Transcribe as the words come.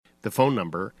the phone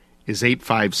number is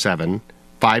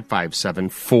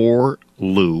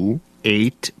 857-557-4LOU,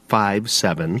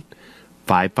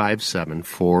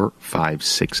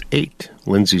 857-557-4568.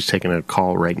 Lindsay's taking a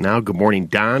call right now. Good morning,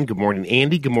 Don. Good morning,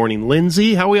 Andy. Good morning,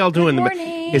 Lindsay. How are we all doing? Good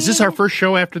morning. Is this our first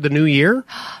show after the new year?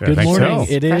 Good morning.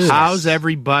 So. It is. How's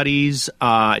everybody's?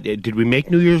 Did we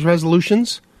make New Year's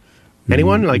resolutions?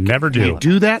 Anyone? Never do. You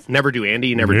do that? Never do, Andy.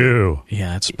 You never do.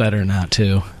 Yeah, it's better not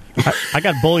to. I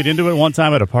got bullied into it one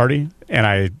time at a party, and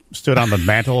I stood on the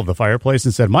mantle of the fireplace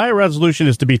and said, "My resolution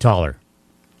is to be taller."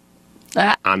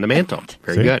 On the mantle.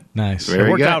 Very See? good. Nice. Very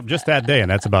It worked good. out just that day,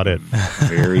 and that's about it.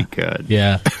 Very good.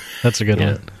 Yeah, that's a good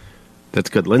Yeah. one. That's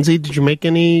good. Lindsay, did you make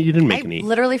any? You didn't make I any.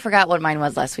 literally forgot what mine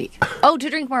was last week. Oh, to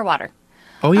drink more water.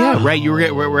 Oh, yeah, right. You weren't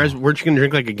you going to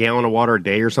drink like a gallon of water a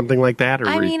day or something like that? Or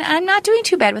I mean, I'm not doing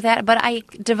too bad with that, but I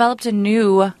developed a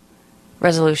new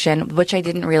resolution, which I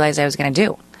didn't realize I was going to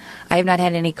do. I have not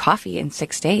had any coffee in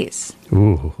 6 days.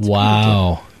 Ooh,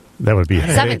 Wow. that would be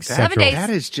Seven exceptional. days.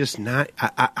 that is just not.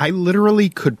 I literally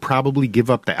could probably give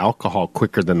up the alcohol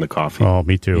quicker than the coffee. Oh,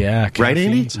 me too. Yeah. Right,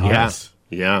 Andy? caffeine's hard. Yeah.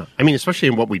 Yeah. I mean, especially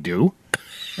in what we do.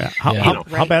 Yeah. How, Yeah. how,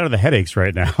 how bad are the headaches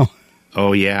right now?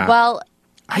 Oh, yeah. Well,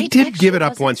 I it did actually give it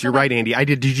up wasn't once. so You're bad. right, Andy. I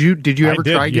did. Did you ever I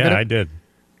did. try to give it up? I did.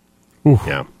 Ooh,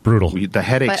 Yeah. brutal. The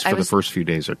headaches But I for the was- first few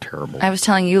days are terrible. I was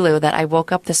telling you, Lou, that I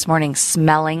woke up this morning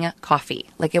smelling coffee.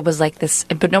 Like it was like this,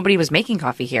 but nobody was making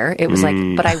coffee here. It was like,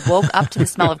 but I woke up to the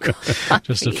smell of coffee.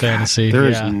 Just a fantasy. There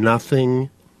is yeah. nothing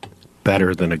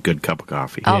better than a good cup of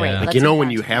coffee. Oh, right. Yeah. Like, Let's you know, move when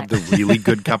on you to have that. the really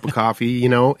good cup of coffee,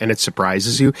 and it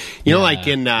surprises you. You know, like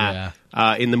in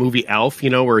the movie Elf,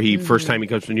 where he first time he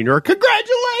comes to New York,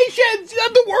 congratulations, you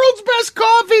have the world's best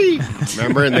coffee.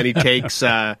 Remember? And then he takes,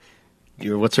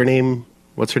 what's her name?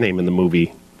 What's her name in the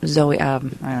movie? Zoe, I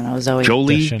don't know, Zoe.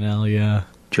 Jolie? Chanel, yeah.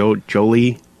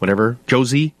 Jolie, whatever.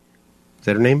 Josie? Is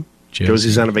that her name? Josie.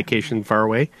 Josie's on a vacation far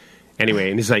away.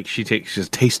 Anyway, and he's like, she says,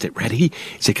 taste it. Ready?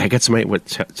 He's like, I got some, what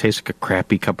tastes like a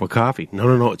crappy cup of coffee.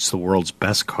 No, it's the world's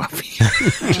best coffee.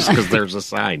 Just because there's a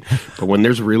sign. But when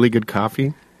there's really good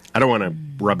coffee, I don't want to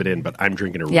rub it in, but I'm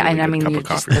drinking a really Yeah, and good I mean, cup you of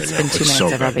just, coffee it's right been now. 2 It's minutes so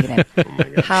of good. rubbing it in. Oh, my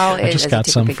God. How is just as got I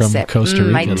take some a big from sip. Costa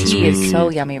My Rica this tea week. is so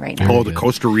yummy right now. Oh, the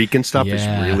Costa Rican stuff Yeah, is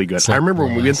really good. it's I like remember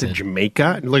when we went to blessed.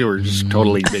 Jamaica. Look, we're just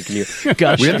totally making you.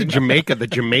 Gosh. We went to Jamaica. The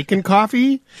Jamaican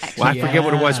coffee. Well, I forget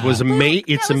what it was.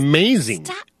 It's amazing.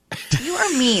 Stop. You are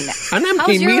mean. I'm not How's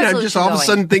being your mean. I'm just all of a resolution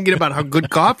sudden thinking about how good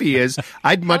coffee is.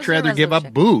 I'd much How's your rather give up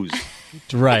resolution?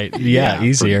 booze. Right. Yeah,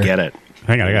 easier. Forget it.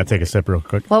 Hang on, I got to take a sip real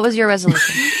quick. What was your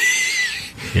resolution?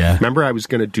 Yeah. Remember, I was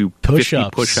going to do 50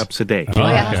 Push-ups. push-ups a day. Oh, yeah,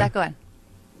 okay. how's that going?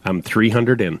 I'm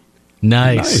 300 in.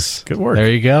 Nice. Nice. Good work. There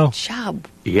you go. Job.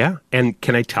 Yeah, and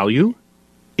can I tell you,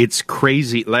 it's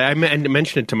crazy. Like, I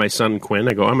mentioned it to my son, Quinn.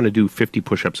 I go, I'm going to do 50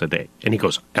 push-ups a day. And he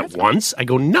goes, at once? I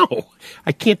go, no,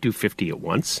 I can't do 50 at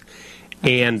once.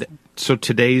 And so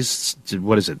today's,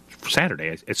 what is it,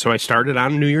 Saturday. So I started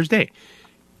on New Year's Day.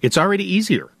 It's already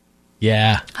easier.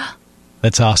 Yeah.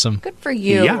 That's awesome. Good for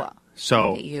you. Yeah. So,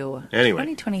 Look at you. anyway.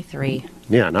 2023.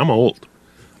 Yeah, and I'm old.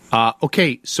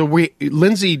 Okay, so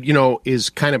Lindsay, is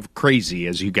kind of crazy,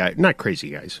 as you guys. Not crazy,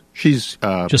 guys. She's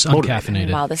Just motivated.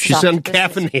 uncaffeinated. Wow, this She's is off-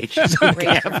 uncaffeinated. She's Great.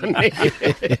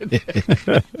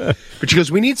 uncaffeinated. But she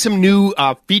goes, we need some new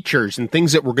features and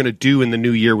things that we're going to do in the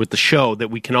new year with the show that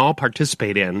we can all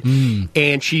participate in.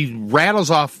 And she rattles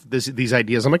off these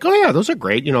ideas. I'm like, oh, yeah, those are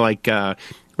great. We're like,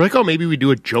 oh, maybe we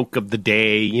do a joke of the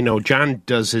day. John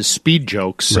does his speed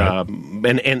jokes. Right.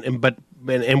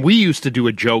 And we used to do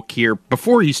a joke here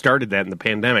before he started that in the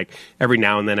pandemic. Every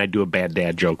now and then I'd do a bad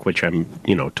dad joke, which I'm,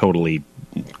 totally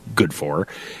good for.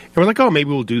 And we're like, oh, maybe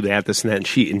we'll do that, this and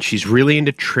that. And she's really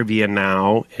into trivia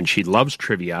now, and she loves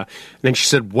trivia. And then she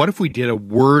said, what if we did a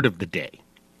word of the day?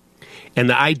 And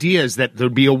the idea is that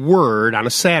there'd be a word on a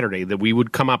Saturday that we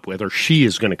would come up with, or she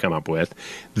is going to come up with,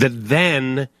 that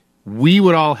then we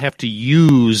would all have to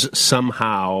use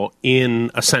somehow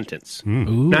in a sentence.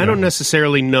 Now, I don't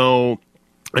necessarily know.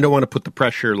 I don't want to put the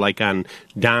pressure like on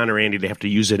Don or Andy to have to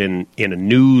use it in a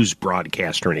news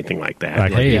broadcast or anything like that.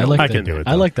 Right. Hey, I like I that. can do it,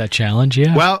 I though. like that challenge.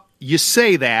 Yeah. Well, you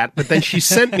say that, but then she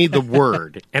sent me the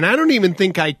word, and I don't even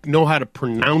think I know how to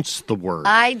pronounce the word.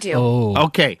 I do. oh.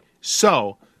 Okay,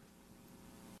 so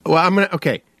I'm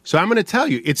gonna tell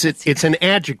you it's an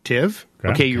adjective.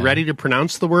 Okay, you ready to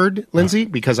pronounce the word, Lindsay?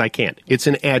 Because I can't. It's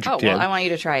an Oh, adjective. well, I want you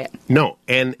to try it. No,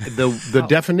 and the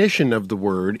definition of the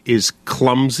word is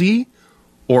clumsy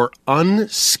or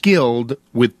unskilled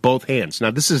with both hands.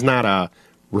 Now, this is not a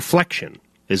reflection,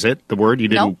 is it? The word you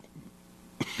didn't.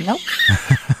 Nope.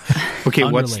 Okay,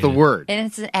 what's the Unrelated. word? And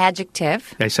it's an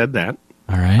adjective. I said that.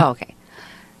 All right. Oh, okay.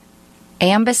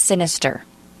 Ambisinister.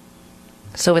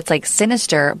 So it's like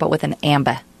sinister, but with an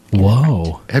amber.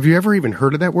 Whoa. Have you ever even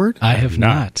heard of that word? I have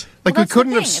not. Like Well, we that's the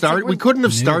couldn't have thing. It's started. like We couldn't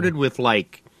have started with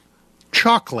like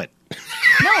chocolate.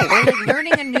 No, we're like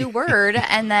learning a new word,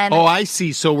 and then Oh, I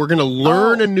see. So we're going to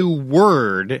learn a new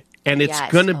word, and it's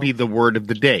Yes. going to be the word of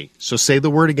the day. So say the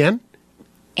word again.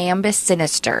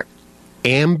 ambisinister.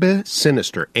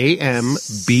 Ambisinister.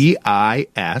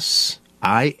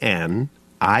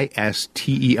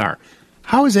 AMBISINISTER.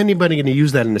 How is anybody going to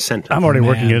use that in a sentence? I'm already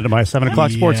working Man. it into my 7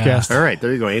 o'clock Yeah. sportscast. All right,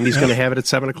 there you go. Andy's going to have it at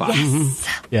 7 o'clock.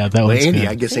 Yeah, that Well, one's Andy, good.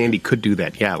 I guess Andy could do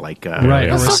that. Yeah, like Right.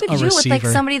 Well, A so could a you with like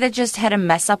receiver. somebody that just had a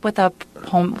mess up with a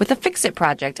fix-it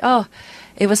project. Oh,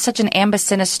 it was such an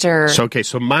ambisinister. So okay,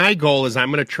 so my goal is I'm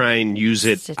going to try and use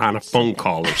it on a phone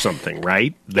call or something,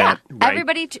 right? yeah, Right?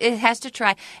 everybody it has to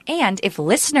try. And if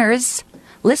listeners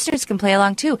can play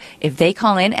along too. If they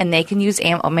call in and they can use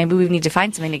maybe we need to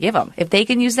find something to give them. If they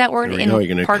can use that word There we in go. You're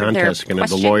going to part of their contest. You're going to have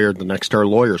question. the lawyer, the next door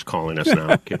lawyers calling us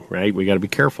now, okay, right? We got to be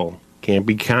careful. Can't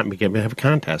have a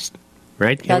contest,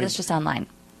 right? No, Can't we- that's just online.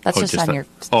 That's just on your.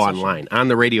 online. On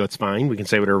the radio, it's fine. We can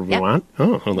say whatever we Yep. want. Oh,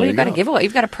 well, there Well, you you've got a go. giveaway.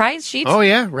 You've got a prize sheet. Oh,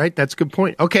 yeah, right. That's a good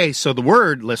point. Okay, so the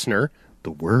word, listener,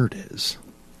 the word is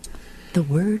The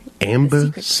word.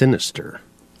 ambisinister.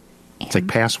 It's like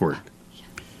password.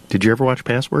 Did you ever watch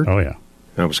Password? Oh, yeah.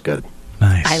 That was good.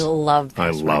 Nice. I love. I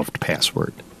Password. loved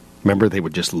Password. Remember, they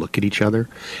would just look at each other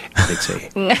and they'd say,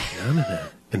 "No, no, no,"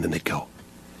 and then they'd go,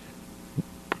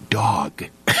 dog.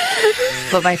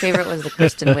 But my favorite was the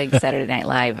Kristen Wiig Saturday Night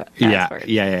Live password.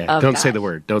 Yeah. Oh, Don't say gosh. the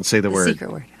word. Don't say the The word.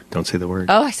 secret word. Don't say the word.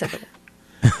 Oh, I said it.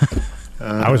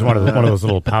 I was one of those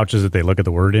little pouches that they look at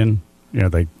the word in. You know,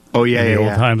 they. Oh, yeah, in yeah. the old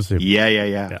yeah. times. They-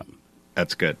 Yeah.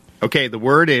 That's good. Okay, the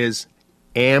word is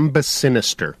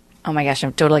ambisinister. Oh my gosh,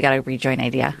 I've totally got a rejoin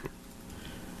idea.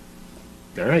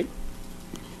 All right.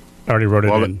 Already wrote it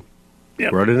Love in.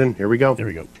 Yep. Wrote it in. Here we go. There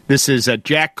we go. This is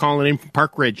Jack calling in from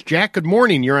Park Ridge. Jack, good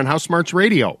morning. You're on House Smarts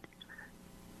Radio.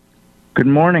 Good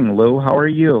morning, Lou. How are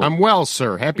you? I'm well,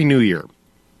 sir. Happy New Year.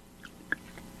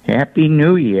 Happy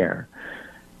New Year.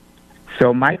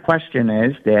 So my question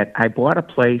is that I bought a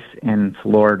place in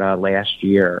Florida last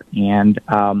year, and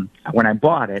when I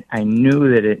bought it, I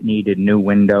knew that it needed new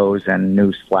windows and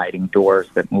new sliding doors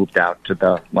that moved out to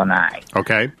the lanai.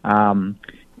 Okay.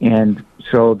 And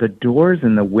so the doors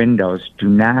and the windows do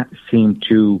not seem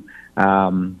to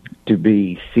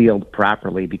be sealed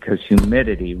properly because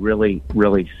humidity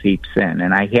really seeps in.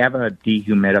 And I have a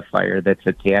dehumidifier that's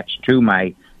attached to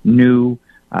my new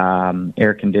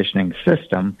air conditioning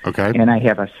system. Okay. And I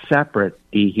have a separate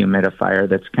dehumidifier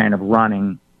that's kind of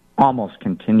running almost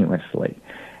continuously.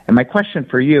 And my question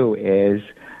for you is,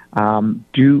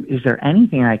 is there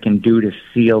anything I can do to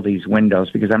seal these windows?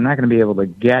 Because I'm not going to be able to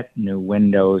get new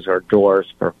windows or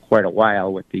doors for quite a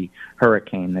while with the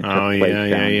hurricane that took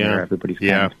place down here. Everybody's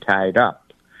kind of tied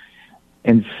up.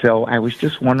 And so I was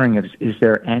just wondering, is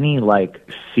there any like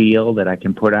seal that I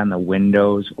can put on the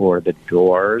windows or the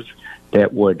doors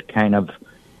that would kind of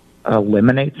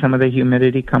eliminate some of the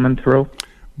humidity coming through?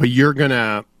 But you're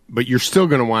still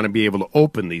gonna want to be able to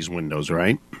open these windows,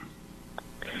 right?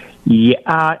 Yeah,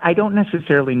 I don't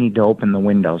necessarily need to open the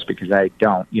windows because I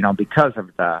don't, because of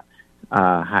the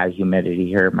high humidity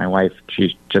here. My wife,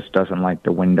 she just doesn't like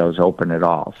the windows open at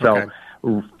all. So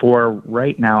for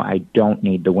right now, I don't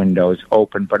need the windows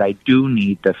open, but I do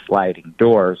need the sliding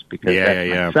doors because that's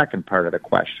my second part of the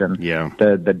question. Yeah.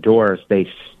 The doors,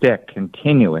 they stick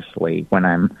continuously when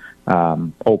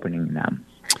I'm opening them.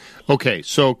 Okay,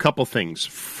 so a couple things.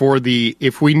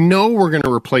 If we know we're going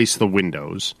to replace the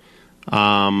windows,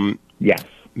 yes,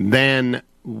 then,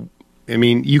 I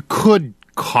mean, you could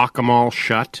caulk them all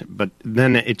shut, but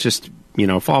then it just,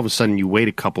 if all of a sudden you wait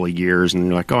a couple of years and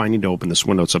you're like, oh, I need to open this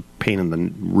window, it's a pain in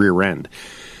the rear end.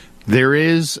 There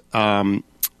is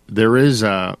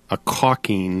a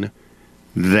caulking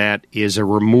that is a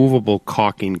removable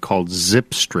caulking called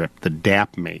Zip Strip that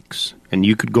DAP makes. And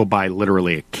you could go buy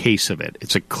literally a case of it.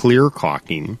 It's a clear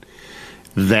caulking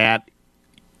that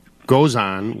goes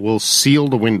on, will seal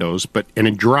the windows, and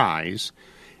it dries.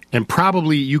 And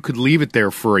probably you could leave it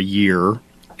there for a year.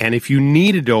 And if you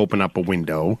needed to open up a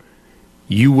window,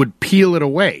 you would peel it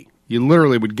away. You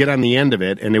literally would get on the end of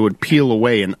it and it would peel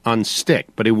away and unstick.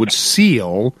 But it would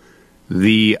seal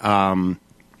the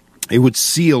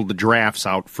drafts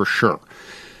out for sure.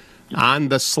 On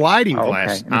the sliding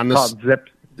glass, and on it's called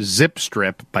Zip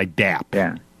Strip by DAP.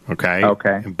 Yeah. Okay.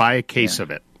 Okay. And buy a case of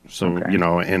it. So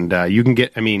and you can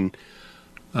get. I mean,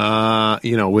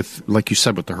 with like you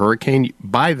said with the hurricane,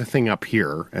 buy the thing up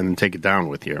here and then take it down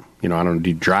with you. I don't know. Do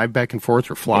you drive back and forth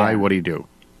or fly? Yeah. What do you do?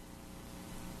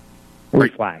 We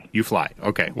fly. You fly.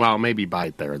 Okay. Well, maybe buy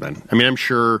it there then. I mean, I'm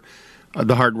sure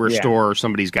the hardware Yeah. store or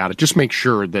somebody's got it. Just make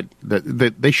sure that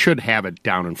they should have it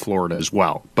down in Florida as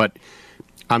well. But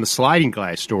on the sliding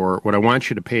glass door, what I want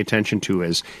you to pay attention to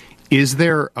is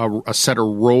there a set of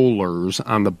rollers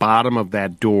on the bottom of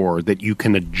that door that you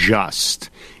can adjust?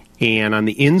 And on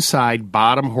the inside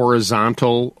bottom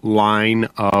horizontal line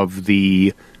of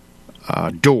the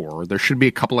door, there should be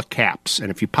a couple of caps.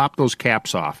 And if you pop those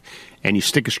caps off and you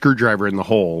stick a screwdriver in the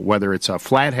hole, whether it's a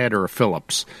flathead or a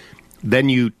Phillips, then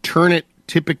you turn it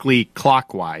typically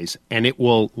clockwise, and it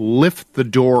will lift the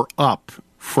door up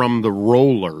from the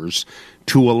rollers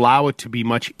to allow it to be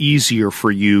much easier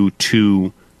for you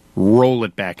to roll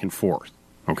it back and forth.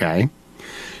 Okay?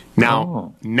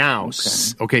 Now,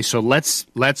 okay, so let's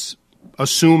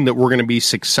assume that we're going to be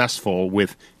successful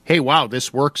with, hey, wow,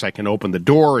 this works. I can open the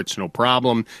door. It's no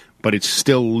problem, but it's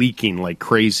still leaking like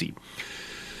crazy.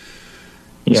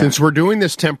 Yeah. Since we're doing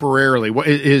this temporarily,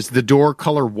 is the door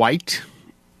color white?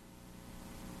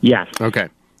 Yes. Okay.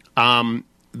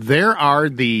 There are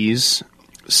these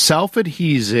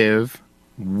self-adhesive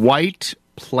white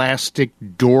plastic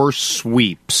door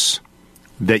sweeps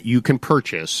that you can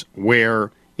purchase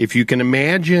where, if you can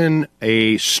imagine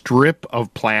a strip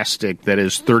of plastic that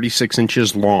is 36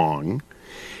 inches long,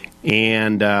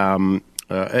 and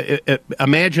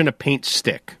imagine a paint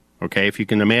stick, okay? If you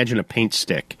can imagine a paint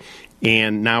stick,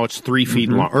 and now it's 3 feet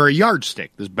long, or a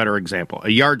yardstick, this is a better example, a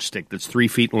yardstick that's 3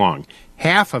 feet long.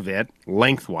 Half of it,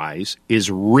 lengthwise, is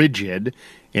rigid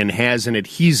and has an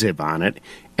adhesive on it,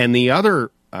 and the other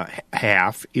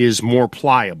half is more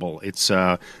pliable. It's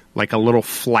like a little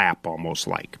flap, almost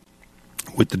like.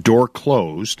 With the door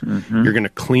closed, you're going to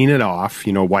clean it off,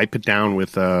 wipe it down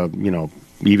with,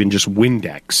 even just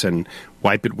Windex, and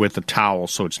wipe it with a towel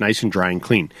so it's nice and dry and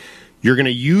clean. You're going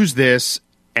to use this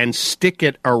and stick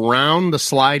it around the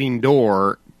sliding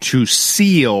door to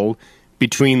seal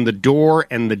between the door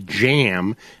and the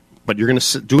jamb, but you're going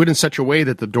to do it in such a way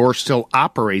that the door still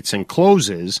operates and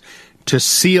closes to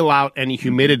seal out any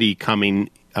humidity coming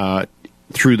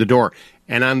through the door.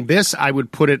 And on this, I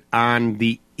would put it on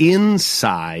the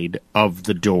inside of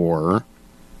the door,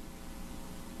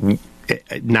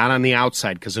 not on the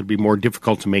outside, because it would be more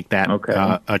difficult to make that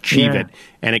achieve it.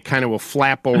 And it kind of will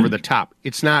flap over the top.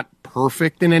 It's not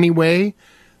perfect in any way,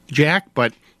 Jack,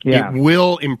 but it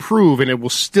will improve, and it will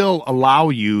still allow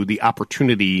you the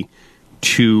opportunity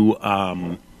to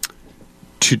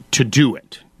do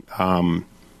it.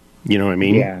 You know what I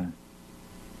mean? Yeah.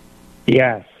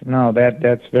 Yes. No,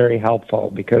 that's very helpful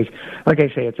because, like I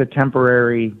say, it's a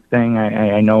temporary thing.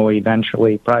 I know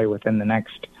eventually, probably within the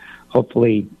next,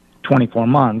 hopefully, 24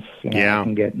 months, I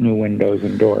can get new windows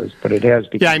and doors. But it has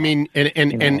become a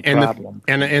problem.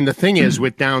 And the thing is,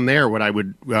 with down there, what I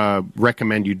would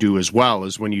recommend you do as well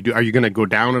is when you do, are you going to go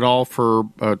down at all for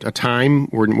a time,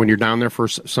 or when you're down there for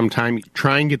some time?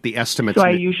 Try and get the estimates. So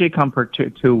I usually come for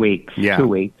 2 weeks. Yeah. 2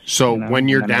 weeks. So when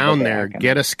you're down there,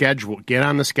 get a schedule. Get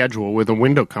on the schedule with a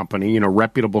window company,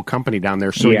 reputable company down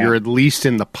there, so you're at least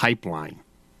in the pipeline.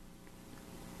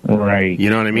 Right.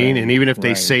 You know what I mean? And even if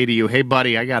they say to you, hey,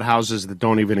 buddy, I got houses that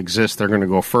don't even exist, they're going to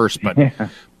go first. But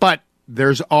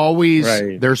there's always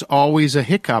a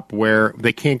hiccup where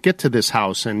they can't get to this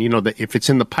house. And, if it's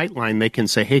in the pipeline, they can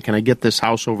say, hey, can I get this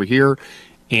house over here?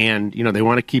 And, they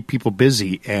want to keep people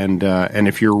busy. And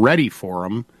if you're ready for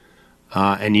them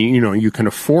and, you can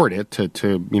afford it to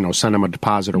send them a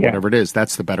deposit or whatever it is,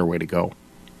 that's the better way to go.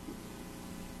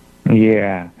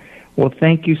 Yeah. Well,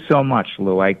 thank you so much,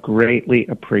 Lou. I greatly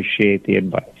appreciate the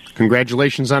advice.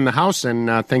 Congratulations on the house,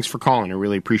 and thanks for calling. I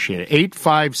really appreciate it.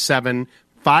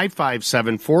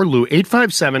 857-557-4LOU,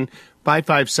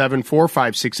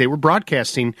 857-557-4568. We're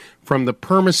broadcasting from the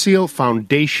Permaseal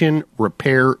Foundation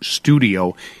Repair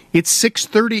Studio. It's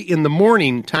 6:30 in the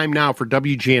morning. Time now for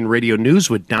WGN Radio News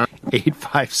with Don.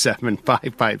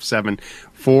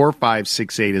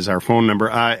 857-557-4568 is our phone number.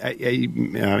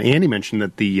 Andy mentioned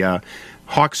that the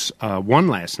Hawks won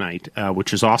last night,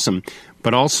 which is awesome.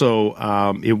 But also,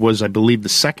 it was, I believe, the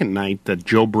second night that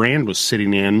Joe Brand was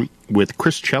sitting in with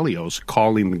Chris Chelios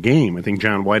calling the game. I think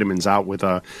John Whiteman's out with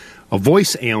a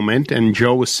voice ailment, and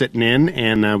Joe was sitting in,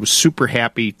 and I was super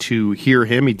happy to hear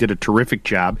him. He did a terrific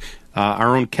job.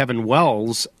 Our own Kevin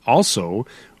Wells also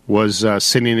was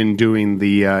sitting and doing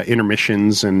the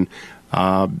intermissions, and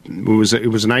it was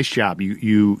a nice job.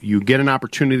 You get an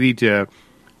opportunity to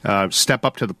step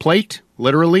up to the plate,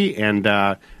 literally, and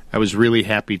I was really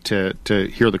happy to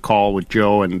hear the call with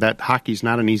Joe, and that hockey's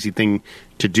not an easy thing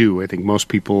to do. I think most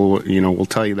people, will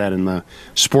tell you that in the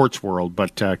sports world,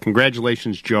 but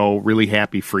congratulations, Joe. Really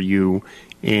happy for you,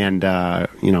 and,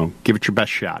 give it your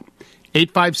best shot.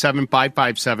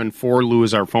 857-557-4LOU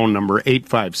is our phone number,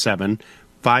 857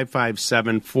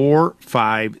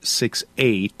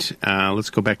 557-4568. Let's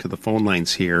go back to the phone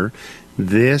lines here.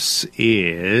 This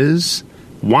is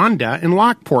Wanda in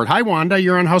Lockport. Hi, Wanda.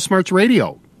 You're on House Smarts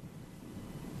Radio.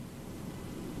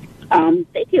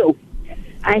 Thank you.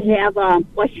 I have a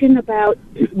question about,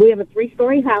 we have a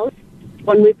 3-story house,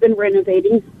 one we've been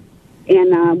renovating,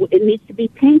 and it needs to be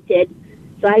painted.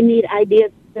 So I need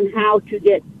ideas on how to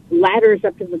get ladders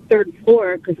up to the 3rd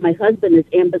floor because my husband is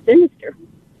ambidextrous.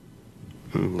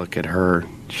 Look at her.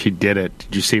 She did it.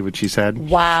 Did you see what she said?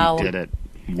 Wow. She did it.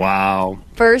 Wow.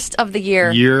 First of the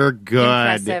year. You're good.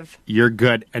 Impressive. You're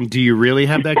good. And do you really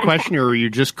have that question, or are you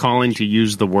just calling to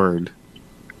use the word?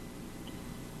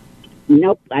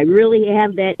 Nope, I really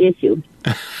have that issue.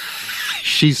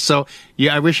 She's so...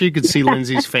 Yeah, I wish you could see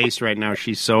Lindsay's face right now.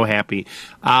 She's so happy.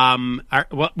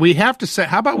 Well, we have to say...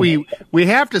 How about we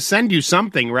have to send you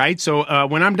something, right? So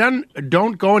when I'm done,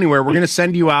 don't go anywhere. We're going to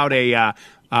send you out a...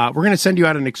 we're going to send you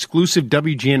out an exclusive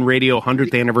WGN Radio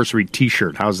 100th anniversary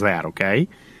T-shirt. How's that? Okay.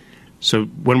 So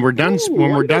when we're done,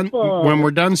 when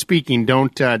we're done speaking,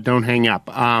 don't hang up.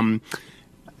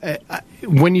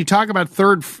 When you talk about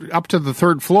up to the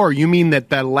 3rd floor, you mean that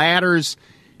the ladders,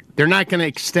 they're not going to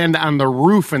extend on the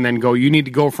roof and then go. You need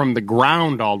to go from the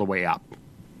ground all the way up.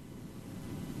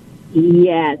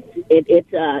 Yes,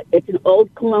 it's an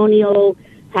old colonial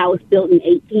house built in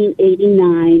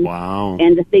 1889. Wow.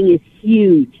 And the thing is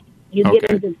huge. You Okay. get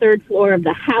into the 3rd floor of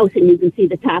the house, and you can see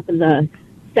the top of the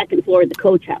 2nd floor of the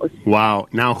coach house. Wow.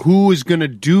 Now, who is going to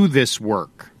do this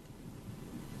work?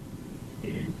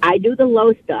 I do the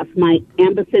low stuff. My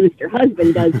ambidextrous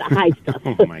husband does the high stuff.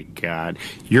 Oh, my God.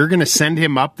 You're going to send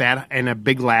him up that in a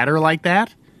big ladder like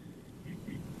that?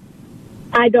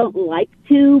 I don't like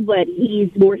to, but he's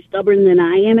more stubborn than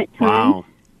I am at times. Wow.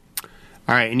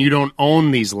 All right, and you don't own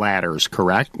these ladders,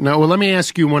 correct? No. Well, let me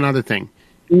ask you one other thing.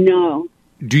 No.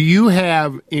 Do you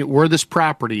have where this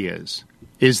property is?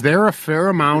 Is there a fair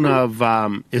amount of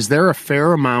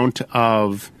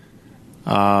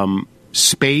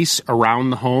space around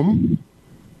the home?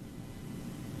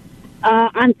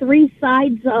 On 3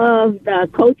 sides of the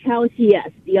coach house, yes.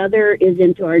 The other is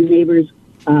into our neighbor's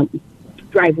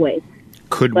driveway.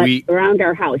 Could But we around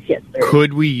our house, yes, there is.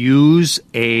 could we use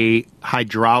a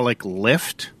hydraulic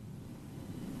lift?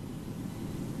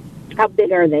 How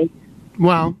big are they?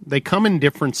 Well, they come in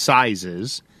different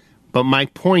sizes, but my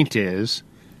point is,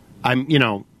 I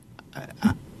don't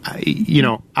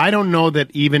know that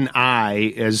even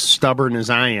I, as stubborn as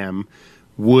I am,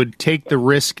 would take the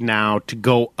risk now to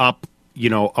go up, a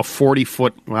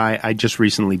 40-foot. Well, I just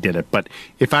recently did it, but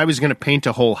if I was going to paint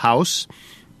a whole house,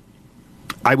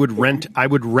 I would rent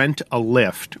a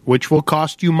lift, which will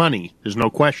cost you money. There's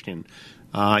no question.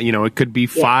 It could be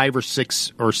 $5 or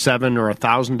 $6 or $7 or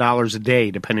 $1,000 a day,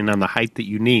 depending on the height that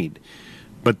you need.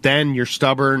 But then your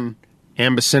stubborn,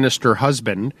 ambidextrous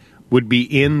husband would be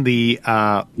in the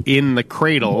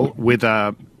cradle with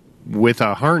a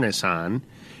harness on,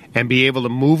 and be able to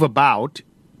move about,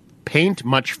 paint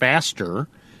much faster,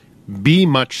 be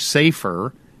much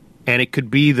safer, and it could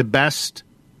be the best,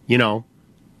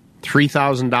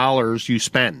 $3,000 you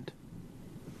spend.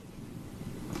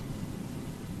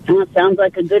 Sounds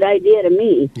like a good idea to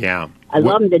me. Yeah. I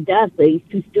love him to death, but he's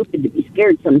too stupid to be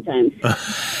scared sometimes.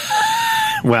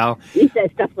 Well, He says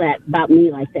stuff about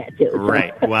me like that too. So.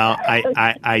 right. Well,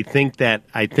 I think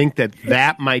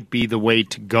that might be the way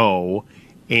to go,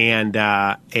 and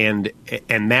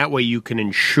that way you can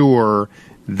ensure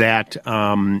that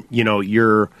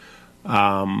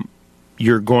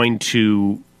you're going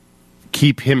to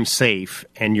keep him safe,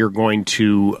 and you're going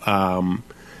to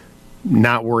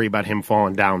not worry about him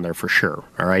falling down there for sure.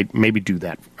 All right, maybe do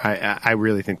that. I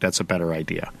really think that's a better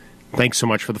idea. Thanks so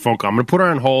much for the phone call. I'm going to put her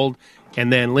on hold,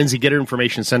 and then Lindsay, get her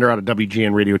information, send her out a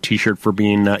WGN Radio T-shirt for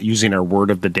being using our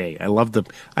word of the day. I love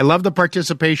the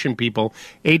participation, people.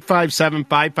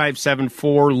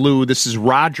 857-557-4LOU. This is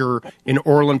Roger in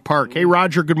Orland Park. Hey,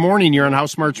 Roger. Good morning. You're on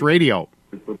House Smarts Radio.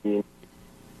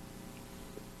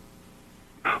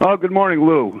 Oh, good morning,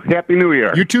 Lou. Happy New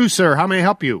Year. You too, sir. How may I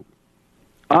help you?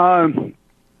 I'm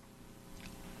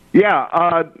in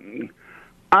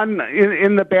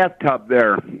the bathtub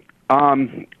there.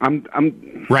 I'm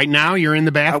right now. You're in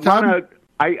the bathtub.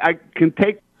 I can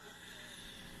take.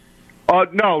 Oh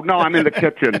no, I'm in the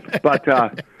kitchen. But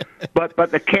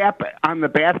the cap on the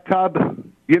bathtub,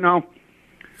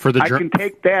 for the I can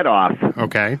take that off.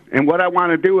 Okay. And what I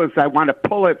want to do is I want to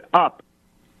pull it up,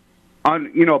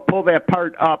 pull that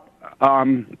part up,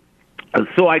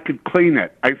 so I could clean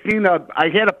it. I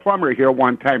had a plumber here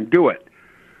one time do it,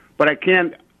 but I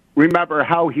can't remember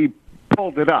how he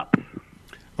pulled it up.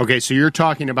 Okay, so you're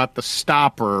talking about the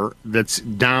stopper that's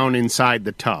down inside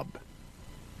the tub.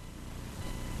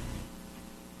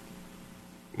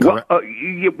 Well,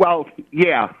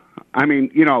 yeah. I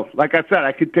mean, like I said,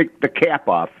 I could take the cap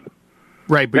off.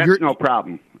 Right, but That's no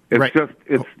problem. It's Right.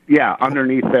 it's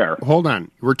underneath there. Hold on.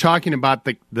 We're talking about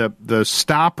the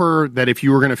stopper that if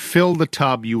you were going to fill the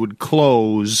tub, you would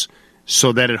close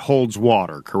so that it holds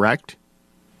water, correct?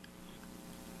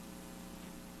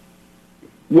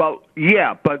 Well,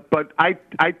 yeah, but I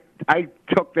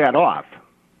took that off.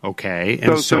 Okay.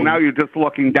 And So now you're just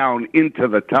looking down into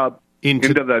the tub,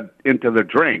 into the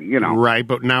drain, Right,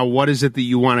 but now what is it that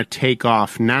you want to take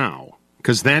off now?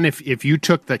 Because then if you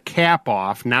took the cap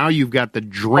off, now you've got the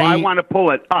drain. Well, I want to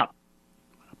pull it up.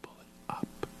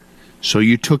 So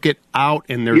you took it out,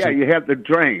 and there's you have the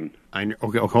drain.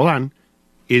 Okay, hold on.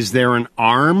 Is there an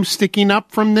arm sticking up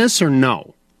from this, or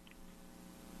no?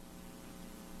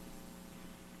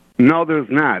 No, there's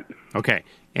not. Okay,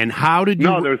 and how did you?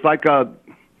 No, there's like a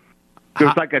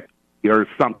or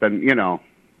something,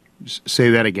 Say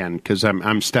that again, because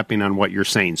I'm stepping on what you're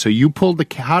saying. So you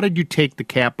pulled how did you take the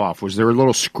cap off? Was there a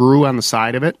little screw on the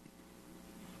side of it?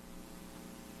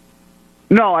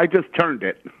 No, I just turned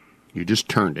it. You just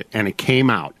turned it, and it came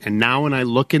out. And now when I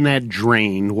look in that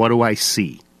drain, what do I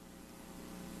see?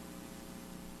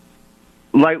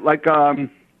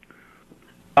 The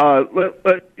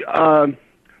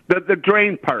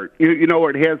drain part, where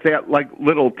it has that like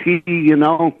little T,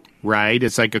 Right,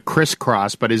 it's like a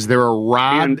crisscross, but is there a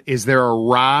rod? Is there a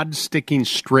rod sticking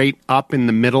straight up in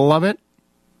the middle of it?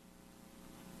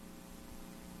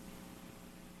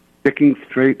 Sticking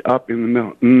straight up in the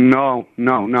middle? No.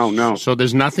 So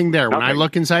there's nothing there. When I Nothing.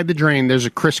 look inside the drain, there's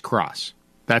a crisscross.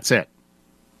 That's it.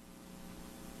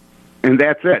 And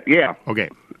that's it. Yeah. Okay.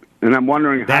 And I'm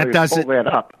wondering how you pull that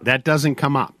up. That doesn't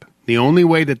come up. The only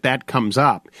way that comes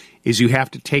up is you have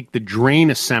to take the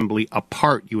drain assembly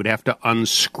apart. You would have to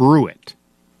unscrew it.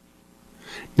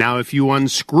 Now, if you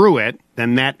unscrew it,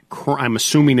 then I'm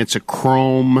assuming it's a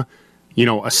chrome,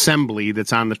 assembly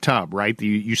that's on the tub, right?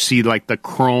 You see like the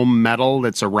chrome metal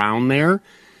that's around there.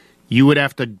 You would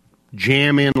have to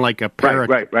jam in like a pair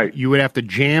Right. You would have to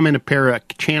jam in a pair of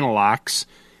channel locks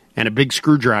and a big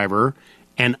screwdriver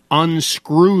and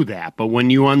unscrew that. But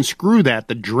when you unscrew that,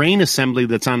 the drain assembly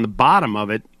that's on the bottom of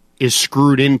it is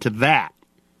screwed into that.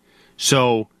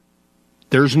 So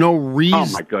there's no reason. Oh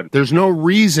my goodness. There's no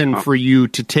reason for you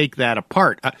to take that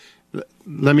apart.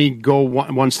 Let me go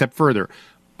one step further.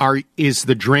 Is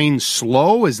the drain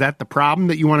slow? Is that the problem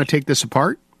that you want to take this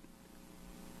apart?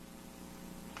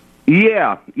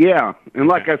 Yeah. And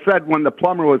like I said, when the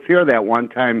plumber was here that one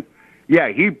time,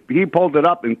 he pulled it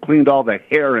up and cleaned all the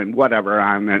hair and whatever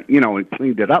on it, and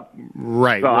cleaned it up.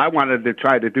 Right. So I wanted to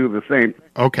try to do the same.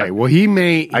 Okay. Well,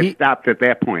 I stopped at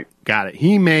that point. Got it.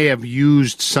 He may have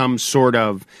used some sort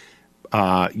of,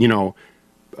 they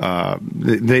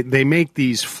make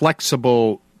these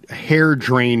flexible hair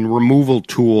drain removal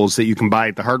tools that you can buy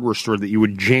at the hardware store that you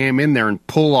would jam in there and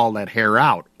pull all that hair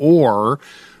out. Or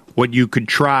what you could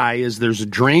try is there's a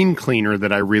drain cleaner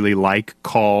that I really like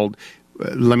called,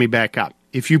 let me back up.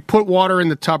 If you put water in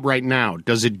the tub right now,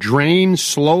 does it drain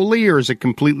slowly or is it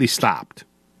completely stopped?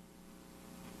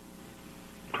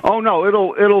 Oh no,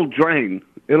 it'll drain.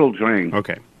 It'll drain.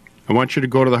 Okay. I want you to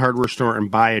go to the hardware store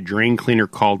and buy a drain cleaner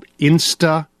called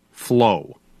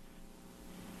InstaFlow.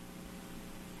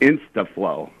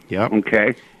 InstaFlow. Yep.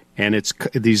 Okay. And it's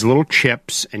these little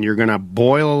chips, and you're going to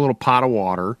boil a little pot of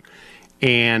water,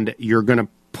 and you're going to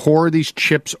pour these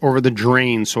chips over the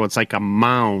drain so it's like a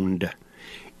mound.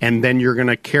 And then you're going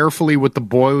to carefully, with the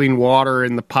boiling water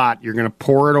in the pot, you're going to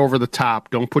pour it over the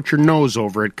top. Don't put your nose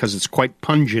over it because it's quite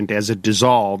pungent as it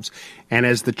dissolves. And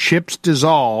as the chips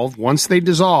dissolve, once they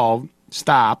dissolve,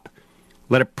 stop.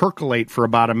 Let it percolate for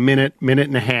about a minute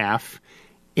and a half.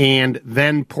 And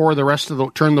then pour the rest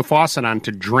of turn the faucet on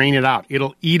to drain it out.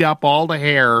 It'll eat up all the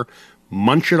hair,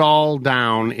 munch it all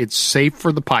down. It's safe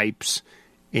for the pipes.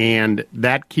 And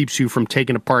that keeps you from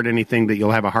taking apart anything that you'll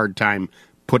have a hard time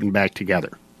putting back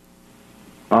together.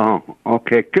 Oh,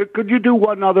 okay. Could you do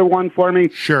one other one for me?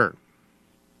 Sure.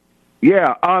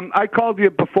 Yeah, I called you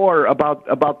before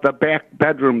about the back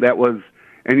bedroom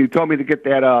and you told me to get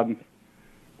that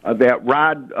that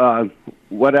rod,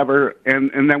 whatever,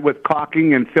 and then with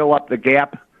caulking and fill up the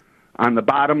gap on the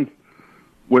bottom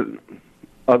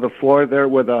of the floor there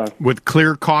with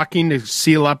clear caulking to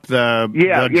seal up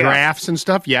the drafts and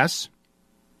stuff. Yes.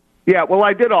 Yeah, well,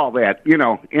 I did all that,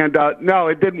 and no,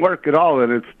 it didn't work at all,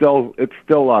 and it's still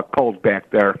cold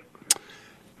back there.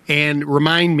 And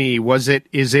remind me, is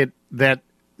it that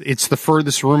it's the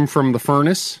furthest room from the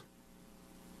furnace?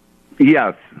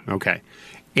 Yes. Okay.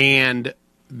 And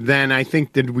then I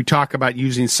think, did we talk about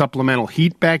using supplemental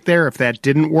heat back there if that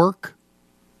didn't work?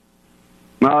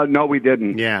 No, we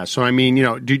didn't. Yeah, so I mean,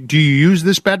 do you use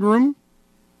this bedroom?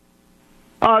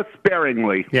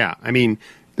 Sparingly. Yeah, I mean,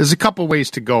 there's a couple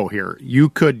ways to go here. You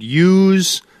could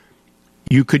use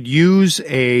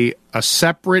a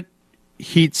separate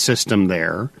heat system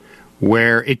there,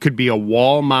 where it could be a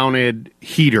wall-mounted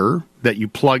heater that you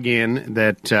plug in.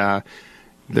 That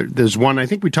there's one, I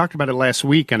think we talked about it last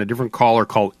week on a different caller,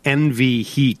 called NV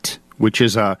Heat, which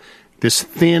is this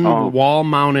thin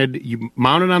wall-mounted. You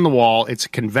mount it on the wall. It's a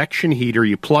convection heater.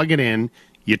 You plug it in,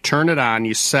 you turn it on,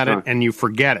 you set it, and you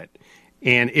forget it,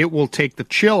 and it will take the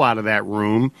chill out of that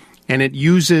room. And it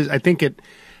uses, I think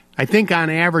on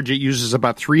average it uses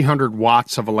about 300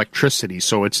 watts of electricity.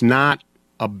 So it's not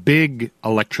a big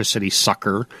electricity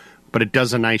sucker, but it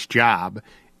does a nice job.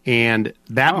 And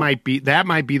that might be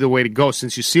the way to go.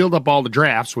 Since you sealed up all the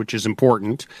drafts, which is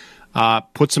important,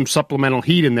 put some supplemental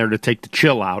heat in there to take the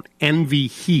chill out. NV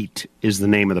Heat is the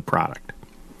name of the product.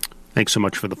 Thanks so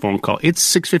much for the phone call. It's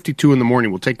 6:52 in the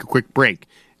morning. We'll take a quick break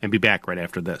and be back right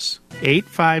after this.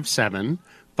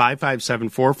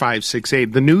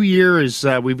 857-557-4568. The new year is,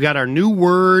 we've got our new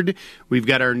word. We've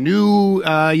got our new,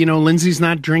 Lindsay's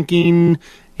not drinking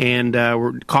and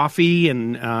we're coffee,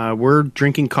 and we're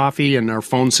drinking coffee, and our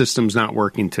phone system's not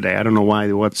working today. I don't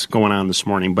know what's going on this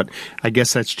morning, but I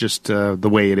guess that's just the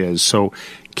way it is. So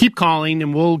keep calling,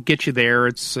 and we'll get you there.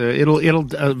 It'll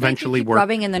eventually work.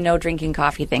 Rubbing in the no drinking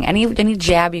coffee thing. Any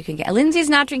jab you can get. Lindsay's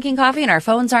not drinking coffee, and our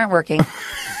phones aren't working.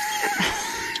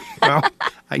 Well,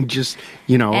 I just,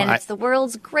 And it's the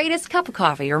world's greatest cup of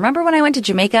coffee. Remember when I went to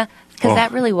Jamaica? Because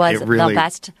that really was the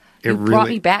best. You brought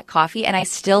me back coffee, and I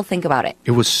still think about it. It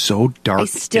was so dark. I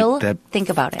still think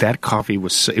about it. That coffee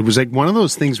was like one of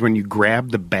those things when you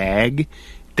grab the bag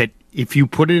that if you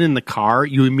put it in the car,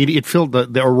 it filled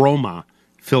the aroma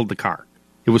filled the car.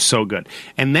 It was so good.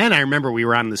 And then I remember we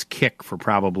were on this kick for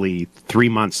probably 3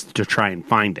 months to try and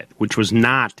find it, which was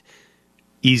not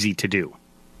easy to do.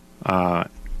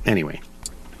 Anyway,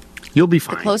 you'll be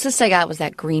fine. The closest I got was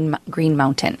that Green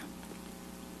Mountain.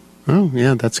 Oh,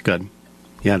 yeah, that's good.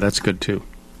 Yeah, that's good too.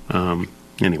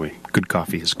 Anyway, good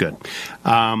coffee is good.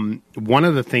 One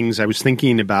of the things I was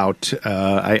thinking about,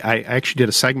 I actually did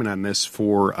a segment on this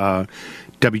for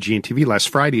WGN-TV last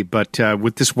Friday, but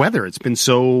with this weather, it's been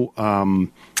so,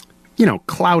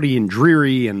 cloudy and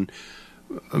dreary, and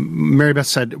Mary Beth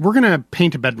said, we're going to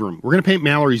paint a bedroom. We're going to paint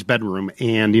Mallory's bedroom,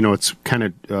 and, it's kind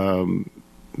of,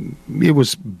 it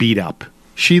was beat up.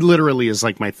 She literally is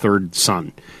like my third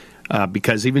son.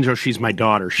 Because even though she's my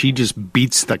daughter, she just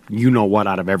beats the you-know-what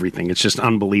out of everything. It's just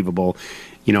unbelievable.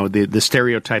 The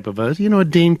stereotype of a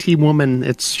dainty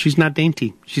woman, she's not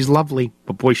dainty. She's lovely,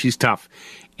 but boy, she's tough.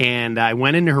 And I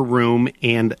went into her room,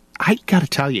 and I got to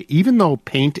tell you, even though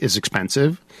paint is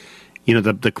expensive,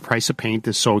 the price of paint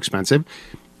is so expensive,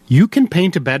 you can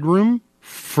paint a bedroom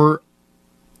for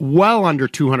well under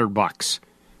 $200.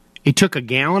 It took a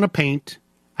gallon of paint.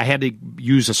 I had to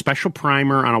use a special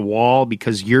primer on a wall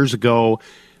because years ago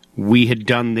we had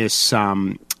done this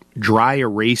dry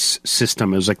erase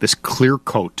system. It was like this clear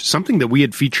coat, something that we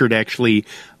had featured actually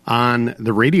on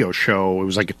the radio show. It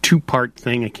was like a 2-part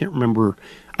thing. I can't remember.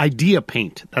 Idea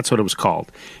Paint, that's what it was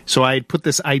called. So I had put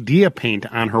this Idea Paint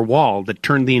on her wall that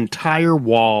turned the entire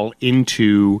wall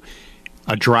into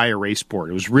a dry erase board.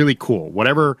 It was really cool.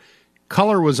 Whatever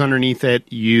color was underneath it,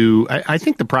 I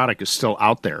think the product is still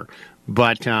out there.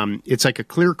 But it's like a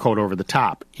clear coat over the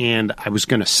top. And I was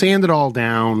going to sand it all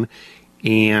down.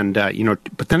 And,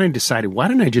 but then I decided, why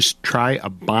didn't I just try a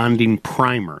bonding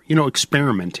primer,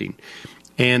 experimenting.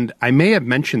 And I may have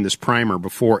mentioned this primer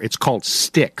before. It's called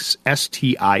Stix,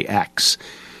 S-T-I-X.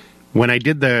 When I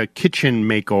did the kitchen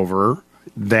makeover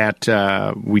that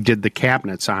we did the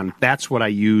cabinets on, that's what I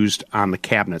used on the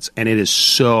cabinets. And it is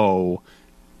so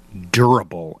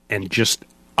durable and just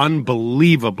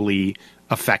unbelievably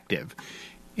effective.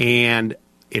 And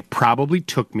it probably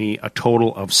took me a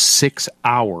total of 6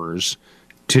 hours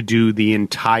to do the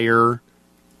entire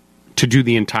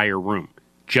room.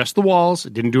 Just the walls,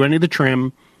 didn't do any of the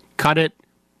trim, cut it,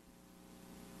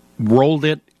 rolled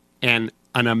it, and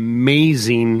an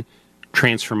amazing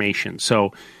transformation.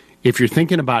 So if you're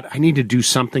thinking about, I need to do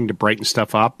something to brighten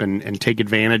stuff up and take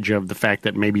advantage of the fact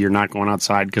that maybe you're not going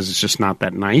outside because it's just not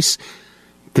that nice,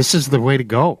 this is the way to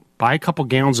go. Buy a couple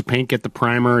gallons of paint, get the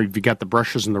primer. If you got the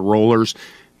brushes and the rollers,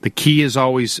 the key is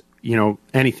always,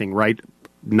 anything, right?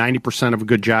 90% of a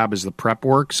good job is the prep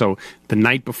work. So the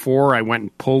night before, I went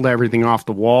and pulled everything off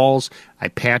the walls. I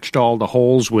patched all the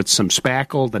holes with some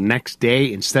spackle. The next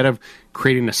day, instead of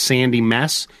creating a sandy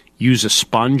mess, use a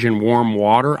sponge and warm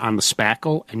water on the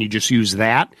spackle, and you just use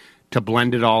that to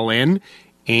blend it all in.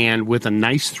 And with a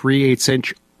nice 3/8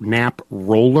 inch nap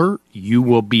roller, you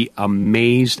will be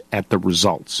amazed at the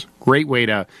results. Great way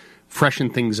to freshen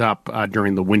things up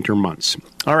during the winter months.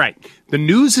 All right. The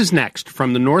news is next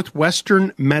from the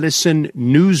Northwestern Medicine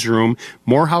Newsroom.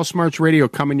 More House Smarts Radio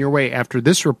coming your way after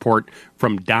this report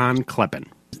from Don Kleppen.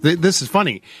 This is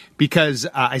funny because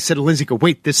I said to Lindsay,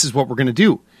 wait, this is what we're going to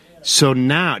do. So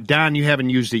now, Don, you haven't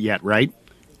used it yet, right?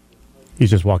 He's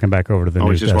just walking back over to the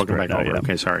news he's just desk walking back now, over. yeah.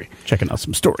 Okay, sorry. Checking out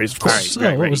some stories, of course.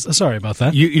 Right. Sorry about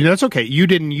that. That's okay. You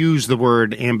didn't use the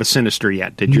word ambisinister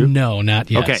yet, did you? No,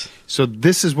 not yet. Okay, so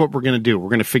this is what we're going to do. We're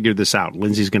going to figure this out.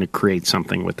 Lindsay's going to create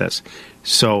something with this.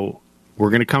 So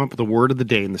we're going to come up with a word of the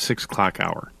day in the 6 o'clock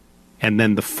hour. And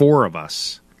then the four of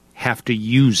us have to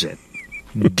use it.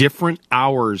 Different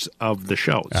hours of the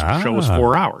show. The show is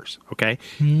 4 hours, okay?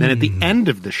 Then at the end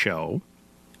of the show,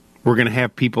 we're going to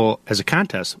have people as a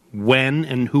contest when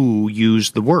and who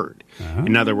used the word.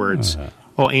 In other words,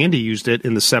 Andy used it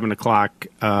in the 7 o'clock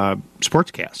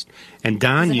sportscast, and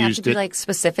Don Does it used have to be it. like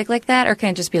specific like that, or can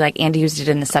it just be like Andy used it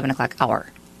in the 7 o'clock hour?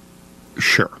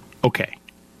 Sure, okay,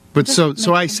 but so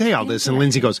I say all this, and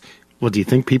Lindsay goes, "Well, do you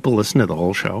think people listen to the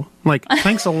whole show?" I'm like,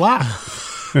 thanks a lot.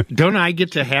 Don't I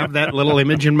get to have that little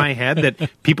image in my head that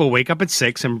people wake up at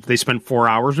 6 and they spend 4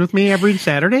 hours with me every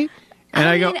Saturday? And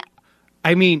I go,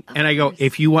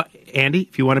 if you want, Andy,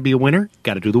 if you want to be a winner,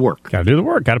 got to do the work. Got to do the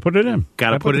work. Got to put it in. Got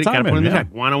to put in the time.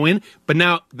 Want to win? But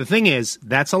now the thing is,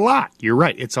 that's a lot. You're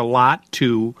right. It's a lot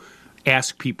to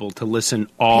ask people to listen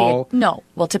all. To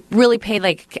really pay,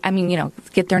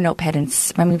 get their notepad and,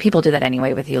 people do that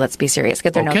anyway with you. Let's be serious.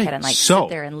 Get their notepad and sit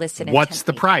there and listen. What's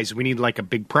the prize? We need like a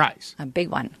big prize. A big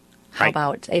one. How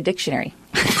about a dictionary?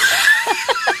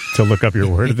 To look up your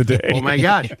word of the day. Oh my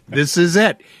gosh, this is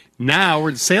it. Now,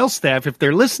 we're the sales staff, if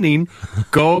they're listening,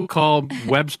 go call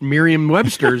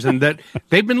Merriam-Webster's, and that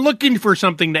they've been looking for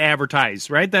something to advertise,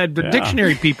 right? The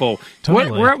dictionary people.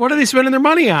 Totally. What are they spending their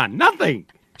money on? Nothing.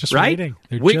 Just right? waiting.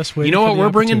 They're just You waiting. know for what the we're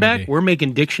bringing back? opportunity. We're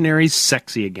making dictionaries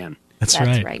sexy again. That's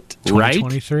right. right. Right?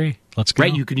 2023. Let's go.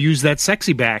 Right, you can use that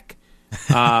sexy back.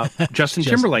 Justin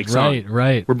Timberlake song.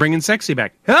 Right. We're bringing sexy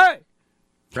back. Hey!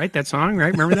 Right, that song,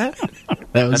 right? Remember that?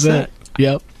 That was That's it.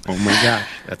 Yep. Oh my gosh,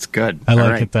 that's good. I like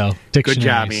All right. it though. Good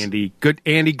job, Andy. Good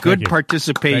Thank you.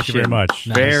 participation. Thank you very much.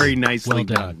 Nice. Very nicely Well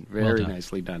done. done. Very Well done.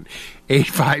 nicely done.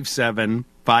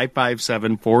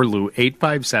 857-557-4Lou.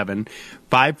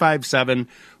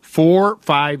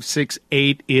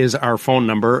 857-557-4568 is our phone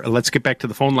number. Let's get back to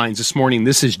the phone lines this morning.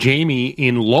 This is Jamie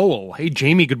in Lowell. Hey,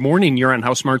 Jamie, good morning. You're on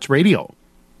House Smarts Radio.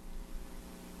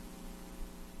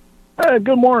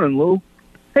 Good morning, Lou.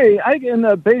 Hey, in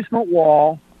the basement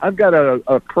wall, I've got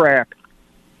a crack.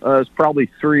 It's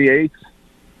probably 3/8,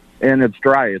 and it's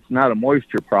dry. It's not a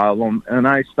moisture problem. And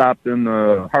I stopped in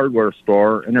the hardware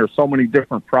store, and there's so many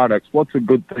different products. What's a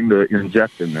good thing to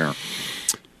inject in there?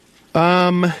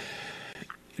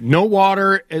 No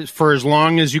water for as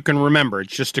long as you can remember.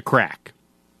 It's just a crack.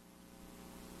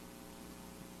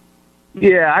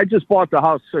 Yeah, I just bought the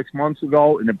house 6 months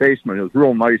ago, and the basement is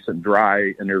real nice and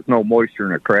dry, and there's no moisture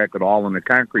in the crack at all, and the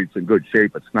concrete's in good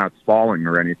shape. It's not falling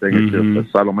or anything. It's just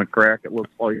a settlement crack, it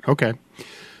looks like. Okay.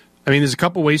 I mean, there's a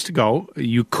couple ways to go.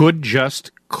 You could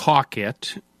just caulk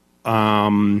it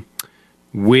with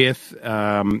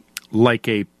like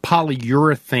a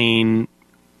polyurethane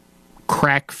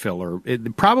crack filler.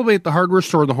 Probably at the hardware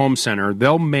store or the home center,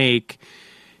 they'll make...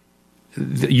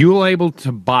 You'll able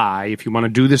to buy, if you want to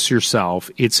do this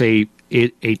yourself, it's a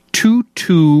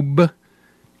 2-tube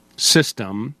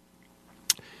system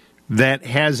that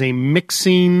has a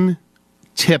mixing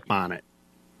tip on it.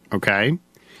 Okay?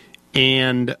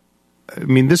 And, I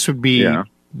mean, this would be... Yeah.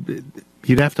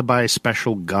 You'd have to buy a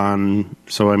special gun.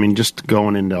 So, I mean, just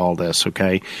going into all this,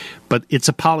 okay? But it's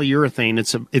a polyurethane.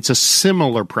 It's a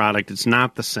similar product. It's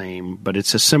not the same, but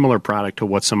it's a similar product to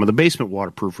what some of the basement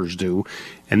waterproofers do.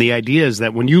 And the idea is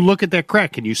that when you look at that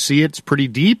crack, can you see it's pretty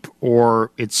deep or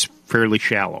it's fairly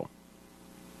shallow?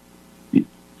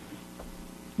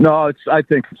 No, I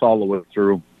think it's all the way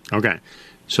through. Okay.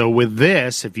 So with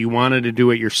this, if you wanted to do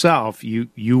it yourself, you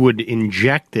would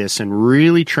inject this and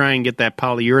really try and get that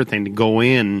polyurethane to go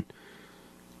in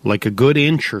like a good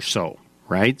inch or so,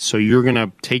 right? So you're going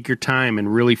to take your time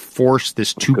and really force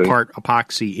this two-part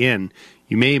epoxy in.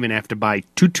 You may even have to buy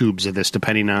 2 tubes of this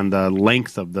depending on the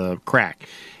length of the crack.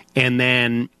 And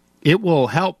then it will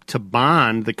help to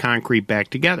bond the concrete back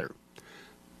together.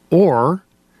 Or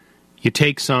you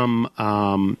take some...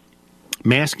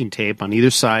 masking tape on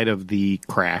either side of the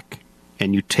crack,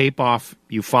 and you tape off,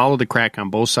 you follow the crack on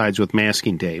both sides with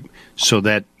masking tape so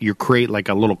that you create like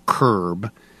a little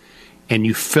curb, and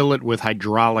you fill it with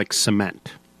hydraulic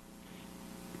cement,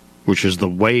 which is the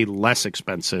way less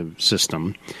expensive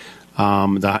system.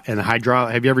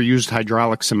 Have you ever used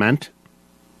hydraulic cement?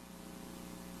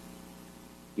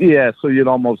 Yeah, so you'd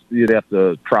have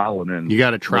to trowel it in. You got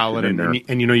to trowel it in,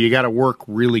 and you got to work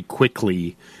really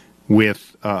quickly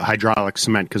with hydraulic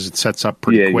cement because it sets up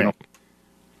pretty quick.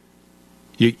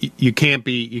 You can't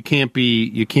be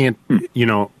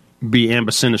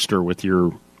ambisinister with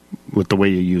the way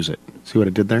you use it. See what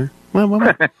I did there?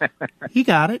 Well, he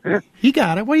got it. He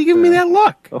got it. Why are you giving me that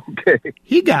look? Okay.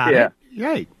 He got it.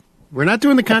 Right. We're not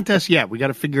doing the contest yet. We got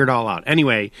to figure it all out.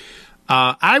 Anyway,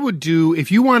 I would do,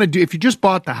 if you just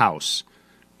bought the house,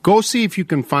 go see if you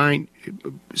can find,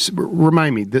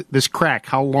 remind me, this crack,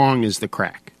 how long is the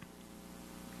crack?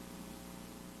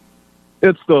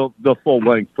 It's the full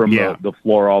length from the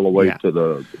floor all the way to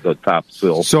the top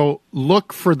sill. So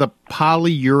look for the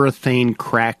polyurethane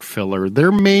crack filler.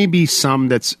 There may be some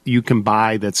that's you can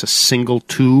buy that's a single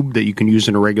tube that you can use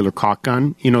in a regular caulk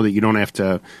gun. That you don't have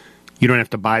to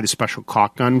buy the special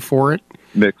caulk gun for it.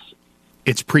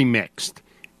 It's pre-mixed.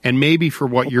 And maybe for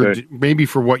what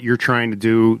you're trying to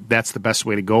do, that's the best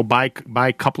way to go. Buy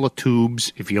a couple of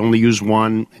tubes. If you only use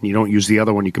one and you don't use the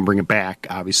other one, you can bring it back,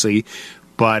 obviously.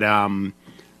 But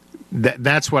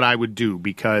that's what I would do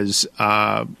because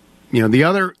the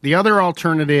other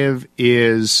alternative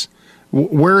is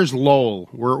where's Lowell?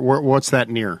 What's that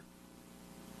near?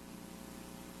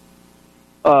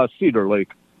 Cedar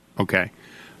Lake. Okay,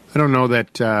 I don't know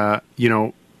that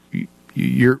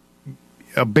you're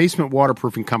a basement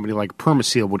waterproofing company like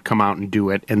Permaseal would come out and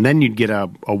do it, and then you'd get a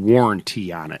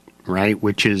warranty on it, right?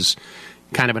 Which is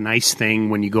kind of a nice thing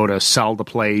when you go to sell the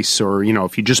place, or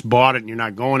if you just bought it and you're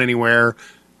not going anywhere,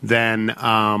 then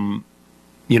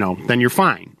then you're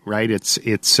fine, right?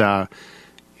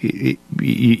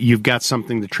 You've got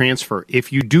something to transfer.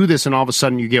 If you do this and all of a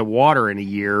sudden you get water in a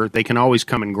year, they can always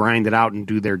come and grind it out and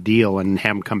do their deal and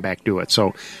have them come back do it.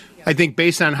 So, I think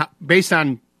based on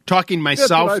talking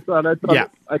myself, that's what I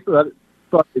thought.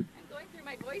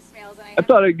 I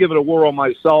thought I'd give it a whirl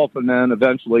myself, and then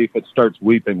eventually, if it starts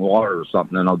weeping water or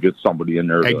something, then I'll get somebody in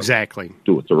there exactly to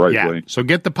do it the right way. So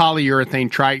get the polyurethane,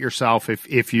 try it yourself.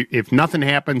 If nothing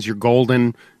happens, you're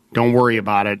golden. Don't worry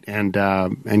about it, and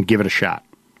give it a shot.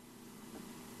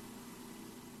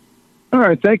 All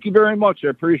right, thank you very much. I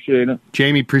appreciate it.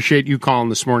 Jamie, appreciate you calling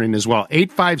this morning as well.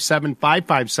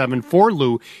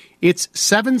 857-557-4Lou. It's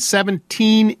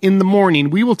 7:17 in the morning.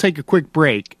 We will take a quick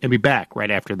break and be back right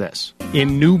after this.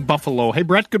 In New Buffalo. Hey,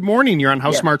 Brett, good morning. You're on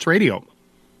House Smarts Radio.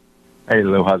 Hey,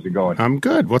 Lou, how's it going? I'm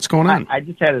good. What's going on? I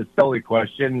just had a silly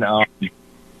question.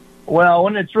 Well,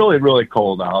 when it's really, really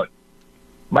cold out,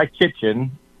 my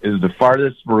kitchen is the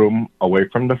farthest room away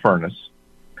from the furnace.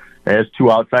 It has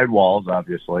two outside walls,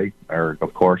 obviously,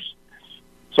 of course.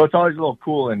 So it's always a little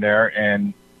cool in there,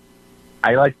 and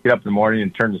I like to get up in the morning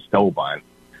and turn the stove on.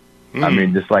 I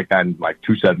mean, just like on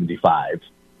 275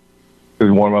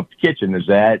 to warm up the kitchen. Is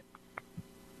that,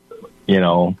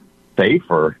 safe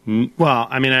or? Well,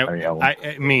 I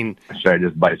mean, should I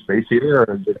just buy a space heater,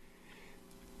 or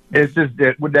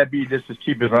would that be just as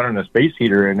cheap as running a space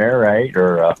heater in there, right?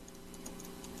 Or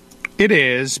it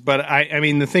is, but I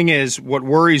mean, the thing is, what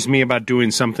worries me about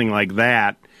doing something like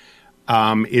that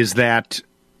is that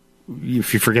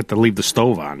if you forget to leave the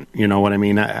stove on, you know what I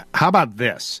mean? How about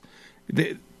this?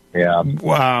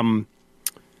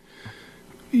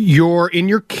 You're in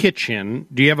your kitchen.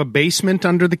 Do you have a basement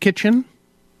under the kitchen?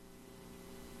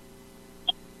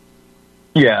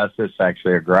 Yeah, it's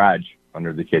actually a garage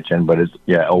under the kitchen, but it's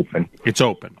open. It's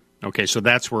open. Okay, so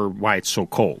that's why it's so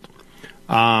cold.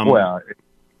 No,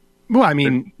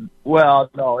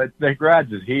 the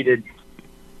garage is heated.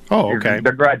 Oh, okay.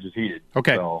 The garage is heated.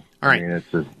 Okay, so, all right. I mean, it's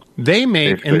just they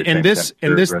make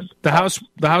the house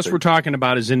we're talking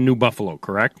about is in New Buffalo,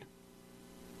 correct?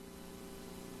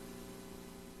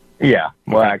 Yeah.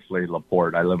 Well, actually,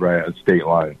 LaPorte. I live right at the state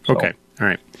line. So. Okay. All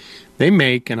right. They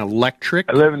make an electric.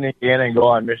 I live in Indiana and go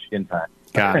on Michigan time.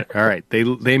 Got it. All right.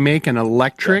 They make an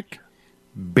electric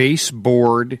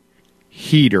baseboard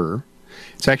heater.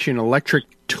 It's actually an electric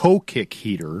toe kick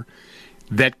heater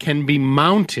that can be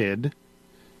mounted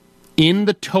in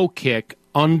the toe kick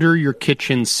under your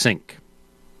kitchen sink.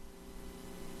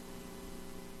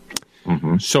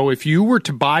 Mm-hmm. So if you were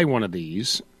to buy one of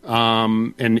these,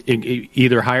 and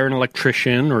either hire an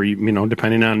electrician or,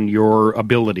 depending on your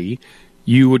ability,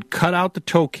 you would cut out the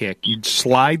toe kick, you'd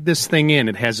slide this thing in,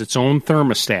 it has its own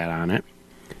thermostat on it,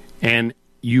 and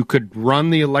you could run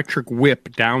the electric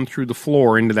whip down through the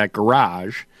floor into that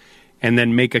garage, and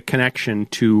then make a connection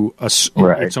to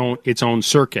its own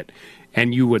circuit.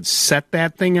 And you would set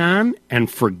that thing on and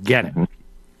forget it.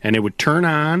 And it would turn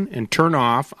on and turn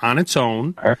off on its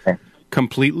own,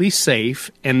 completely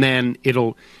safe, and then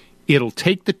it'll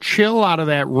take the chill out of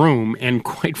that room. And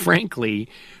quite frankly,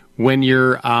 when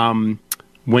you're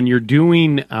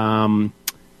doing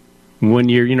when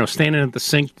you're standing at the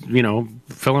sink,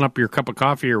 filling up your cup of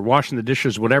coffee or washing the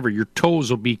dishes, whatever, your toes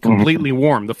will be completely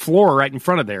warm. The floor right in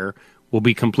front of there will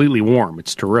be completely warm.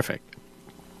 It's terrific.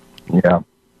 Yeah.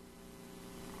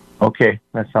 Okay,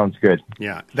 that sounds good.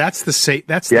 Yeah, that's the safer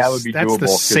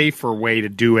way to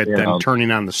do it than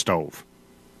turning on the stove.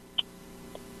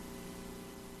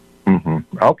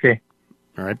 Okay.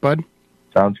 All right, bud.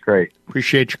 Sounds great.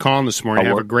 Appreciate you calling this morning.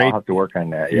 I'll have to work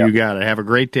on that. Yeah. You got it. Have a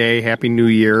great day. Happy New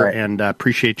Year, and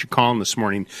appreciate you calling this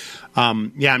morning.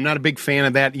 I'm not a big fan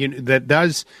of that. That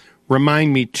does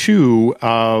remind me too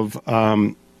of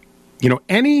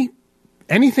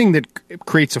anything that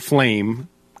creates a flame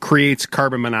creates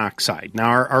carbon monoxide. Now,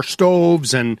 our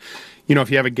stoves and, if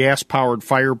you have a gas-powered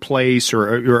fireplace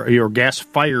or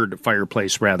gas-fired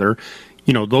fireplace, rather,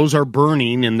 those are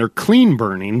burning and they're clean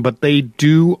burning, but they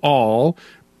do all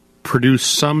produce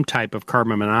some type of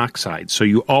carbon monoxide. So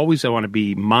you always want to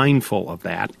be mindful of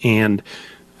that. And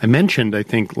I mentioned, I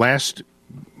think, last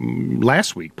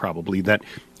week probably, that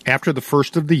after the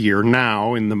first of the year,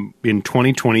 now in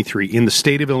 2023, in the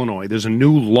state of Illinois, there's a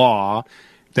new law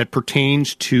that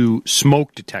pertains to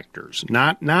smoke detectors,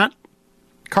 not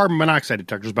carbon monoxide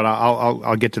detectors, but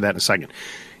I'll get to that in a second.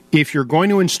 If you're going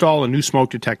to install a new smoke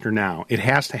detector now, it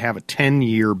has to have a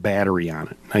 10-year battery on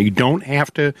it. Now, you don't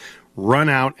have to run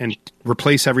out and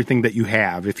replace everything that you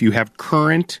have. If you have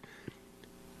current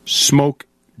smoke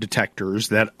detectors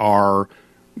that are,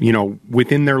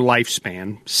 within their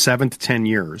lifespan, 7 to 10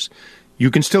 years,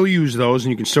 you can still use those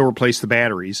and you can still replace the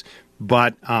batteries.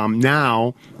 But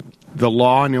now the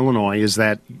law in Illinois is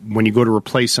that when you go to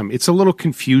replace them, it's a little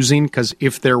confusing because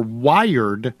if they're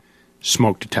wired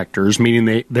smoke detectors,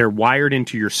 meaning they're wired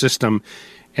into your system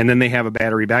and then they have a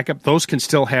battery backup, those can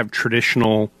still have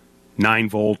traditional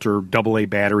 9-volt or AA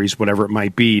batteries, whatever it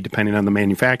might be, depending on the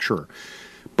manufacturer.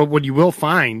 But what you will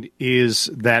find is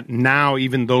that now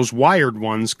even those wired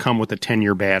ones come with a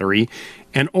 10-year battery,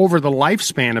 and over the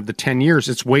lifespan of the 10 years,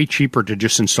 it's way cheaper to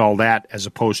just install that as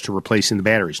opposed to replacing the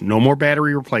batteries. No more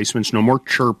battery replacements, no more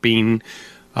chirping.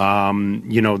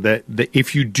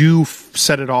 If you do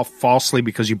set it off falsely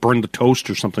because you burned the toast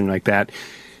or something like that,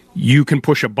 you can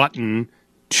push a button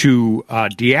to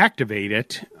deactivate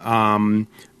it,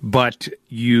 but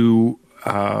you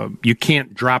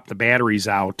can't drop the batteries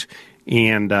out,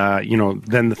 and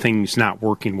then the thing's not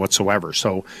working whatsoever.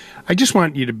 So I just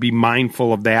want you to be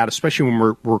mindful of that, especially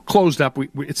when we're closed up.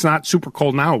 It's not super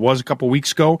cold now. It was a couple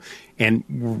weeks ago, and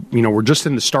we're just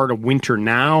in the start of winter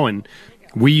now, and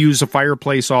we use a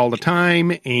fireplace all the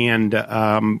time, and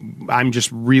I'm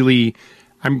really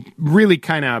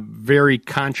kind of very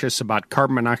conscious about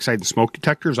carbon monoxide and smoke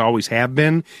detectors, always have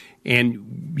been,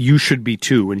 and you should be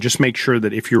too. And just make sure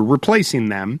that if you're replacing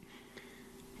them,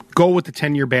 go with the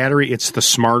 10-year battery. It's the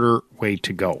smarter way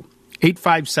to go.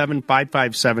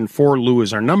 857-557-4LOU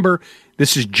is our number.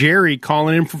 This is Jerry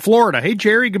calling in from Florida. Hey,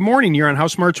 Jerry, good morning. You're on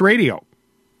House Smarts Radio.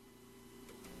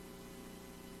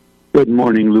 Good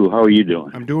morning, Lou. How are you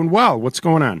doing? I'm doing well. What's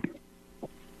going on?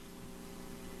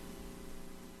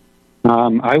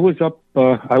 I was up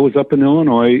in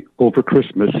Illinois over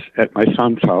Christmas at my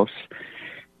son's house,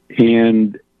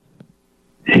 and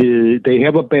they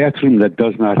have a bathroom that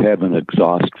does not have an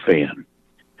exhaust fan.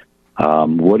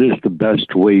 What is the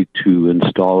best way to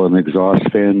install an exhaust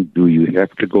fan? Do you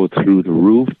have to go through the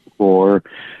roof, or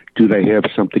do they have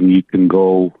something you can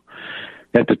go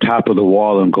at the top of the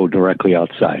wall and go directly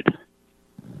outside?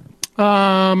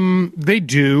 They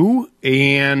do,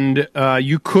 and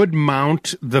you could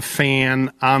mount the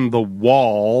fan on the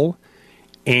wall.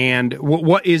 And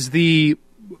what's the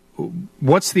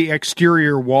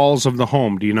exterior walls of the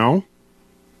home? Do you know?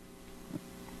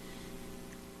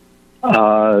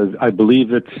 I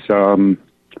believe it's. I'm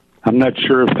not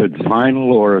sure if it's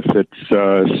vinyl or if it's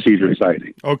cedar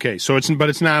siding. Okay, so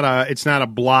it's not a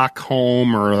block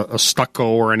home or a stucco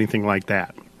or anything like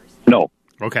that. No.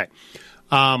 Okay.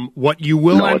 What you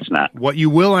will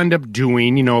end up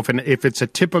doing, if it's a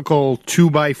typical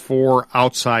 2x4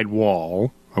 outside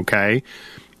wall, okay,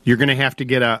 you're going to have to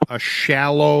get a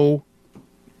shallow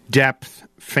depth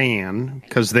fan,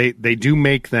 because they do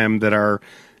make them that are,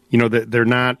 they're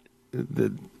not.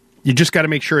 You just got to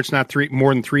make sure it's not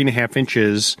more than 3.5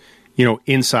 inches,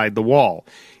 inside the wall,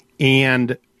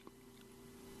 and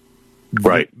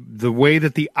Right. The way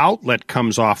that the outlet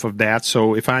comes off of that.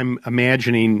 So if I'm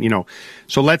imagining,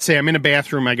 so let's say I'm in a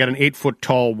bathroom, I got an 8-foot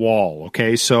tall wall.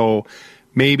 Okay. So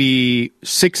maybe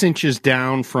 6 inches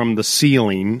down from the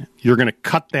ceiling, you're going to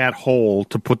cut that hole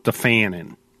to put the fan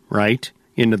in, right?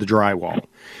 Into the drywall.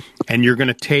 And you're going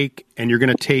to take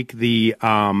the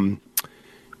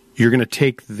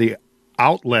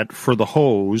outlet for the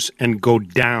hose and go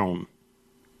down.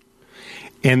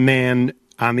 And then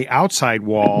on the outside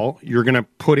wall, you're going to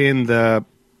put in the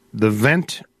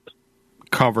vent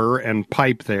cover and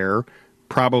pipe there,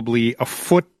 probably a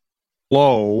foot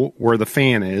low where the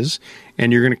fan is,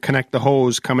 and you're going to connect the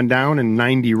hose coming down and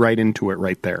 90 right into it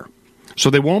right there. So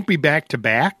they won't be back to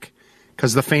back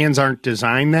because the fans aren't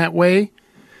designed that way.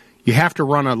 You have to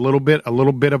run a little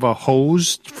bit of a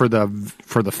hose for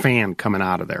the fan coming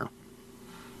out of there.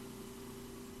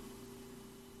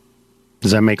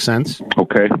 Does that make sense?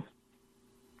 Okay.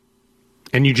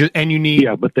 And you need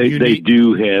but they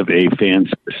do have a fan.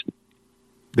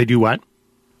 They do what?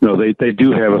 No, they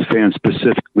do have a fan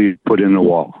specifically put in the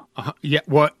wall. Yeah,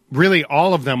 well, really,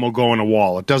 all of them will go in a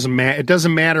wall. It doesn't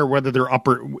matter whether they're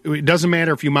upper. It doesn't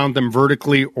matter if you mount them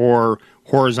vertically or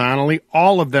horizontally.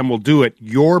 All of them will do it.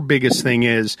 Your biggest thing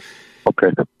is,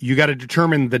 you got to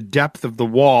determine the depth of the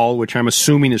wall, which I'm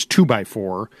assuming is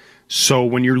 2x4. So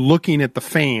when you're looking at the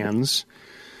fans,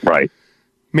 right,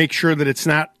 make sure that it's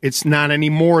not any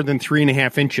more than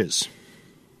 3.5 inches.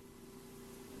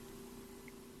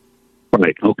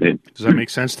 Right. Okay. Does that make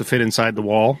sense to fit inside the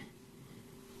wall?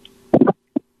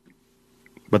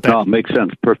 But that makes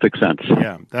sense. Perfect sense.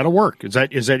 Yeah, that'll work. Is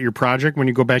that your project when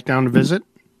you go back down to visit?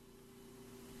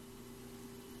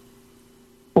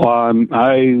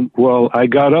 I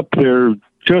got up there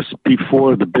just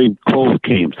before the big cold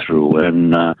came through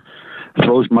and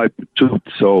froze my patoot,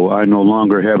 so I no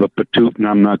longer have a patoot, and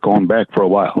I'm not going back for a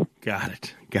while. Got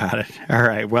it. All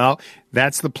right. Well,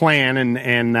 that's the plan,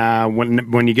 and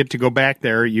when you get to go back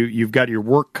there, you've got your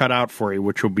work cut out for you,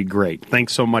 which will be great.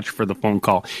 Thanks so much for the phone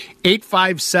call.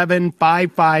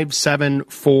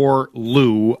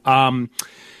 857-557-4Lou.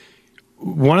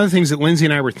 One of the things that Lindsay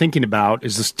and I were thinking about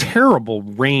is this terrible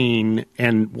rain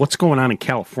and what's going on in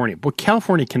California. But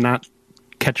California cannot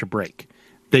catch a break.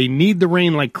 They need the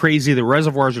rain like crazy. The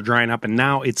reservoirs are drying up, and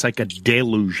now it's like a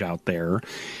deluge out there.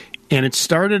 And it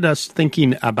started us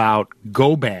thinking about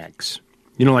go bags.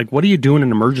 Like what do you do in an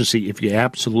emergency if you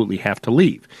absolutely have to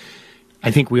leave?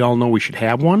 I think we all know we should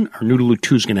have one. Our Noodaloo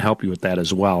 2 is going to help you with that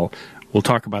as well. We'll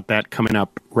talk about that coming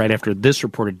up right after this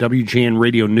report at WJN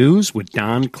Radio News with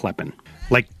Don Kleppen.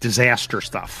 Like disaster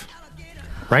stuff,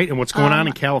 right? And what's going on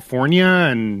in California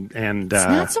and it's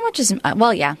not so much as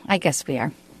yeah, I guess we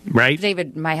are. Right?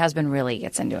 David, my husband, really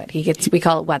gets into it. We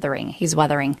call it weathering. He's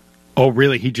weathering. Oh,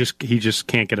 really? He just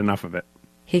can't get enough of it.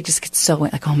 He just gets so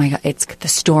like, oh my God, the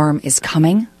storm is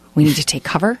coming. We need to take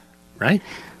cover. Right.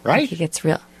 Like he gets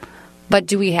real. But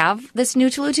do we have this new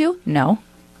Noodaloo 2? No.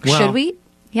 Well, should we?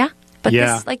 Yeah. But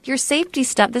yeah. This, like your safety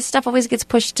stuff, this stuff always gets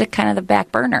pushed to kind of the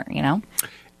back burner,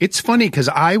 It's funny because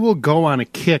I will go on a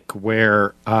kick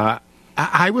where I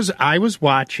was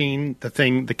watching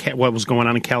what was going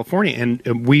on in California, and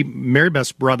Mary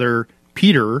Beth's brother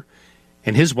Peter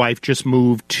and his wife just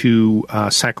moved to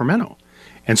Sacramento,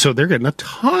 and so they're getting a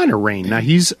ton of rain. Now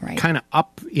he's kind of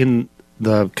up in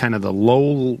the kind of the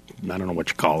low, I don't know what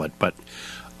you call it, but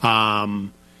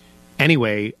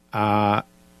anyway,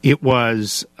 it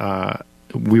was.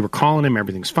 We were calling him,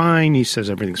 everything's fine. He says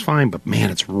everything's fine, but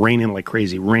man, it's raining like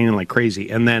crazy.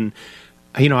 And then,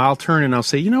 I'll turn and I'll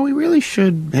say, we really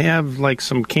should have like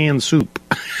some canned soup.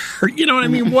 Or, you know what I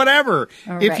mean? Whatever.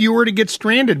 If you were to get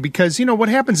stranded, because, what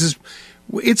happens is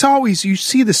it's always, you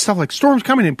see this stuff like storms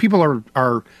coming and people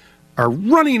are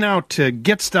running out to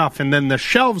get stuff, and then the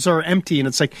shelves are empty. And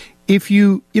it's like, if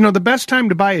the best time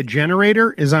to buy a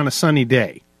generator is on a sunny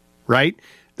day, right?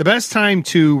 The best time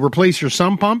to replace your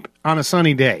sump pump on a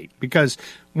sunny day, because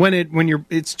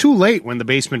it's too late when the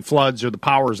basement floods or the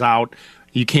power's out,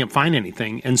 you can't find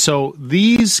anything. And so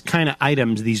these kind of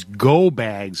items, these go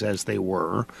bags as they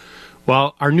were,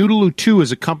 well, our Noodaloo 2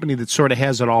 is a company that sort of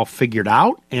has it all figured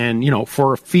out, and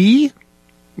for a fee,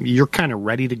 you're kind of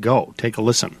ready to go. Take a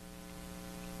listen.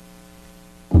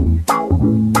 If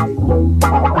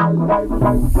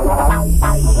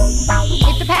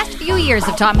the past few years years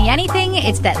have taught me anything,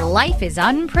 it's that life is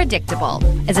unpredictable.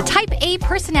 As a type A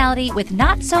personality with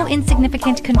not so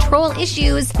insignificant control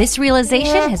issues, this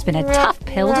realization has been a tough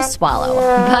pill to swallow.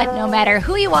 But no matter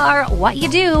who you are, what you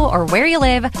do, or where you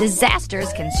live,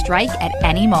 disasters can strike at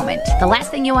any moment. The last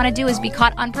thing you want to do is be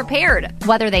caught unprepared,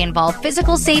 whether they involve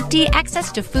physical safety, access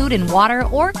to food and water,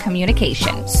 or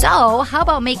communication. So, how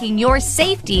about making your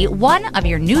safety one of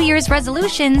your New Year's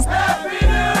resolutions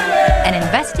and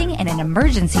investing in an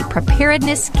emergency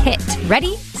preparedness kit?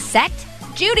 Ready, set,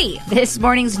 Judy. This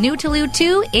morning's New to Lou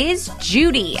 2 is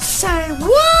Judy. Say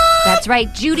what? That's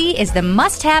right, Judy is the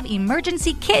must-have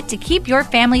emergency kit to keep your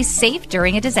family safe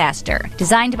during a disaster.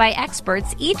 Designed by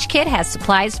experts, each kit has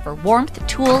supplies for warmth,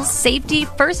 tools, safety,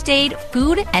 first aid,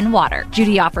 food, and water.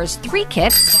 Judy offers 3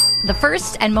 kits. The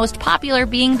first and most popular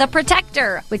being the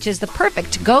Protector, which is the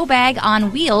perfect go bag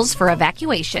on wheels for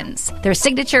evacuations. Their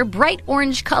signature bright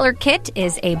orange color kit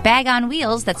is a bag on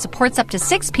wheels that supports up to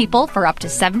 6 people for up to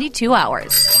 72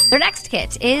 hours. Their next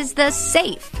kit is the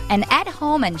Safe, an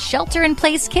at-home and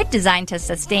shelter-in-place kit designed to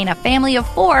sustain a family of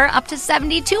 4 up to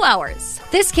 72 hours.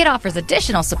 This kit offers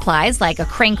additional supplies like a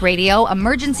crank radio,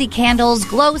 emergency candles,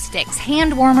 glow sticks,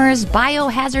 hand warmers,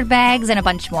 biohazard bags, and a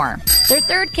bunch more. Their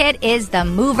third kit is the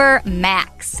Mover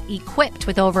Max. Equipped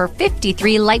with over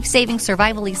 53 life-saving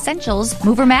survival essentials,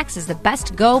 Mover Max is the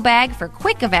best go bag for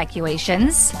quick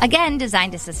evacuations. Again,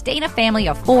 designed to sustain a family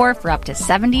of 4 for up to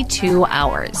 72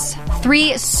 hours.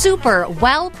 3 super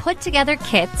well put-together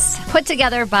kits put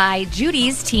together by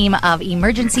Judy's team of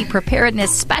emergency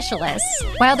preparedness specialists.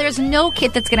 While there's no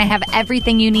kit that's going to have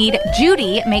everything you need,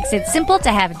 Judy makes it simple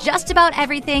to have just about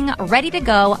everything ready to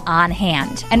go on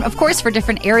hand. And of course, for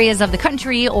different areas of the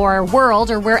country or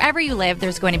world or wherever you live,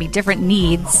 there's going to be different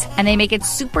needs. And they make it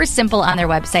super simple on their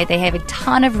website. They have a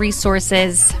ton of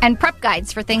resources and prep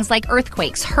guides for things like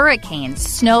earthquakes, hurricanes,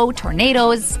 snow,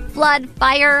 tornadoes, flood,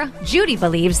 fire. Judy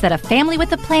believes that a family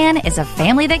with a plan is a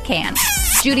family that can.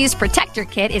 Judy's Protector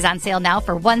kit is on sale now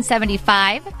for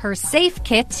 $175. Her Safe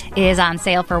kit is on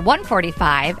sale for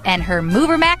 $145, and her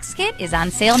Mover Max kit is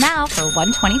on sale now for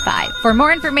 $125. For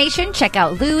more information, check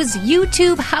out Lou's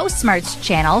YouTube House Smarts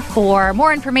channel for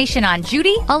more information on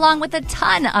Judy, along with a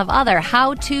ton of other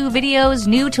how-to videos,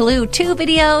 New to Lou 2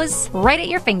 videos, right at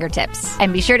your fingertips.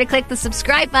 And be sure to click the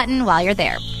subscribe button while you're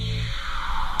there.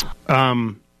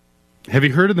 Have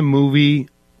you heard of the movie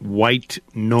White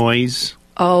Noise?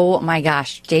 Oh my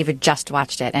gosh, David just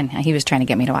watched it, and he was trying to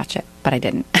get me to watch it, but I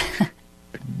didn't.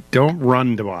 Don't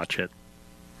run to watch it.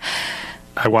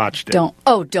 I watched it. Don't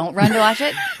run to watch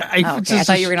it? I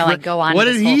thought you were going to go on. What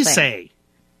did he say?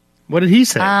 What did he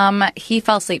say? He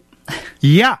fell asleep.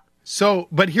 Yeah. So,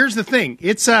 but here's the thing.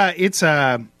 It's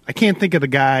I can't think of the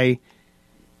guy.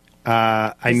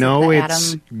 I know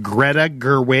it's Greta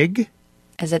Gerwig.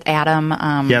 Is it Adam?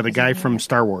 Yeah, the guy from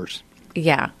Star Wars.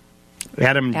 Yeah.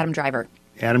 Adam Driver.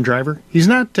 Adam Driver? He's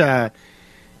not,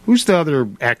 who's the other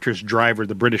actress Driver,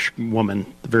 the British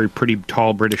woman, the very pretty,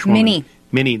 tall British woman?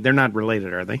 Minnie. They're not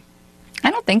related, are they? I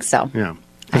don't think so. Yeah.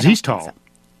 Because he's tall. So.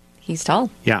 He's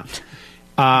tall. Yeah.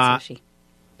 So is she.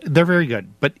 They're very good.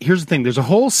 But here's the thing. There's a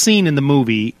whole scene in the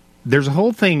movie. There's a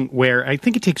whole thing where I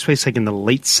think it takes place like in the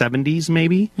late 70s,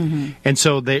 maybe. Mm-hmm. And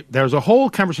so there's a whole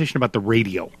conversation about the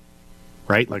radio.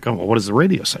 Right? Like, oh, well, what does the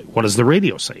radio say? What does the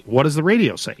radio say? What does the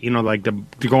radio say? You know, like they're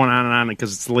going on and on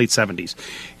because it's the late 70s.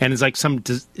 And it's like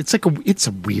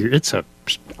it's a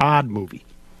odd movie.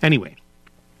 Anyway,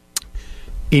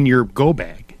 in your go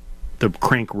bag, the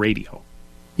crank radio,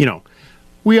 you know,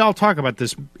 we all talk about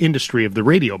this industry of the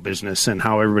radio business and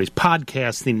how everybody's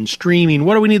podcasting and streaming.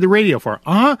 What do we need the radio for?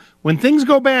 When things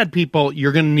go bad, people,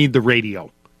 you're going to need the radio.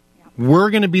 We're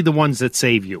going to be the ones that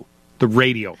save you. The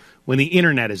radio. When the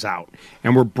internet is out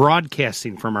and we're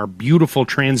broadcasting from our beautiful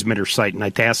transmitter site in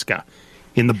Itasca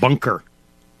in the bunker.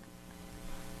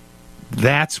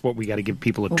 That's what we got to give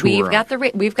people a tour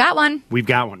We've got one. We've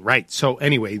got one, right. So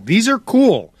anyway, these are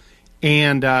cool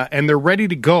and they're ready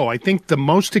to go. I think the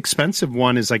most expensive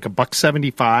one is like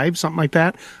 $175, something like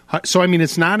that. So I mean,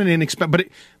 it's not an inexpensive,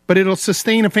 but it'll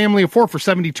sustain a family of 4 for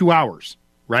 72 hours,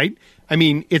 right? I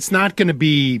mean, it's not going to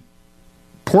be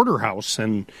porterhouse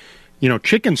and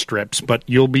chicken strips, but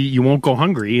you won't go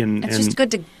hungry. And it's just good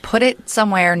to put it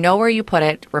somewhere, know where you put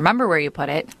it, remember where you put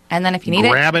it, and then if you need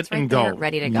grab it, right and go.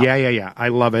 Ready to go. Yeah. I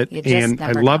love it, and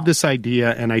I love this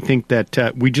idea, and I think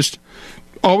that we just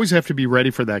always have to be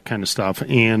ready for that kind of stuff.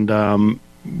 And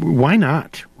why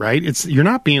not? Right? You're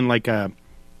not being like you're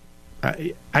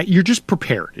just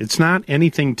prepared. It's not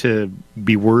anything to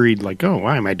be worried. Like, oh,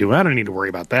 why am I doing? I don't need to worry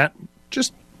about that.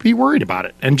 Just be worried about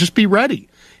it, and just be ready.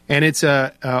 And it's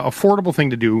a affordable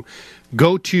thing to do.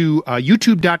 Go to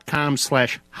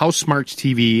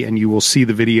youtube.com/HouseSmartsTV, and you will see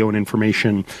the video and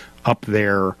information up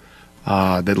there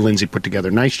that Lindsay put together.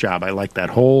 Nice job. I like that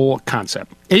whole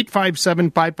concept.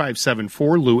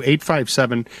 857-5574, Lou,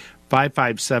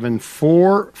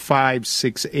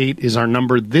 857-557-4568 is our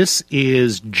number. This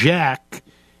is Jack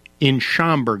in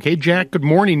Schaumburg. Hey, Jack, good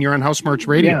morning. You're on House Smarts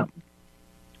Radio. Yeah.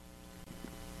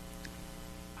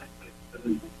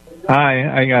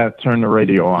 Hi, I got to turn the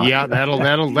radio on. Yeah,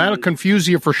 that'll confuse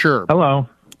you for sure. Hello.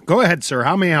 Go ahead, sir.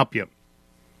 How may I help you?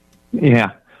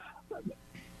 Yeah.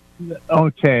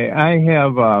 Okay, I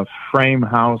have a frame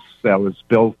house that was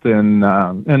built in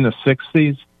the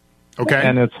 60s. Okay.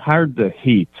 And it's hard to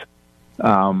heat.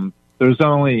 There's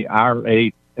only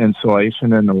R8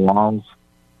 insulation in the walls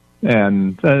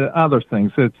and other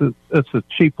things. It's a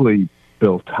cheaply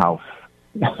built house.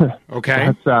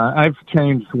 Okay. I've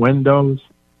changed windows,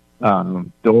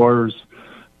 doors.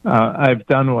 I've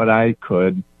done what I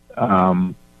could.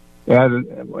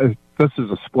 This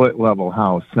is a split level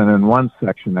house, and in one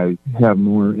section I have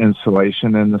more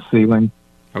insulation in the ceiling.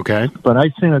 Okay. But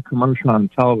I've seen a commercial on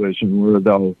television where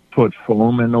they'll put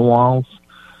foam in the walls.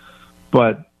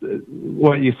 But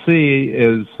what you see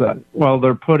is,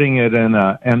 they're putting it in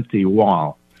an empty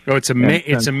wall. Oh, it's amazing!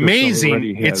 It's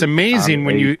amazing. It's amazing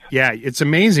when you it's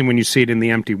amazing when you see it in the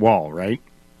empty wall, right?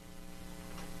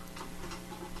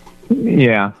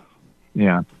 Yeah.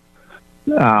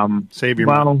 Save your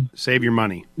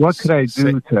money. What could I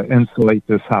do to insulate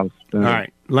this house? All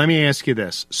right. Let me ask you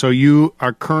this. So you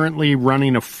are currently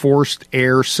running a forced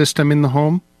air system in the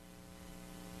home?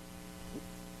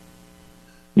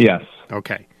 Yes.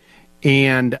 Okay.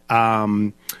 And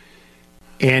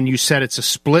you said it's a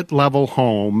split level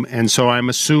home, and so I'm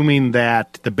assuming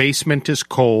that the basement is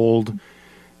cold.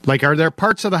 Like, are there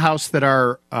parts of the house that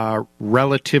are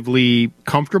relatively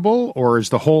comfortable, or is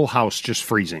the whole house just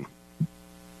freezing?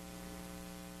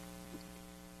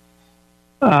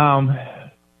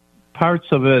 Parts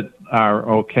of it are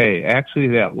okay. Actually,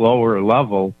 that lower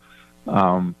level,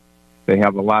 they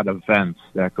have a lot of vents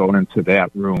that go into that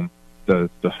room,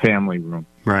 the family room.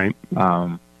 Right.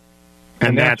 And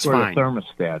that's where fine. the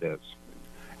thermostat is.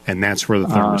 And that's where the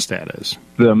thermostat is.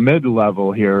 The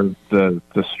mid-level here, the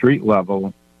street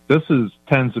level, this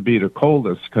tends to be the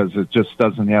coldest because it just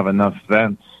doesn't have enough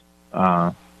vents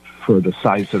for the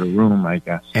size of the room, I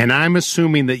guess. And I'm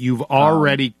assuming that you've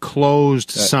already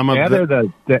closed some of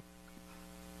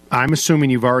I'm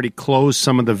assuming you've already closed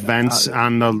some of the vents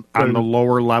on the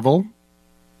lower level.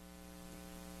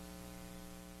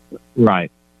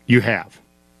 Right. You have.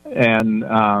 And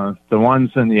the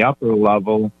ones in the upper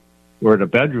level where the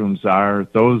bedrooms are,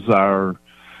 those are,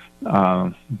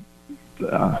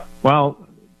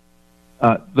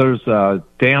 there's a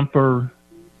damper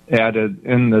added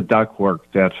in the ductwork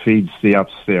that feeds the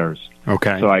upstairs.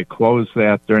 Okay. So I close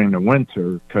that during the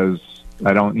winter because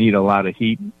I don't need a lot of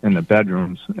heat in the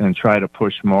bedrooms and try to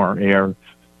push more air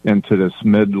into this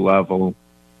mid-level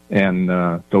and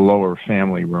the lower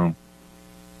family room.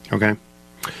 Okay.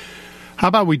 How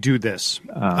about we do this?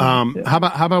 How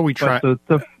about we try?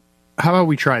 How about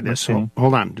we try this? Okay.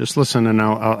 Hold on, just listen, and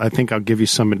I think I'll give you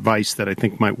some advice that I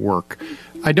think might work.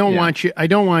 I don't want you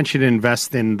to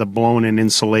invest in the blown-in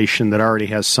insulation that already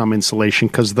has some insulation,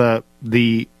 because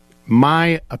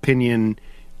my opinion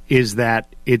is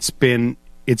that it's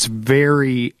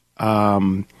very.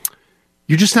 You're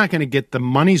just not going to get the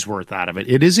money's worth out of it.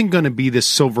 It isn't going to be this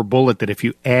silver bullet that if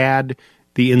you add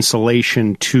the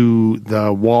insulation to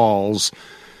the walls,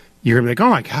 you're going to be like,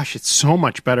 oh my gosh, it's so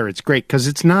much better. It's great, because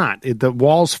it's not. The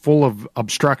wall's full of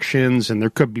obstructions, and there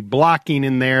could be blocking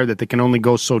in there that they can only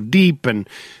go so deep, and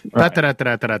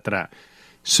da-da-da-da-da-da-da-da.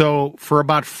 So for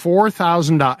about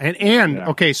 $4,000,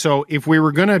 okay, so if we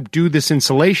were going to do this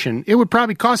insulation, it would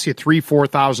probably cost you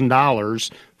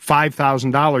 $3,000-$4,000,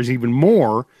 $5,000, even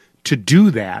more to do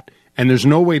that, and there's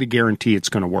no way to guarantee it's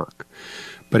going to work.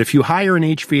 But if you hire an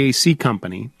HVAC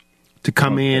company to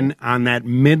come in on that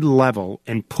mid-level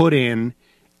and put in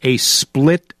a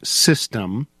split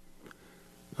system,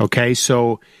 okay,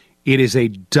 so it is a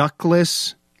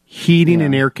ductless heating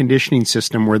and air conditioning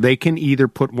system where they can either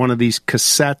put one of these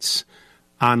cassettes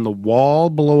on the wall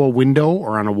below a window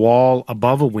or on a wall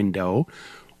above a window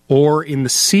or in the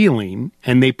ceiling,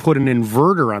 and they put an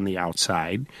inverter on the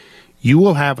outside. You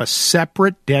will have a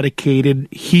separate dedicated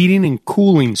heating and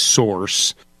cooling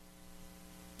source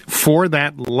for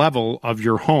that level of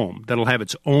your home that'll have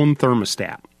its own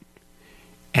thermostat.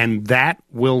 And that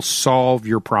will solve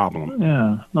your problem.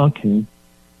 Yeah, okay.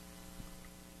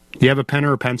 Do you have a pen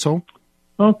or a pencil?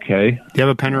 Okay. Do you have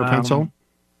a pen or a pencil?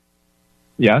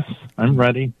 Yes, I'm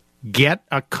ready.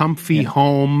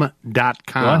 getacomfyhome.com.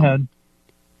 Go ahead.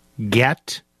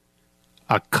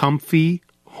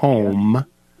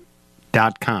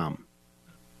 Getacomfyhome.com.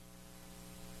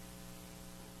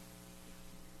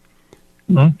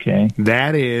 Okay.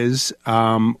 That is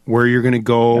where you're going to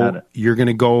go. You're going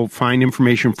to go find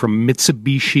information from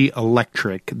Mitsubishi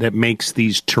Electric that makes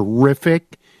these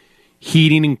terrific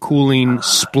heating and cooling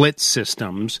split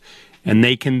systems, and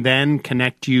they can then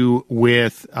connect you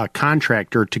with a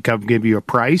contractor to come give you a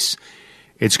price.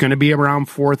 It's going to be around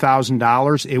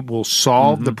 $4,000. It will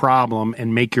solve the problem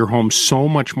and make your home so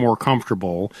much more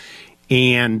comfortable,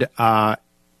 and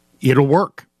it'll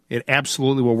work. It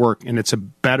absolutely will work, and it's a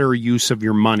better use of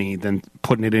your money than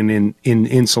putting it in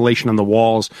insulation on the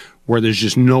walls where there's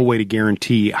just no way to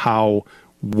guarantee how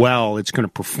well it's going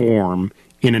to perform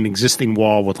in an existing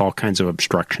wall with all kinds of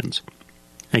obstructions.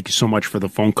 Thank you so much for the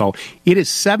phone call. It is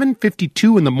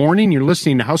 7:52 in the morning. You're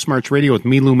listening to House Smarts Radio with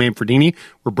me, Lou Manfredini.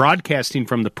 We're broadcasting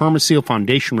from the Permaseal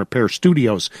Foundation Repair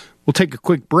Studios. We'll take a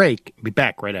quick break. Be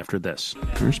back right after this.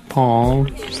 There's Paul,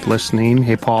 just listening.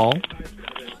 Hey, Paul.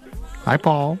 Hi,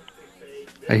 Paul.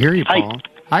 I hear you, Paul.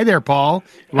 Hi there, Paul.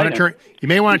 You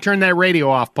may want to turn that radio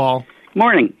off, Paul.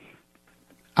 Morning.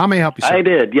 How may I help you, sir? I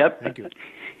did. Yep. Thank you.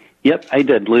 Yep, I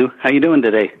did, Lou. How you doing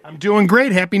today? I'm doing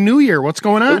great. Happy New Year. What's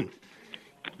going on?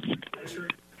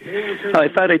 Oh, I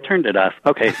thought I turned it off.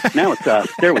 Okay, now it's off.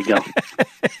 There we go.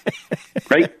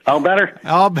 Right? All better?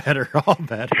 All better. All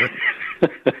better.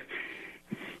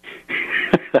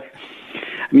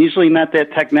 I'm usually not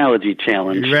that technology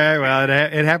challenged. Right, well,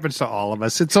 it happens to all of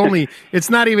us. It's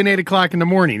not even 8 o'clock in the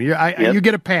morning. You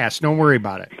get a pass. Don't worry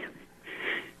about it.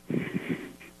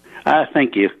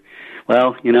 Thank you.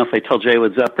 Well, if I told you I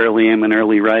was up early, I'm an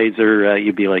early riser,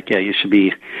 you'd be like, yeah, you should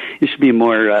be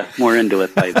more into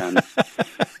it by then.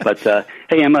 But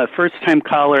hey, I'm a first-time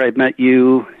caller. I've met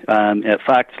you at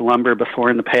Fox Lumber before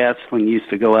in the past when you used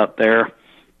to go out there.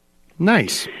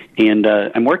 Nice. And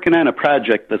I'm working on a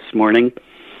project this morning.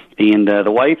 And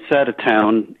the wife's out of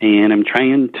town, and I'm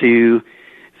trying to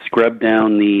scrub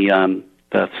down the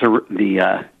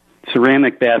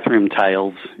ceramic bathroom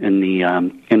tiles in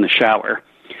the shower.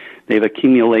 They've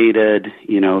accumulated,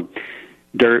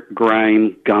 dirt,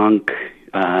 grime, gunk,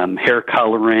 hair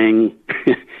coloring,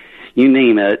 you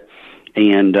name it,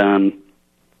 and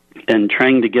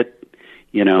trying to get,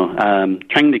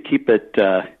 trying to keep it,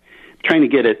 trying to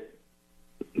get it,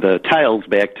 the tiles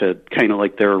back to kind of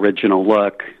like their original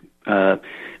look. The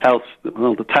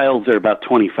tiles are about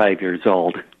 25 years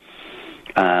old.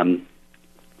 And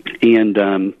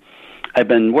I've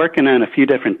been working on a few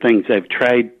different things. I've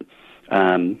tried,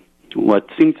 what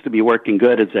seems to be working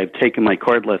good is I've taken my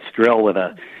cordless drill with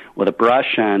a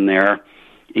brush on there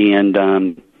and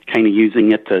kind of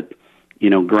using it to,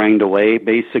 grind away,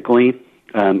 basically.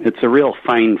 It's a real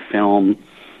fine film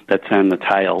that's on the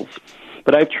tiles.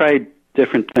 But I've tried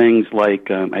different things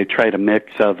like I tried a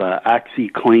mix of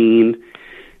OxyClean,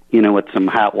 with some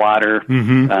hot water,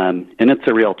 and it's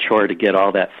a real chore to get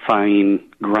all that fine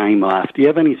grime off. Do you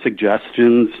have any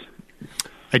suggestions?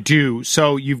 I do.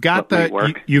 So you've got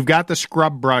you've got the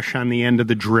scrub brush on the end of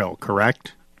the drill,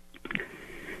 correct?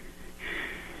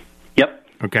 Yep.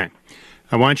 Okay.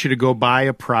 I want you to go buy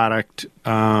a product,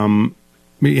 and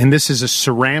this is a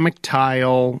ceramic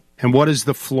tile. And what is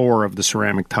the floor of the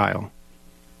ceramic tile?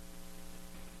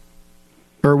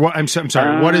 Or what? I'm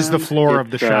sorry. What is the floor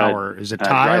of the shower? Is it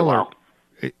tile or?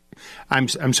 I'm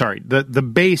sorry. The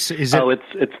base is it? Oh,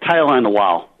 it's tile on the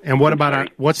wall. And what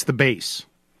about what's the base?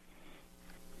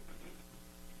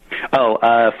 Oh,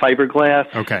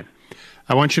 fiberglass. Okay.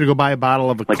 I want you to go buy a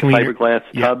bottle of a cleaner. A fiberglass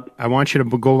tub. I want you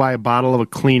to go buy a bottle of a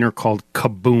cleaner called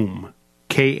Kaboom.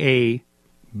 Kaboom.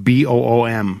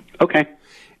 Okay.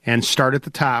 And start at the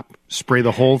top. Spray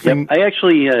the whole thing. Yep. I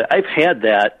actually I've had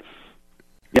that.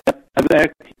 Yep.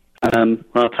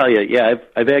 I'll tell you. Yeah,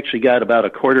 I've actually got about a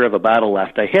quarter of a bottle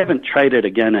left. I haven't tried it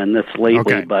again on this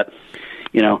lately, but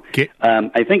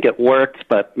I think it works.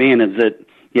 But man, is it?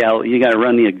 Yeah, you got to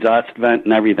run the exhaust vent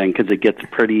and everything because it gets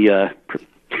pretty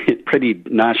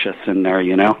nauseous in there.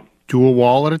 Do a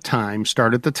wall at a time.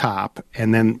 Start at the top,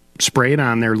 and then spray it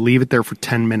on there. Leave it there for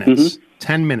 10 minutes.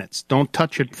 10 minutes. Don't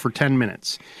touch it for 10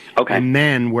 minutes. Okay. And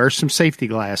then wear some safety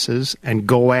glasses and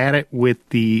go at it with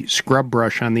the scrub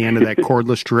brush on the end of that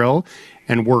cordless drill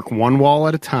and work one wall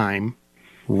at a time.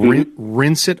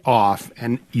 Rinse it off,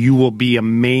 and you will be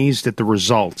amazed at the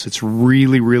results. It's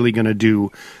really, really going to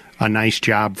do a nice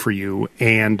job for you.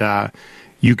 And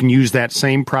you can use that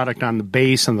same product on the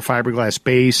base, on the fiberglass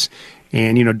base.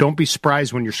 And, don't be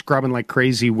surprised when you're scrubbing like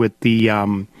crazy with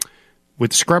the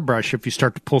scrub brush if you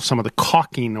start to pull some of the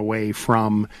caulking away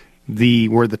from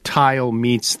where the tile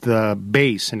meets the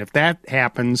base. And if that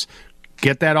happens,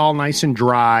 get that all nice and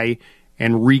dry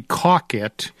and recaulk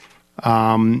it.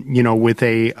 With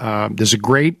there's a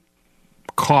great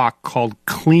caulk called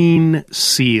Clean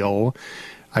Seal.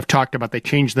 I've talked about, they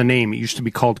changed the name. It used to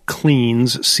be called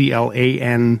Cleanz,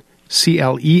 CLEANZ.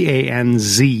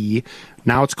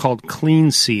 Now it's called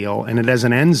Clean Seal, and it has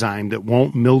an enzyme that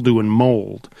won't mildew and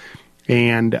mold.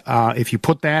 And if you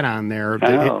put that on there,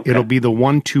 it'll be the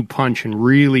 1-2 punch and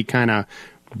really kind of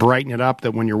brighten it up,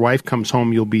 that when your wife comes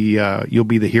home, you'll be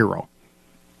the hero.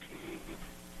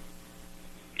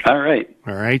 All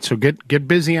right. So get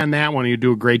busy on that one. You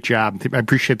do a great job. I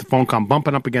appreciate the phone call. I'm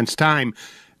bumping up against time.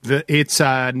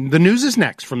 The news is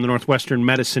next from the Northwestern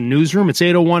Medicine Newsroom. It's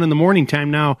 8:01 in the morning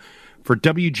time now for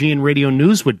WGN Radio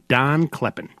News with Don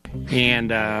Kleppen.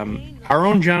 And our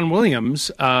own John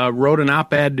Williams wrote an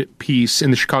op-ed piece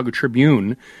in the Chicago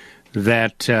Tribune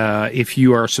that if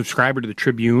you are a subscriber to the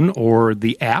Tribune or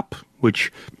the app,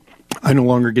 which I no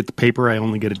longer get the paper, I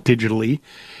only get it digitally,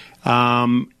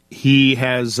 he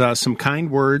has some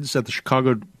kind words at the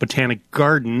Chicago Botanic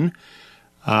Garden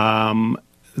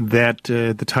that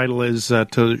the title is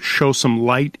to show some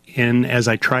light in as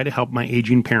I try to help my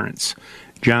aging parents.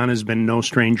 John has been no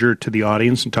stranger to the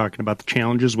audience and talking about the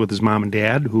challenges with his mom and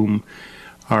dad, whom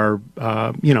are,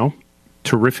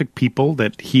 terrific people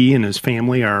that he and his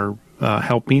family are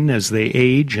helping as they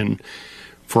age. And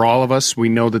for all of us, we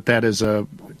know that is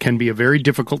can be a very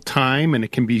difficult time, and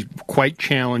it can be quite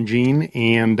challenging.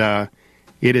 And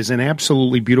it is an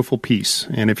absolutely beautiful piece.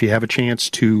 And if you have a chance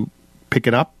to pick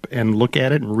it up and look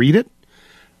at it and read it,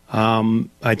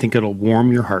 I think it'll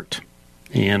warm your heart.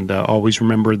 And always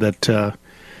remember that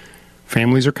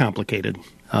families are complicated.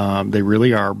 They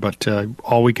really are. But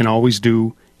all we can always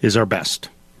do is our best,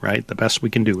 right? The best we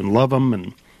can do, and love them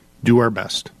and do our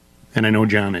best. And I know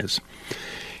John is.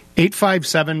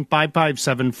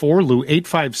 857-5574, Lou,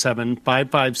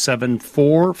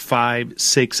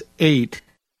 857-557-4568.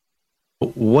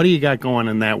 What do you got going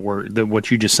in that word,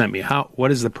 what you just sent me?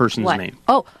 What is the person's name?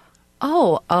 Oh,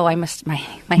 I must, my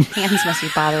hands must be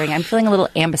bothering. I'm feeling a little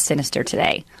ambisinister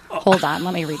today. Hold on,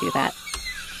 let me redo that.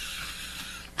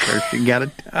 There, she got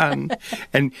it done.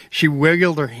 And she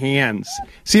wiggled her hands.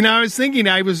 See, now I was thinking,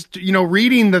 I was,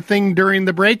 reading the thing during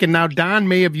the break, and now Don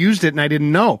may have used it, and I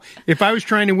didn't know. If I was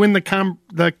trying to win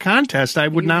the contest, I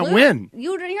would not win.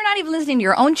 You're not even listening to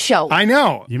your own show. I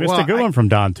know. You missed a good one from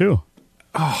Don, too.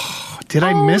 Oh, did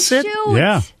I miss it? Shoot.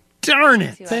 Yeah. Darn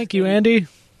it. Thank you, Andy.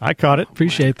 I caught it.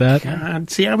 Appreciate that.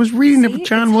 God, see, I was reading the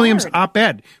John Williams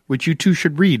op-ed, which you two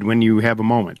should read when you have a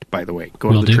moment, by the way.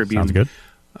 Go to the Tribune. Sounds good.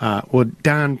 Well,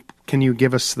 Don, can you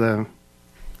give us the...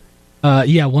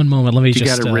 Yeah, one moment. Let me you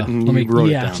just. Got it written. Let me wrote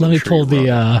it down. Let me pull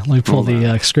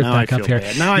the script now back up here.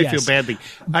 Bad. Now I feel badly.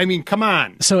 I mean, come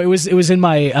on. So it was in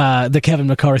my the Kevin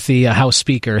McCarthy House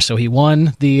Speaker. So he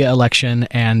won the election,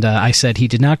 and I said he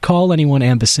did not call anyone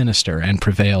ambisinister, and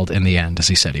prevailed in the end, as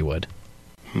he said he would.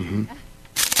 Mm-hmm.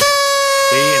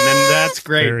 See, and then that's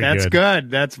great. Very that's good.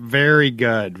 That's very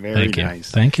good. Very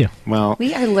nice. Thank you. Well,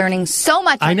 we are learning so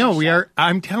much. I know we are.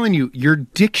 I'm telling you, your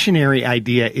dictionary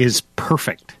idea is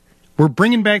perfect. We're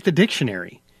bringing back the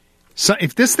dictionary. So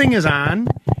if this thing is on,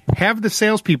 have the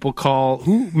salespeople call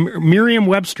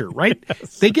Merriam-Webster, right?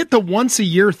 Yes. They get the once a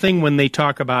year thing when they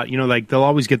talk about, like they'll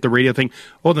always get the radio thing.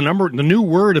 Oh, the new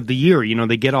word of the year.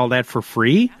 They get all that for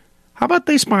free. How about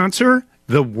they sponsor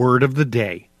the word of the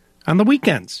day on the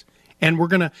weekends? And we're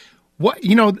gonna,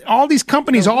 all these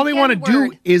companies, all they want to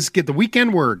do is get the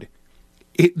weekend word.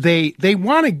 They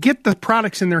want to get the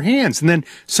products in their hands, and then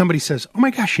somebody says, "Oh my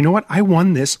gosh, you know what? I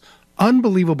won this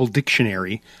unbelievable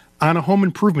dictionary on a home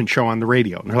improvement show on the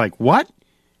radio." And they're like, "What?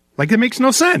 Like, it makes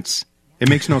no sense. It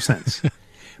makes no sense."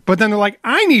 But then they're like,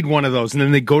 "I need one of those," and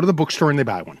then they go to the bookstore and they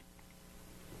buy one.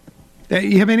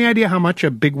 You have any idea how much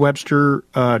a big Webster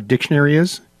dictionary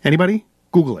is? Anybody?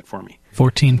 Google it for me.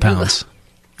 14 pounds.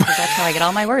 That's how I get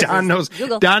all my words. Don knows.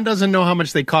 Google. Don doesn't know how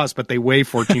much they cost, but they weigh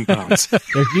 14 pounds.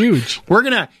 They're huge. We're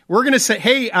gonna say,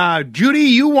 hey, Judy,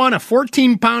 you won a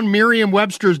 14-pound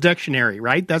Merriam-Webster's dictionary,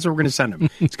 right? That's what we're gonna send them.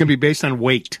 It's gonna be based on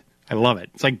weight. I love it.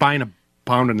 It's like buying a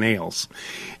pound of nails.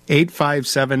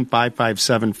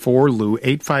 857-5574, Lou.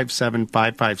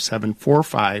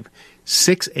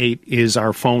 857-557-4568 is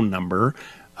our phone number.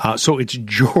 So it's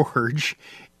George.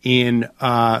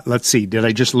 Let's see, did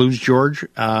I just lose George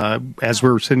as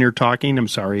we're sitting here talking? I'm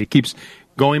sorry. It keeps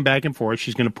going back and forth.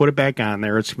 She's going to put it back on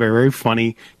there. It's a very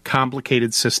funny,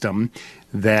 complicated system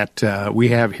that we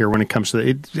have here when it comes to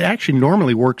it. It actually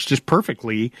normally works just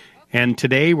perfectly And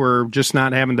today we're just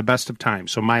not having the best of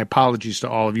times. So my apologies to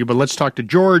all of you. But let's talk to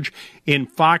George in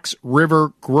Fox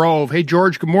River Grove. Hey,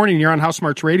 George, good morning. You're on House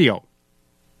Smarts Radio.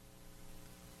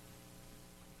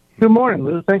 Good morning,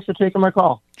 Lou. Thanks for taking my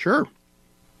call. Sure.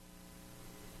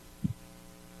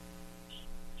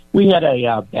 We had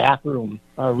a bathroom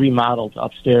remodeled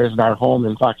upstairs in our home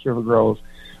in Fox River Grove.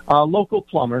 Local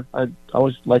plumber. I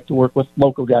always like to work with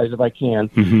local guys if I can.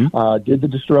 Did the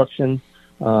destruction.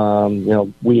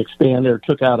 We expanded or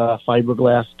took out a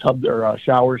fiberglass tub or a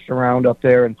shower surround up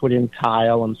there and put in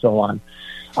tile and so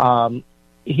on.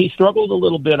 He struggled a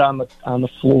little bit on the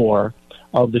floor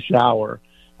of the shower,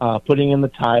 putting in the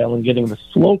tile and getting the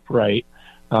slope right,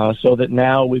 so that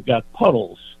now we've got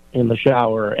puddles in the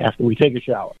shower after we take a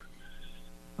shower.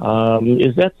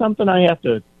 Is that something I have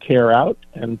to tear out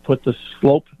and put the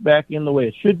slope back in the way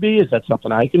it should be? Is that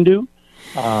something I can do?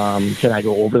 Can I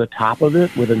go over the top of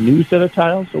it with a new set of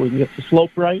tiles so we can get the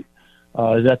slope right?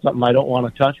 Is that something I don't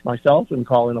want to touch myself and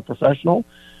call in a professional?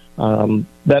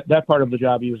 That part of the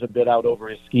job he was a bit out over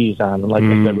his skis on. And like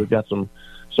I said, we've got some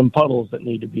puddles that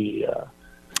need to be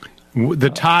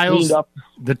the tiles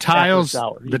that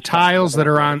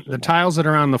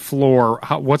are on the floor.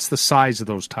 What's the size of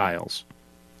those tiles?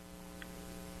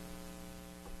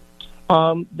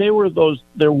 They're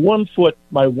 1 foot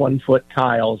by 1 foot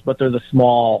tiles, but they're the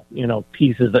small,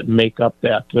 pieces that make up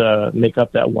that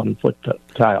 1 foot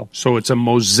tile. So it's a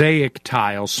mosaic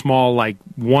tile, small, like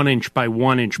 1 inch by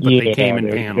 1 inch, but they came in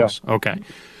panels. Okay.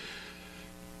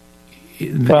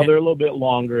 Well, they're a little bit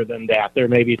longer than that. They're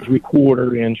maybe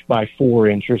 3/4 inch by 4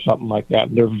 inch or something like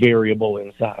that. They're variable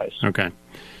in size. Okay.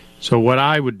 So what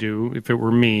I would do, if it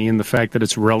were me, and the fact that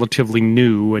it's relatively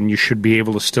new and you should be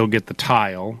able to still get the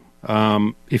tile.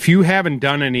 If you haven't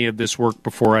done any of this work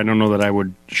before, I don't know that I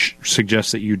would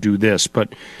suggest that you do this,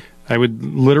 but I would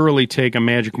literally take a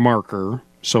magic marker.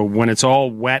 So when it's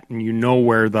all wet and you know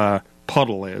where the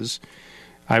puddle is,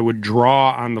 I would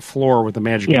draw on the floor with a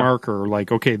magic marker,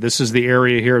 like, okay, this is the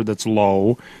area here that's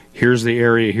low. Here's the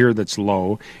area here that's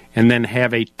low. And then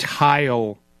have a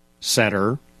tile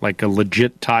setter, like a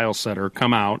legit tile setter,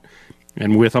 come out.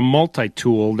 And with a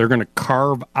multi-tool, they're going to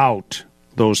carve out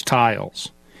those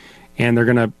tiles. And they're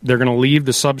gonna leave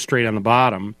the substrate on the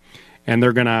bottom, and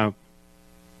they're gonna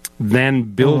then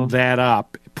build that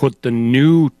up, put the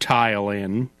new tile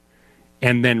in,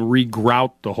 and then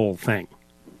regrout the whole thing.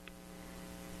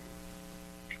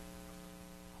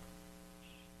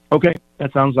 Okay,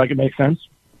 that sounds like it makes sense.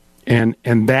 And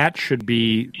that should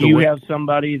be. Do you have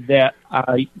somebody that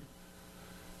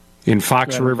in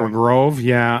Fox River Grove?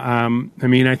 Yeah.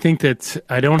 I think that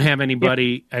I don't have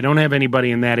anybody. I don't have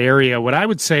anybody in that area. What I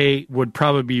would say would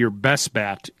probably be your best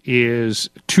bet is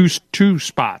two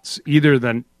spots. Either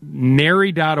the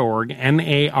NARI.org,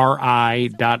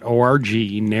 NARI.org,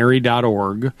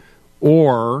 NARI.org,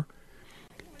 or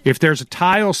if there's a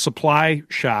tile supply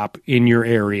shop in your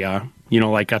area,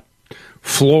 like a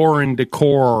Floor and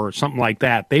Decor or something like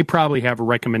that, they probably have a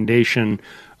recommendation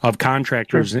of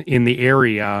contractors in the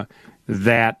area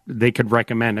that they could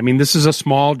recommend. This is a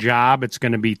small job. It's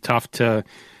going to be tough to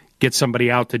get somebody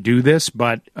out to do this,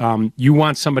 but you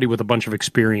want somebody with a bunch of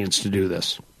experience to do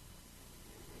this.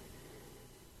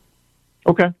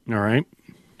 Okay. All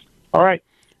right.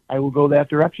 I will go that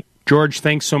direction. George,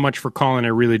 thanks so much for calling. I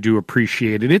really do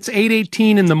appreciate it. It's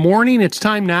 8:18 in the morning. It's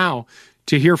time now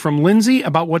to hear from Lindsay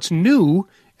about what's new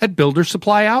at Builder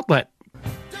Supply Outlet.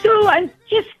 So I'm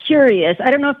just curious. I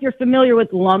don't know if you're familiar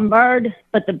with Lombard,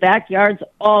 but the backyards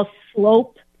all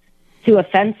slope to a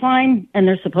fence line, and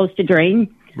they're supposed to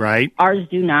drain. Right. Ours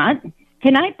do not.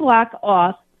 Can I block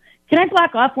off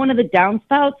one of the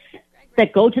downspouts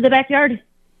that go to the backyard?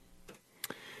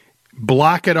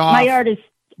 Block it off. My yard is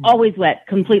always wet,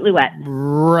 completely wet.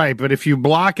 Right, but if you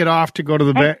block it off to go to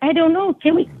the back, I don't know.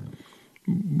 Can we?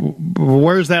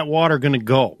 Where's that water going to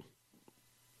go?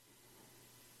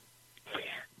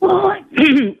 Well,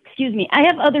 excuse me. I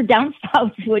have other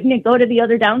downspouts. Wouldn't it go to the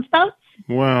other downspouts?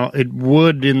 Well, it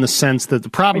would in the sense that the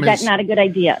problem is that not a good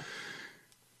idea?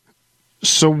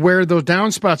 So where those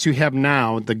downspouts you have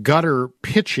now, the gutter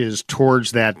pitches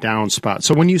towards that downspout.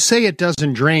 So when you say it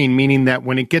doesn't drain, meaning that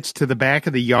when it gets to the back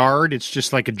of the yard, it's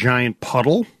just like a giant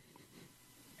puddle?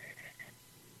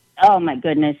 Oh, my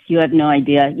goodness. You have no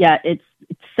idea. Yeah, it's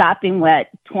sopping wet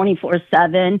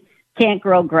 24/7. Can't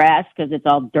grow grass because it's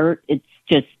all dirt.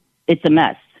 It's a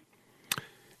mess.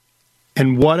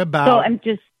 And what about... So I'm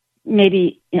just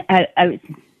maybe... go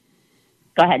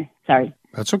ahead. Sorry.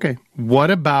 That's okay. What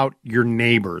about your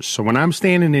neighbors? So when I'm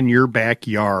standing in your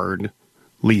backyard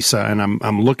Lisa, and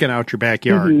I'm looking out your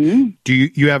backyard. Do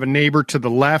you have a neighbor to the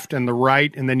left and the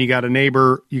right, and then you got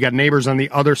neighbors on the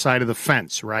other side of the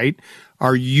fence, right?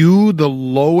 Are you the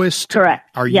lowest? Correct.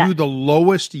 Are you the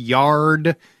lowest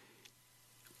yard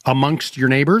amongst your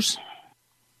neighbors?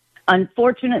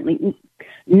 Unfortunately,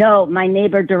 no. My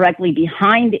neighbor directly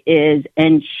behind is,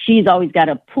 and she's always got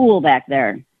a pool back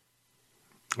there.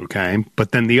 Okay,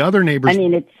 but then the other neighbors. I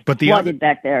mean, it's flooded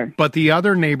back there. But the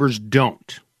other neighbors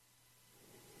don't.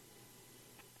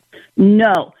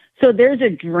 No. So there's a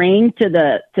drain to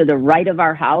the right of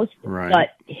our house, right. But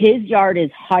his yard is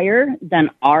higher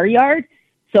than our yard,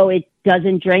 so it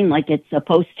doesn't drain like it's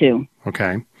supposed to.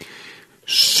 Okay.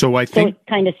 So I think it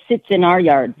kind of sits in our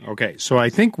yard. Okay. So I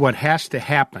think what has to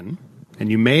happen,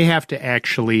 and you may have to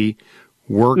actually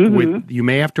work with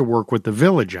the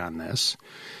village on this,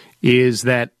 is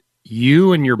that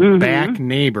you and your back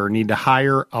neighbor need to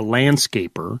hire a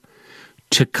landscaper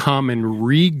to come and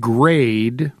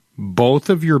regrade both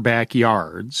of your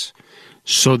backyards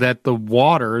so that the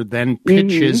water then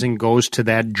pitches and goes to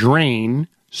that drain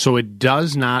so it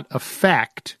does not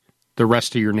affect the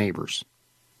rest of your neighbors.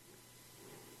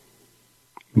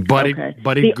 But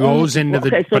it goes into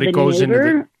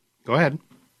the Go ahead.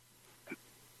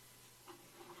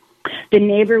 The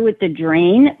neighbor with the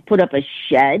drain put up a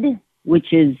shed,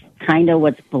 which is kind of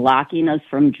what's blocking us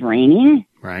from draining.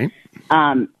 Right.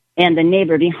 And the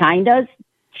neighbor behind us,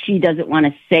 she doesn't want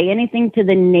to say anything to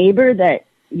the neighbor that,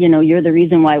 you're the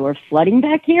reason why we're flooding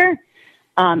back here.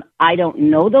 I don't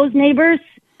know those neighbors.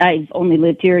 I've only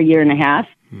lived here a year and a half.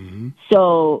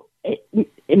 So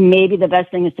maybe the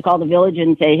best thing is to call the village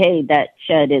and say, hey, that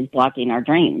shed is blocking our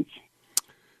drains.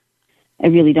 I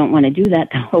really don't want to do that,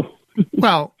 though.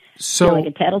 Well, so feel like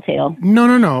a tattletale.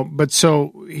 No. But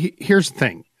so here's the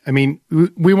thing. I mean,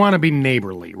 we want to be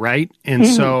neighborly, right? And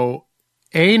so,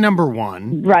 number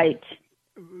one, right?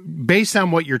 Based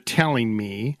on what you're telling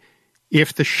me,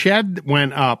 if the shed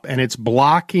went up and it's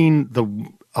blocking the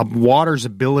water's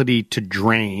ability to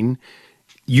drain,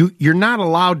 you're not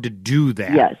allowed to do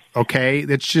that. Yes. Okay.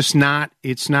 It's just not.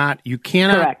 It's not. You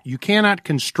cannot. Correct. You cannot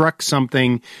construct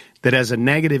something that has a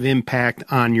negative impact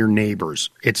on your neighbors.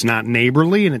 It's not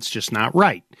neighborly and it's just not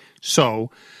right.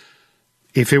 So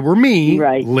if it were me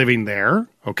living there,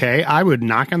 okay, I would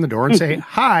knock on the door and say,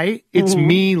 hi, it's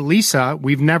me, Lisa.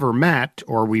 We've never met,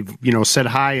 or we've, said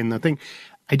hi in the thing.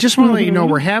 I just want to let you know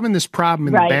we're having this problem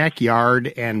in the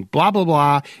backyard and blah, blah,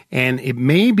 blah. And it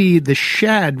may be the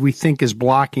shed we think is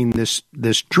blocking this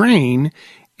drain.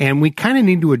 And we kind of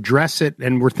need to address it,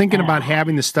 and we're thinking about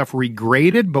having this stuff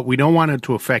regraded, but we don't want it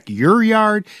to affect your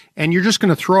yard, and you're just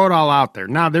going to throw it all out there.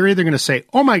 Now, they're either going to say,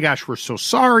 oh, my gosh, we're so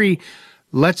sorry,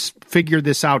 let's figure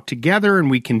this out together,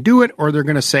 and we can do it, or they're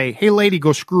going to say, hey, lady,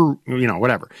 go screw,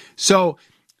 whatever. So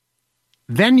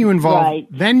then you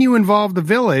involve the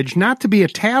village, not to be a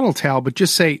tattletale, but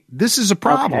just say, this is a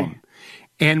problem,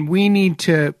 and we need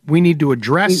to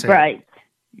address it. Right.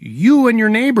 You and your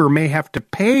neighbor may have to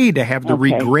pay to have the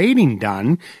regrading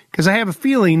done, because I have a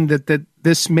feeling that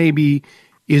this maybe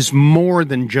is more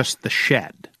than just the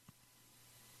shed.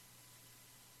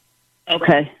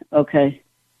 Okay.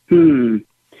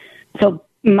 So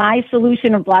my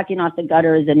solution of blocking off the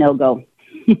gutter is a no-go.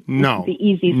 No. The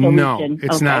easy solution. No,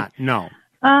 it's not. No.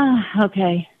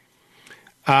 Okay.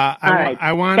 All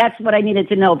right. That's what I needed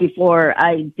to know before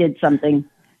I did something.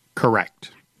 Correct.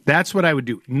 That's what I would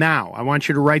do. Now, I want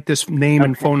you to write this name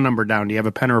and phone number down. Do you have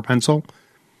a pen or a pencil?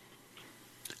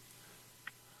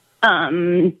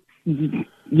 Yep,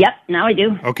 now I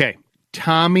do. Okay.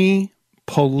 Tommy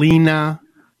Polina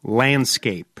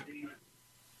Landscape.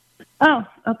 Oh,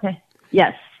 okay.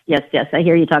 Yes. I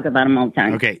hear you talk about him all the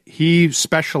time. Okay. He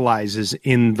specializes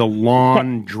in the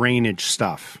lawn drainage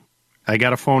stuff. I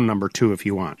got a phone number, too, if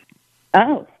you want.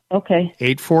 Oh, okay.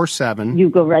 847. You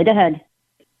go right ahead.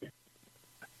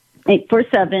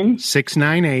 847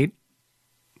 698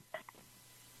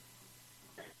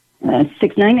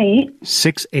 698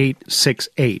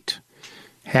 6868.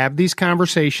 Have these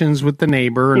conversations with the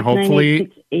neighbor, and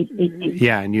hopefully,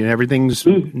 and everything's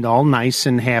all nice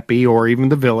and happy, or even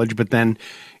the village. But then,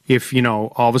 if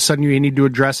all of a sudden you need to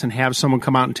address and have someone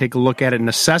come out and take a look at it and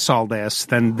assess all this,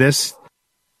 then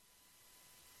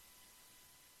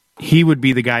he would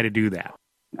be the guy to do that.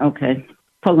 Okay,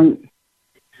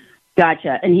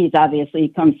 gotcha. And he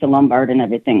comes to Lombard and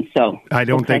everything. So I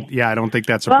don't think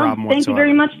that's a problem whatsoever. Thank you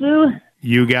very much, Lou.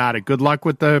 You got it. Good luck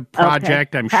with the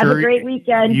project. Okay. I'm Have sure. a great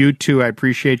weekend. You too. I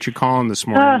appreciate you calling this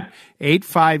morning.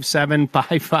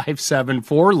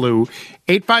 857-557-4Lou.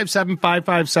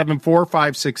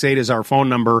 857-557-4568 is our phone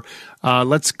number.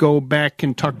 Let's go back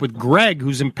and talk with Greg,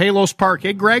 who's in Palos Park.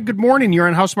 Hey, Greg, good morning. You're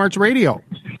on House Smarts Radio.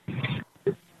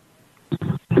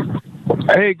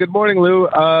 Hey, good morning, Lou.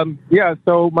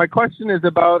 So my question is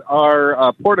about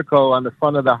our portico on the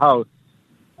front of the house.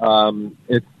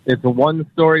 It's a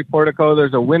one-story portico.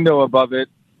 There's a window above it,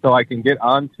 so I can get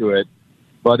onto it,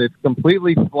 but it's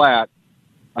completely flat,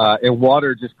 and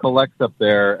water just collects up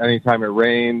there anytime it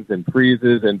rains and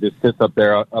freezes and just sits up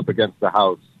there up against the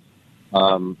house.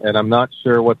 And I'm not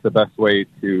sure what's the best way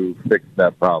to fix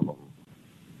that problem.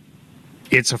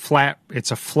 It's a flat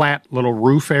little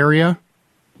roof area.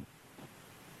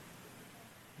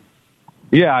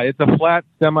 Yeah, it's a flat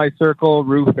semicircle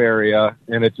roof area,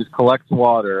 and it just collects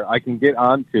water. I can get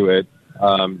onto it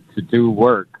to do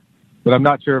work, but I'm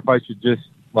not sure if I should just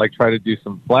try to do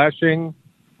some flashing,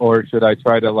 or should I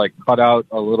try to cut out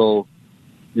a little,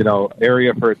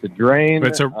 area for it to drain?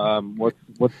 What's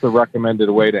the recommended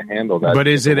way to handle that? But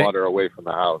is it water away from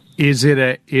the house? It's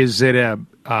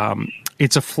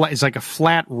like a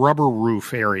flat rubber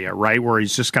roof area, right? Where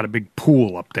he's just got a big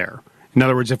pool up there. In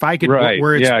other words, if I could,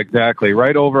 yeah, exactly,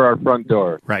 right over our front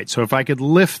door. Right. So if I could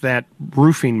lift that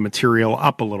roofing material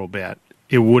up a little bit,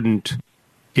 it wouldn't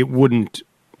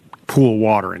pool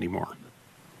water anymore.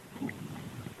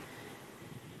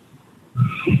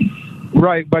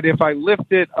 Right, but if I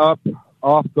lift it up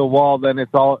off the wall, then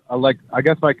it's all I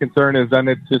guess my concern is then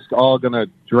it's just all going to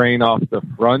drain off the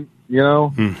front,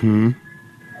 Mm-hmm.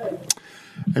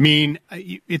 I mean,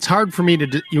 it's hard for me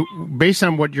to, based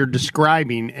on what you're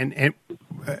describing, and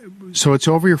so it's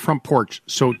over your front porch.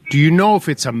 So do you know if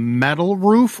it's a metal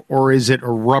roof or is it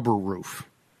a rubber roof?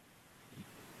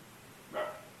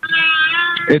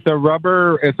 It's a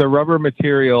rubber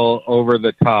material over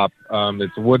the top.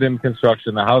 It's wooden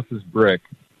construction. The house is brick,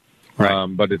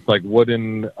 but it's like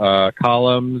wooden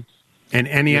columns. And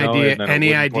any idea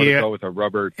with a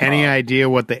rubber top. Any idea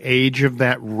what the age of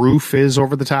that roof is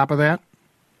over the top of that?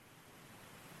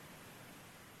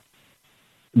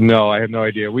 No, I have no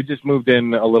idea. We just moved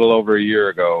in a little over a year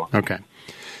ago. Okay.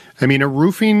 I mean, a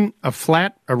roofing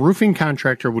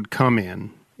contractor would come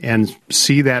in and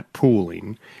see that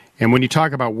pooling. And when you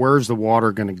talk about where's the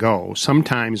water going to go,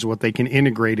 sometimes what they can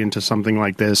integrate into something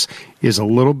like this is a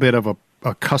little bit of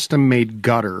a custom-made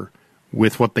gutter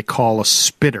with what they call a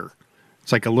spitter.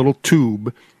 It's like a little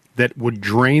tube that would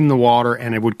drain the water,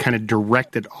 and it would kind of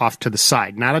direct it off to the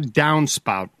side. Not a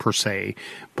downspout per se,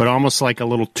 but almost like a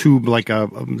little tube,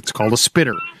 it's called a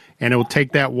spitter. And it will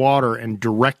take that water and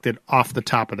direct it off the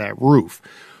top of that roof.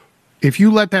 If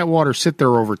you let that water sit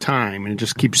there over time and it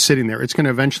just keeps sitting there, it's going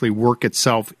to eventually work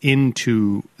itself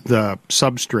into the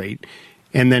substrate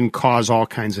and then cause all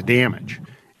kinds of damage.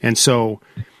 And so,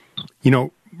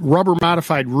 rubber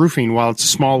modified roofing, while it's a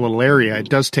small little area, it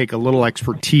does take a little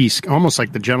expertise, almost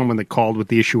like the gentleman that called with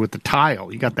the issue with the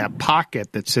tile. You got that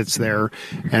pocket that sits there,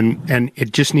 and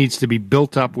it just needs to be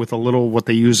built up with a little, what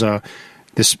they use,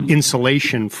 this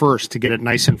insulation first to get it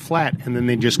nice and flat, and then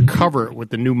they just cover it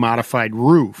with the new modified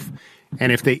roof.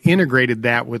 And if they integrated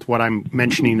that with what I'm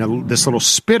mentioning, this little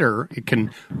spitter, it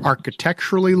can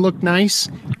architecturally look nice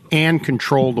and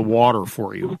control the water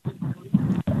for you.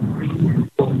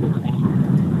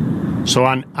 So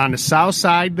on the south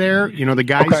side there,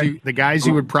 the guys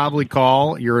you would probably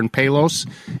call, you're in Palos,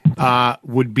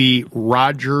 would be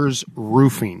Rogers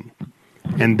Roofing.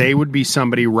 And they would be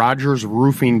somebody,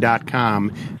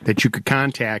 rogersroofing.com, that you could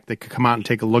contact that could come out and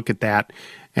take a look at that.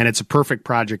 And it's a perfect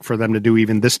project for them to do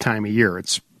even this time of year.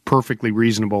 It's perfectly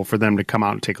reasonable for them to come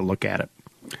out and take a look at it.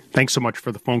 Thanks so much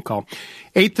for the phone call.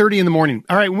 8:30 in the morning.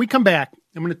 All right, when we come back,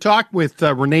 I'm going to talk with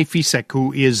Renee Fisek,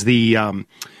 who is the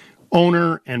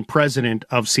owner and president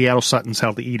of Seattle Sutton's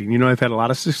Healthy Eating. I've had a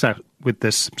lot of success with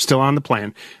this, still on the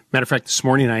plan. Matter of fact, this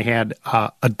morning I had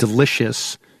a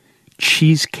delicious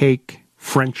cheesecake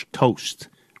French toast,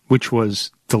 which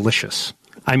was delicious.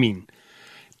 I mean,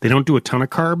 they don't do a ton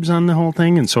of carbs on the whole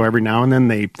thing, and so every now and then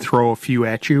they throw a few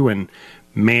at you, and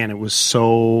man, it was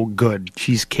so good.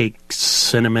 Cheesecake,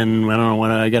 cinnamon, I don't know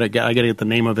what, I gotta get the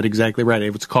name of it exactly right.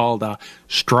 It's called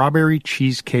strawberry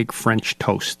cheesecake French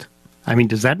toast. I mean,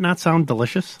 does that not sound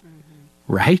delicious?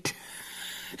 Mm-hmm. Right?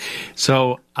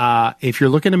 So if you're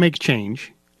looking to make a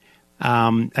change,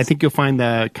 I think you'll find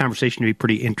the conversation to be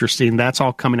pretty interesting. That's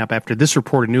all coming up after this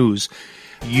report of news.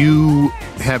 You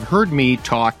have heard me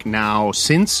talk now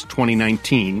since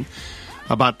 2019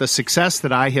 about the success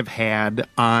that I have had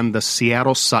on the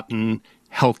Seattle Sutton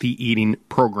Healthy Eating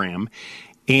program.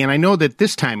 And I know that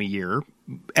this time of year,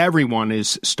 everyone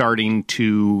is starting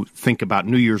to think about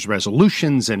New Year's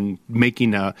resolutions and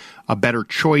making a better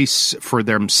choice for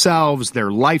themselves, their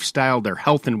lifestyle, their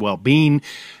health and well-being.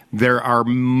 There are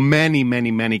many,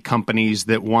 many, many companies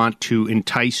that want to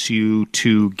entice you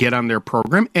to get on their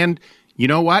program. And you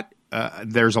know what?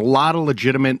 There's a lot of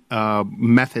legitimate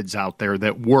methods out there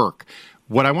that work.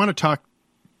 What I want to talk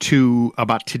to you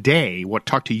about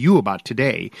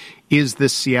today is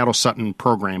this Seattle Sutton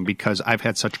program, because I've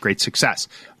had such great success.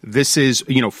 This is,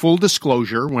 full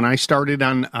disclosure, when I started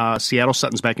on Seattle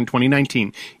Suttons back in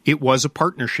 2019, it was a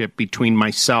partnership between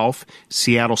myself,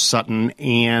 Seattle Sutton,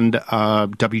 and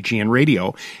WGN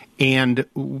Radio. And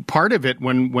part of it,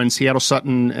 when Seattle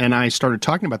Sutton and I started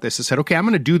talking about this, I said, okay, I'm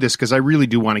going to do this because I really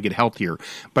do want to get healthier.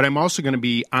 But I'm also going to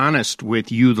be honest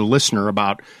with you, the listener,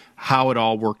 about how it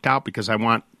all worked out, because I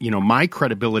want, my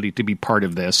credibility to be part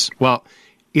of this. Well,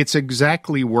 it's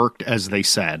exactly worked as they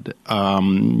said.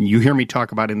 You hear me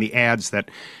talk about in the ads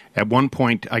that at one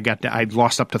point I'd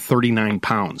lost up to 39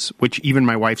 pounds, which even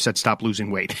my wife said, stop losing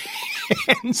weight.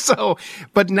 And so,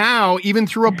 but now, even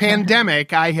through a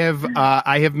pandemic, I have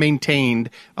maintained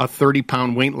a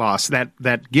 30-pound weight loss.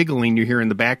 That giggling you hear in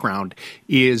the background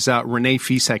is Renee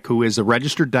Fisek, who is a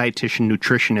registered dietitian,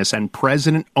 nutritionist, and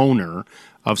president owner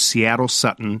of Seattle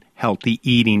Sutton Healthy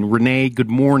Eating. Renee, good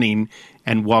morning,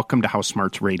 and welcome to House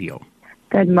Smarts Radio.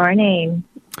 Good morning.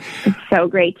 It's so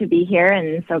great to be here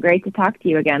and so great to talk to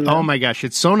you again. Oh, my gosh.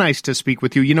 It's so nice to speak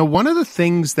with you. One of the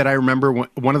things that I remember,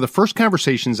 one of the first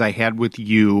conversations I had with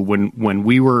you when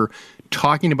we were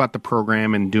talking about the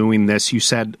program and doing this, you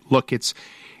said, look, it's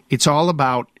all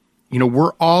about,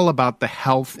 we're all about the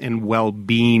health and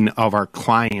well-being of our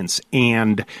clients,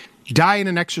 and diet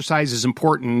and exercise is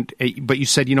important, but you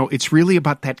said, it's really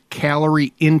about that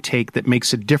calorie intake that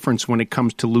makes a difference when it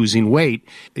comes to losing weight.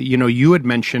 You had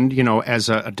mentioned, as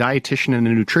a dietitian and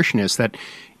a nutritionist, that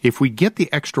if we get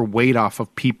the extra weight off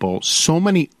of people, so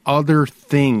many other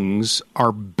things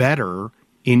are better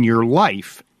in your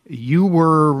life. You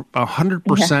were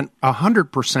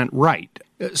 100% right.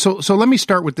 So let me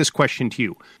start with this question to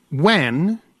you.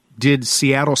 When did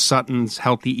Seattle Sutton's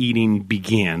Healthy Eating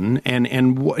begin,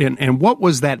 and what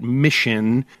was that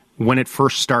mission when it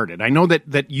first started? I know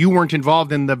that you weren't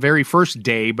involved in the very first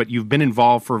day, but you've been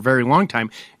involved for a very long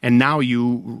time, and now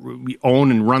you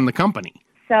own and run the company.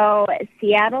 So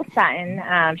Seattle Sutton,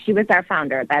 she was our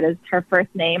founder. That is her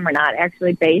first name. We're not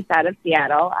actually based out of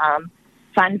Seattle.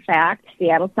 Fun fact,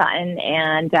 Seattle Sutton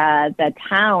and the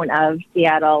town of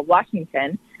Seattle,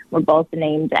 Washington, were both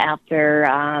named after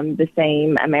the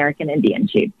same American Indian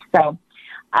chief. So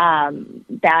we're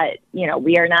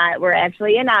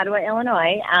actually in Ottawa,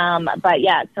 Illinois. But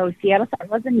yeah, so Seattle Sutton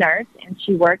was a nurse, and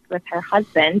she worked with her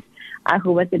husband,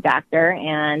 who was a doctor,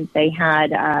 and they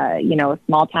had, a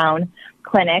small town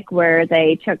clinic where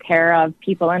they took care of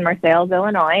people in Marseilles,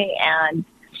 Illinois. And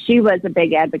she was a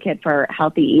big advocate for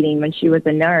healthy eating when she was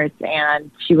a nurse,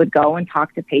 and she would go and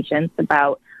talk to patients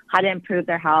about how to improve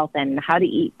their health and how to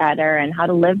eat better and how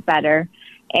to live better.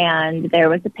 And there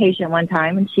was a patient one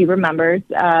time, and she remembers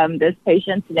this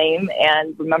patient's name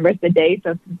and remembers the day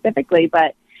so specifically,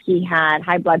 but he had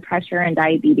high blood pressure and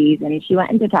diabetes, and she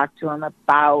went in to talk to him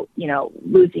about,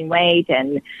 losing weight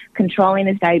and controlling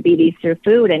his diabetes through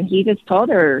food. And he just told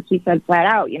her, he said flat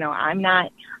out,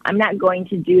 I'm not going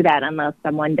to do that unless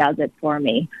someone does it for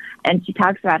me. And she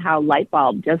talks about how light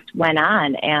bulb just went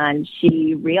on, and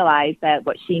she realized that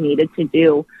what she needed to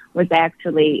do was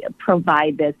actually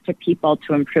provide this to people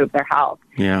to improve their health.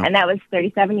 Yeah. And that was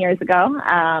 37 years ago.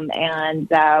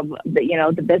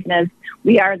 The business,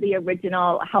 we are the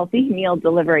original healthy meal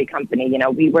delivery company.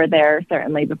 We were there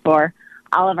certainly before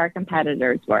all of our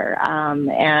competitors were.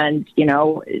 10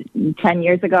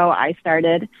 years ago, I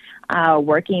started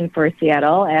working for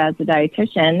Seattle as a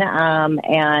dietitian,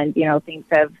 and things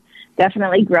have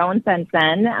definitely grown since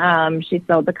then. She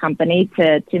sold the company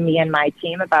to me and my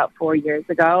team about 4 years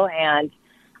ago, and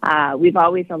we've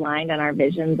always aligned on our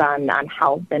visions on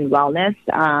health and wellness,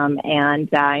 and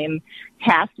I'm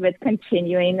tasked with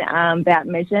continuing that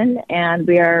mission, and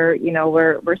we are,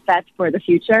 we're set for the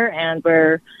future, and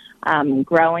we're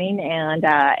growing and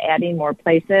adding more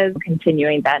places,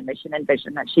 continuing that mission and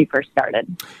vision that she first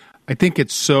started. I think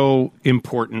it's so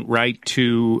important, right,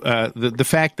 to the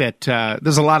fact that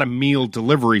there's a lot of meal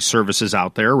delivery services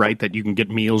out there, right, that you can get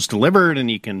meals delivered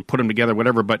and you can put them together,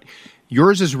 whatever, but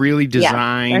yours is really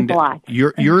designed. Yeah, there's a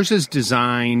lot. Yours is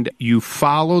designed, you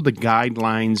follow the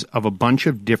guidelines of a bunch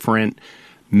of different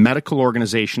medical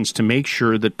organizations to make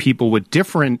sure that people with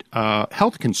different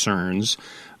health concerns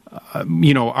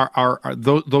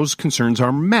those concerns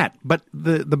are met. But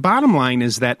the bottom line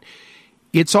is that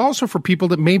it's also for people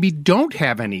that maybe don't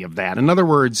have any of that. In other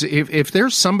words, if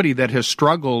there's somebody that has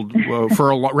struggled for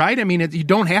a lot, right? I mean, you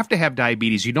don't have to have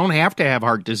diabetes. You don't have to have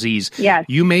heart disease. Yes.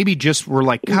 You maybe just were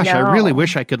like, gosh, I really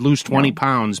wish I could lose 20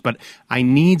 pounds, but I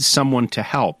need someone to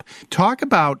help. Talk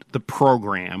about the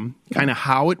program, kind of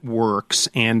how it works,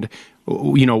 and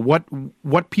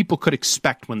what people could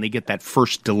expect when they get that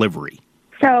first delivery.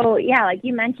 So, yeah, like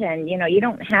you mentioned, you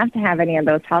don't have to have any of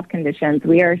those health conditions.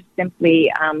 We are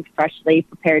simply freshly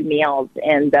prepared meals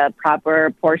in the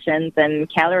proper portions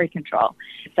and calorie control.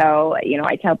 So,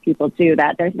 I tell people, too,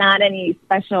 that there's not any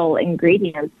special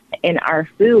ingredients in our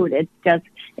food.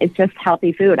 It's just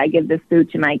healthy food. I give this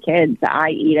food to my kids. I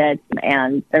eat it,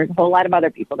 and there's a whole lot of other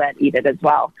people that eat it as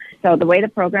well. So the way the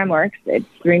program works, it's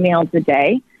 3 meals a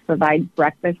day. Provide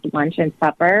breakfast, lunch, and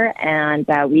supper, and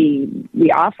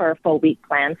we offer a full week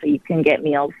plan, so you can get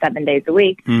meals 7 days a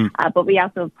week. But we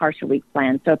also have partial week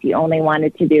plans. So if you only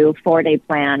wanted to do a 4-day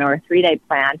plan or a 3-day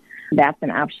plan, that's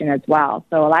an option as well.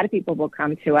 So a lot of people will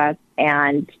come to us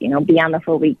and be on the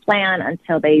full week plan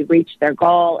until they reach their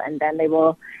goal, and then they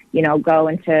will go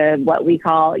into what we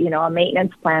call a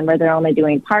maintenance plan where they're only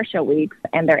doing partial weeks,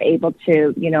 and they're able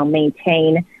to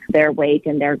maintain their weight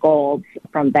and their goals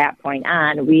from that point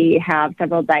on. We have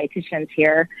several dietitians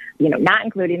here, not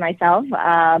including myself,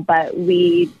 but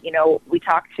we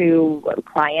talk to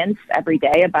clients every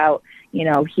day about,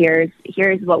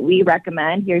 here's what we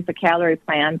recommend. Here's the calorie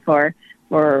plan for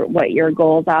what your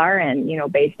goals are, and,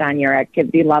 based on your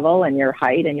activity level and your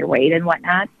height and your weight and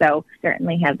whatnot. So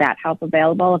certainly have that help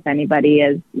available if anybody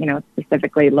is,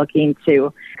 specifically looking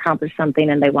to accomplish something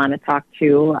and they want to talk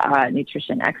to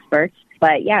nutrition experts.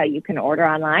 But yeah, you can order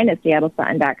online at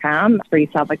SeattleSutton.com. It's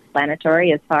pretty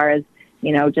self-explanatory as far as,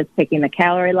 just picking the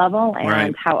calorie level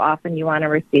and how often you want to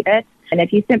receive it. And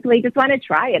if you simply just want to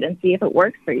try it and see if it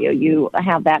works for you, you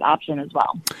have that option as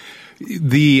well.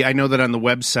 I know that on the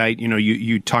website,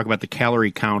 you talk about the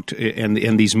calorie count,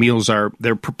 and these meals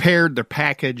they're prepared, they're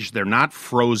packaged, they're not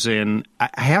frozen. I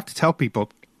have to tell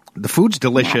people, the food's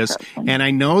delicious, and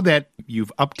I know that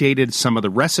you've updated some of the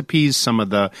recipes, some of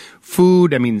the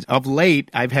food. I mean, of late,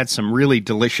 I've had some really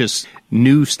delicious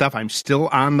new stuff. I'm still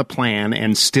on the plan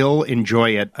and still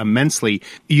enjoy it immensely.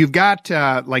 You've got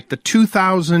like the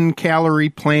 2,000 calorie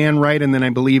plan, right? And then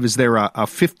I believe, is there a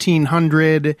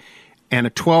 1,500 and a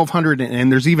 1,200,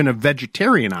 and there's even a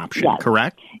vegetarian option,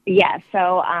 correct? Yes.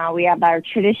 So we have our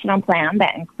traditional plan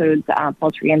that includes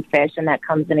poultry and fish, and that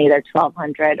comes in either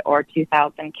 1,200 or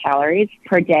 2,000 calories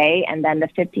per day. And then the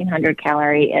 1,500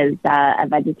 calorie is a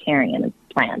vegetarian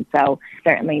plan. So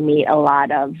certainly meet a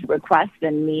lot of requests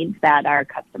and needs that our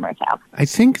customers have. I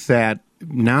think that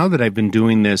now that I've been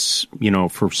doing this,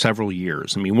 for several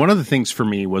years, I mean, one of the things for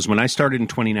me was when I started in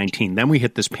 2019, then we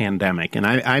hit this pandemic, and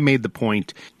I made the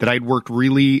point that I'd worked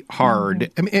really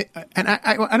hard. I mean,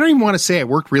 I don't even want to say I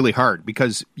worked really hard,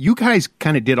 because you guys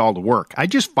kind of did all the work. I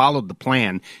just followed the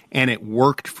plan, and it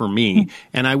worked for me.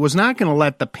 And I was not going to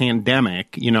let the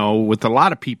pandemic, with a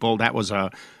lot of people, that was a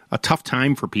tough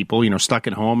time for people, stuck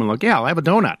at home and like, I'll have a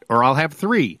donut or I'll have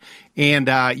 3. And,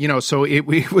 so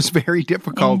it was very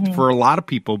difficult for a lot of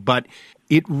people, but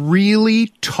it really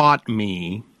taught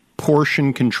me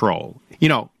portion control.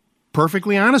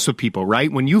 Perfectly honest with people, right?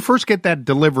 When you first get that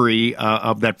delivery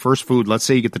of that first food, let's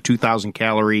say you get the 2,000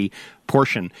 calorie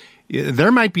portion,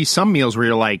 there might be some meals where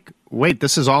you're like, wait,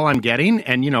 this is all I'm getting?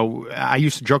 And, I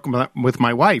used to joke with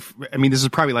my wife. I mean, this is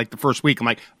probably like the first week. I'm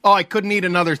like, I couldn't eat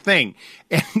another thing.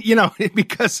 And,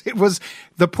 because it was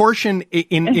the portion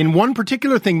in one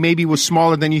particular thing maybe was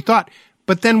smaller than you thought.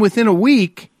 But then within a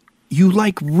week, you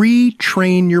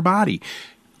retrain your body.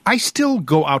 I still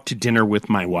go out to dinner with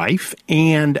my wife,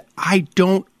 and I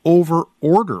don't over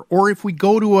order. Or if we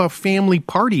go to a family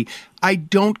party, I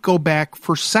don't go back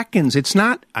for seconds.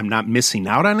 I'm not missing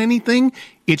out on anything.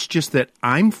 It's just that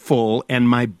I'm full, and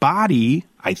my body,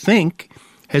 I think,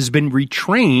 has been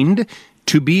retrained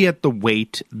to be at the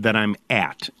weight that I'm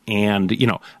at. And,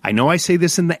 I know I say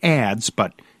this in the ads,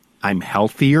 but I'm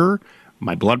healthier.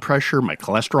 My blood pressure, my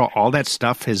cholesterol, all that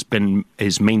stuff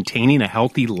is maintaining a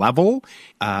healthy level.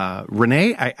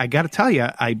 Renee, I got to tell you,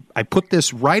 I put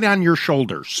this right on your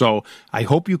shoulders, so I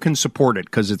hope you can support it,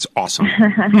 because it's awesome.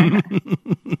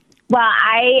 Well,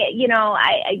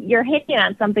 you're hitting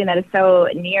on something that is so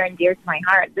near and dear to my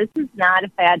heart. This is not a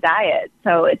fad diet,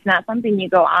 so it's not something you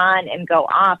go on and go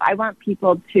off. I want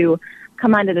people to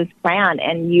come onto this plan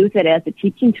and use it as a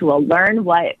teaching tool. Learn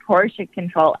what portion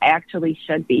control actually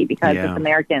should be, because as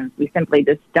Americans, we simply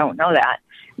just don't know that.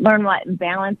 Learn what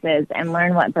balance is and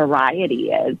learn what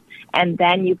variety is. And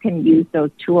then you can use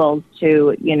those tools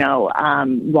to,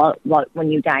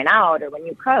 when you dine out or when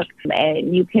you cook,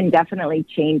 and you can definitely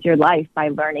change your life by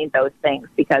learning those things,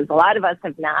 because a lot of us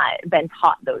have not been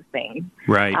taught those things.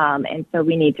 Right. And so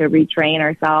we need to retrain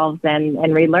ourselves and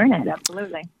relearn it.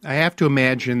 Absolutely. I have to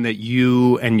imagine that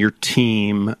you and your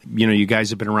team, you guys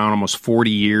have been around almost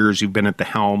 40 years. You've been at the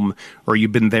helm, or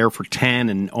you've been there for 10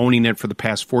 and owning it for the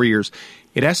past 4 years.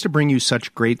 It has to bring you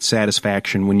such great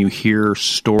satisfaction when you hear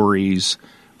stories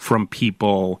from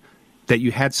people that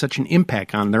you had such an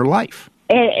impact on their life.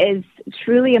 It is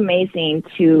truly amazing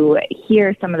to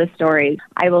hear some of the stories.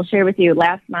 I will share with you,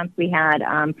 last month we had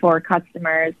 4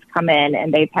 customers come in,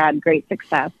 and they've had great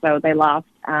success. So they lost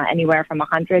anywhere from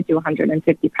 100 to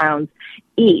 150 pounds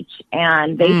each.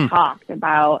 And they talked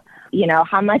about,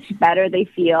 how much better they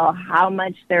feel, how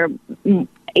much they're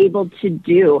able to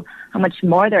do, how much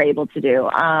more they're able to do.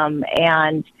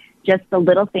 And just the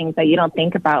little things that you don't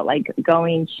think about, like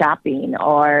going shopping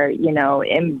or,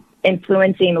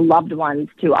 influencing loved ones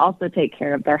to also take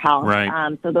care of their health.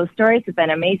 Right. So those stories have been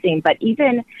amazing. But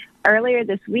even earlier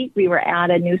this week, we were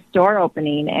at a new store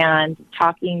opening and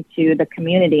talking to the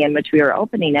community in which we were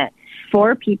opening it.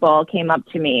 4 people came up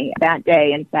to me that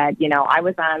day and said, I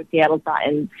was on Seattle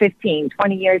Sutton 15,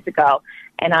 20 years ago,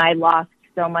 and I lost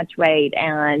so much weight.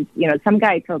 And, some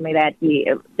guy told me that he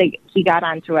got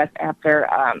onto us after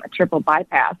a triple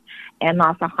bypass and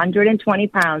lost 120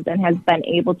 pounds and has been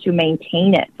able to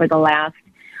maintain it for the last,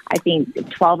 I think,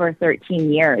 12 or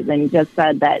 13 years, and just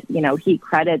said that, he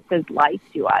credits his life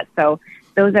to us. So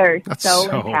those are so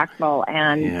impactful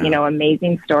and,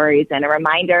 amazing stories, and a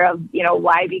reminder of,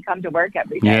 why we come to work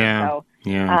every day. Yeah. So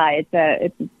Yeah.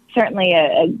 It's certainly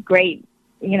a great,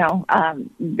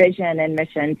 vision and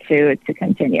mission to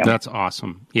continue. That's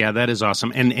awesome. Yeah, that is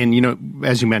awesome. And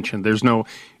as you mentioned, it's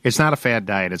not a fad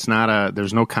diet.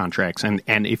 There's no contracts. And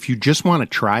if you just want to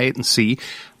try it and see,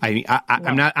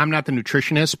 I'm not the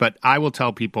nutritionist, but I will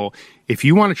tell people, if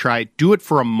you want to try it, do it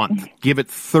for a month. Give it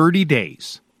 30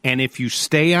 days. And if you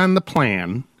stay on the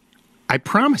plan, I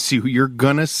promise you're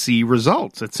going to see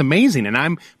results. It's amazing. And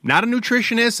I'm not a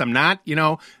nutritionist. I'm not,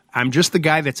 I'm just the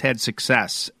guy that's had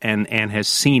success and has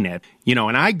seen it,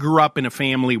 and I grew up in a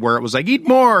family where it was like, eat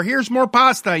more, here's more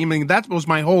pasta. That was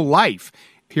my whole life.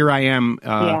 Here I am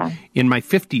in my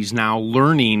 50s now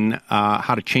learning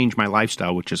how to change my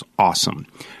lifestyle, which is awesome.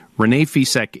 Renee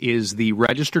Fisek is the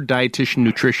registered dietitian,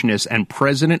 nutritionist, and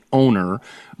president owner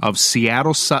of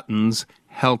Seattle Sutton's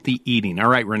Healthy Eating. All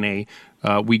right, Renee,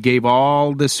 we gave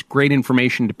all this great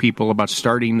information to people about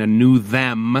starting a new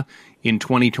them in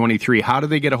 2023. How do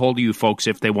they get a hold of you folks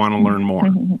if they want to learn more?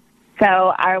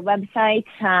 So our website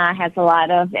has a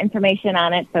lot of information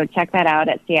on it, so check that out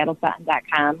at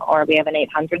seattlesutton.com, or we have an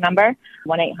 800 number,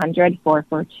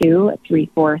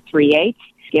 1-800-442-3438.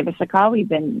 Give us a call. We'd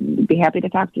be happy to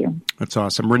talk to you. That's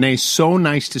awesome. Renee, so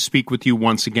nice to speak with you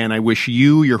once again. I wish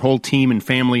you, your whole team and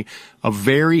family, a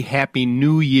very happy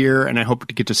new year, and I hope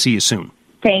to get to see you soon.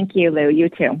 Thank you, Lou. You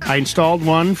too. I installed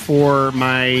one for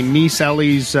my niece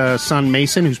Ellie's son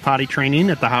Mason, who's potty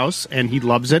training at the house, and he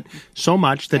loves it so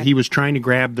much that he was trying to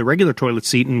grab the regular toilet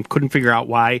seat and couldn't figure out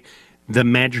why the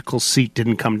magical seat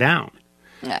didn't come down.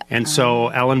 And so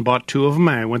Ellen bought 2 of them.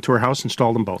 I went to her house,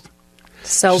 installed them both.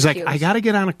 So she's cute. like, I got to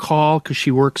get on a call because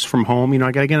she works from home.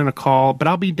 I got to get on a call, but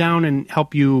I'll be down and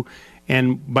help you.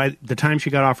 And by the time she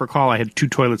got off her call, I had 2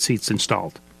 toilet seats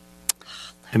installed.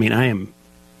 I am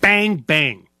bang,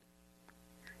 bang.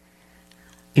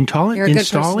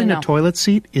 Installing a toilet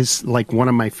seat is like one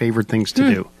of my favorite things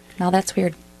to do. No, that's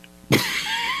weird.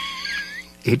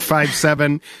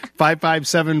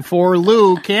 857-5574.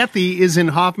 Lou, Kathy is in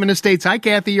Hoffman Estates. Hi,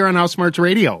 Kathy. You're on House Smarts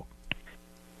Radio.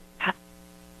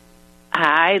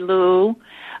 Hi, Lou.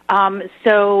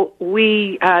 So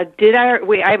I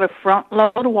have a front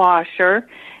load washer,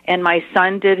 and my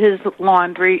son did his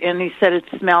laundry, and he said it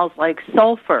smells like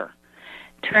sulfur.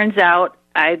 Turns out,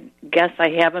 I guess I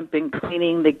haven't been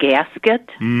cleaning the gasket,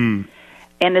 and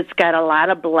it's got a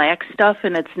lot of black stuff,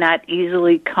 and it's not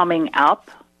easily coming up.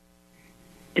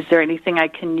 Is there anything I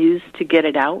can use to get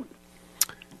it out?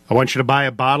 I want you to buy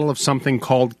a bottle of something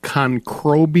called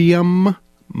Concrobium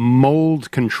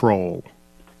Mold Control.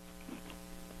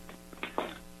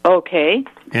 Okay.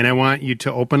 And I want you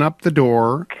to open up the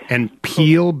door and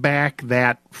peel back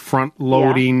that front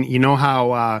loading. You know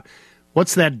how,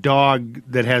 what's that dog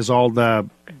that has all the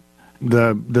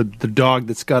dog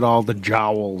that's got all the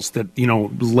jowls that,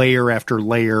 layer after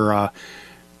layer,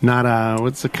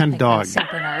 what's the kind of dog? Saint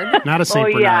Bernard. Not a Saint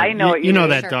Bernard. Yeah, I know. You know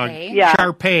that dog. Yeah.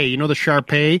 Shar-Pei. You know the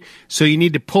Shar-Pei? So you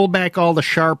need to pull back all the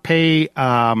Shar-Pei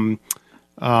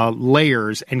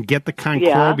layers and get the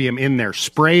concrobium in there.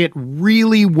 Spray it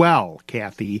really well,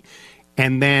 Kathy,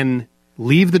 and then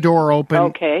leave the door open.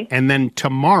 Okay. And then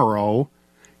tomorrow,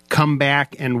 come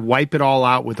back and wipe it all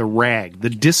out with a rag. The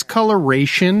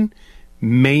discoloration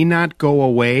may not go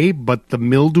away, but the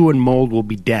mildew and mold will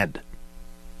be dead.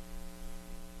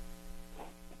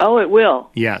 Oh, it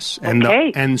will. Yes. And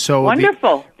Okay. and so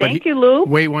Wonderful. Thank you, Lou.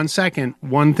 Wait 1 second.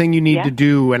 One thing you need to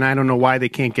do, and I don't know why they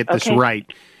can't get this Okay.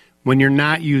 right. When you're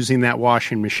not using that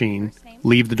washing machine,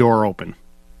 leave the door open.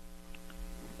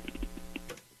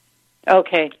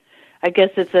 Okay. I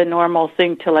guess it's a normal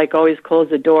thing to always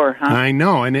close the door, huh? I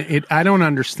know, and I don't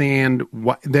understand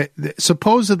what.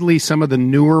 Supposedly, some of the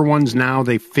newer ones now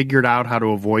they figured out how to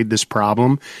avoid this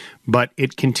problem, but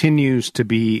it continues to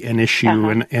be an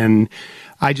issue. And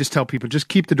I just tell people just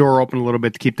keep the door open a little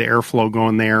bit to keep the airflow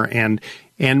going there, and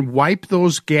wipe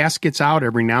those gaskets out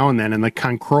every now and then. And the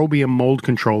Concrobium mold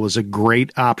control is a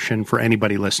great option for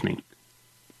anybody listening.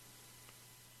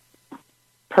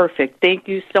 Perfect. Thank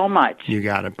you so much. You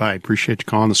got it. Bye. Appreciate you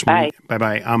calling this morning.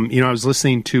 Bye-bye. I was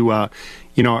listening to,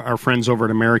 our friends over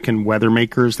at American Weather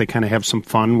Makers. They kind of have some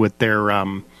fun with their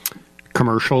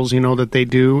commercials, that they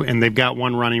do. And they've got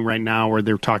one running right now where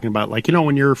they're talking about,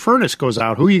 when your furnace goes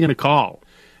out, who are you going to call?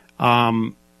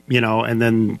 And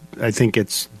then I think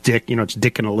it's Dick, it's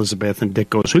Dick and Elizabeth. And Dick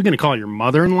goes, who are you going to call, your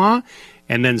mother-in-law?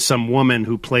 And then some woman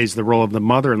who plays the role of the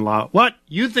mother-in-law. What?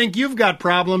 You think you've got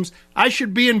problems? I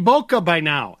should be in Boca by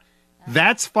now.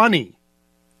 That's funny.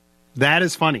 That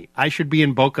is funny. I should be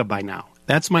in Boca by now.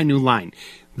 That's my new line.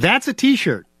 That's a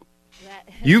T-shirt.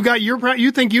 You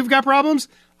think you've got problems?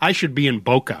 I should be in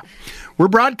Boca. We're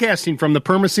broadcasting from the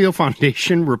Permaseal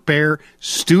Foundation Repair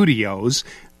Studios.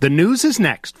 The news is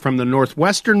next from the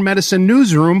Northwestern Medicine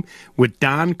Newsroom with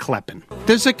Don Kleppen.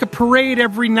 There's a parade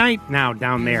every night now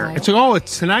down there.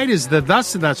 Tonight is the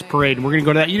Thus and Thus parade, and we're going to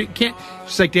go to that. You can't.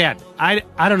 She's like, Dad, I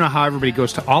don't know how everybody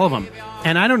goes to all of them.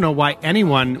 And I don't know why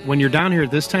anyone, when you're down here at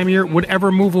this time of year, would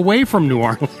ever move away from New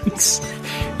Orleans.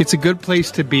 It's a good place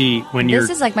to be when you're...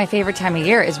 This is my favorite time of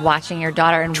year, is watching your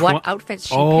daughter and what outfits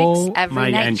she picks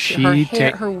every night. And her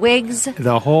hair, her wigs.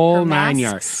 The whole her 9 masks.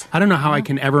 yards. I don't know how I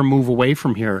can ever move away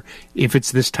from here if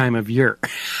it's this time of year.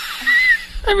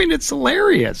 I mean, it's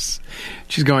hilarious.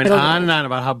 She's going on and on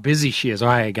about how busy she is.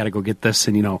 I got to go get this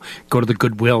and, go to the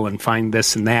Goodwill and find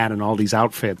this and that and all these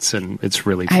outfits. And it's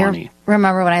really funny. I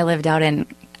remember when I lived out in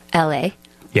L.A.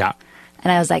 Yeah.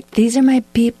 And I was like, these are my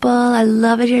people. I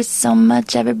love it here so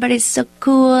much. Everybody's so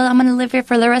cool. I'm going to live here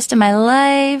for the rest of my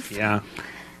life. Yeah.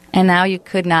 And now you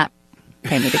could not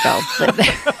pay me to go live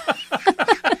there.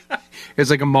 It's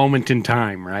like a moment in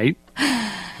time, right?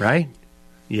 Right?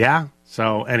 Yeah.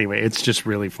 So anyway, it's just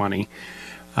really funny.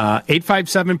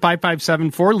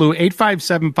 857-557-4Lou,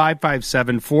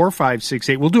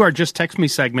 857-557-4568. We'll do our Just Text Me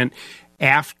segment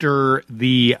after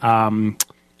the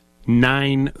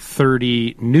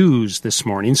 9:30 news this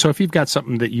morning. So if you've got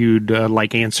something that you'd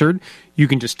like answered, you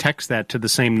can just text that to the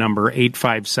same number,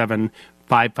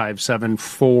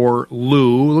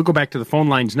 857-557-4Lou. We'll go back to the phone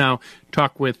lines now.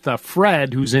 Talk with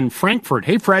Fred, who's in Frankfurt.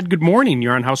 Hey, Fred, good morning.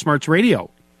 You're on House Smarts Radio.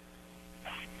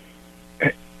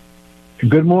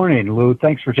 Good morning, Lou.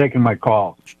 Thanks for taking my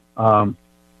call.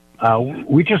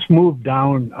 We just moved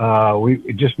down.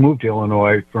 We just moved to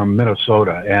Illinois from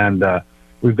Minnesota, and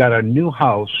we've got a new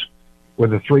house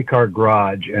with a 3-car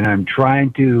garage, and I'm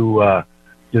trying to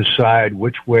decide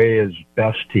which way is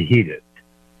best to heat it.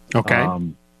 Okay.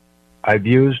 I've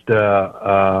used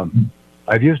a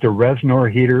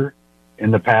Reznor heater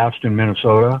in the past in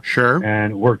Minnesota. Sure.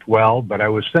 And it worked well, but I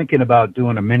was thinking about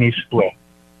doing a mini split.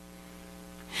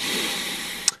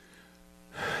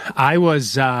 I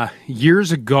was,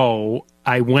 years ago,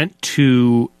 I went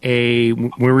to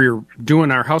when we were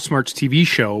doing our House Smarts TV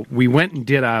show, we went and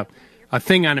did a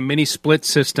thing on a mini split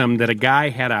system that a guy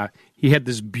had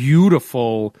this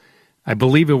beautiful, I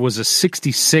believe it was a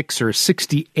 66 or a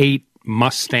 68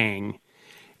 Mustang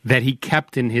that he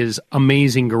kept in his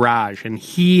amazing garage. And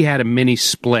he had a mini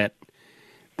split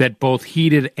that both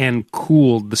heated and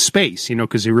cooled the space,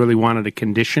 because he really wanted to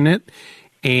condition it.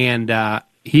 And,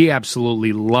 he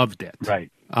absolutely loved it.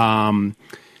 Right.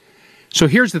 So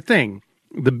here's the thing.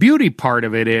 The beauty part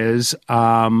of it is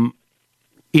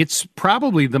it's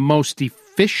probably the most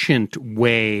efficient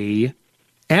way,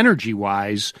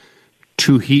 energy-wise,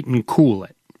 to heat and cool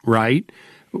it, right?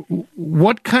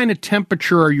 What kind of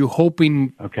temperature are you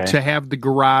hoping to have the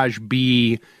garage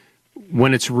be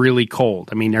when it's really cold?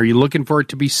 I mean, are you looking for it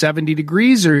to be 70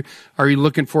 degrees, or are you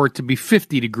looking for it to be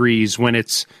 50 degrees when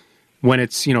it's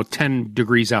 10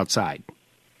 degrees outside?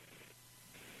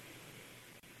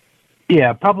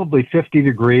 Yeah, probably 50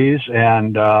 degrees,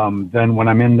 and then when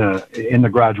I'm in the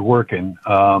garage working,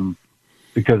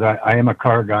 because I am a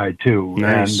car guy too,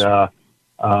 Nice. and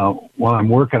while I'm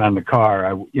working on the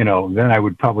car, then I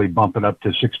would probably bump it up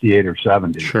to 68 or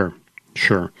 70. Sure.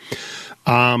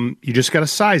 You just got to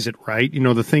size it right.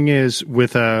 The thing is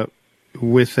with a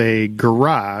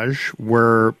garage,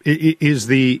 where is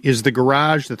the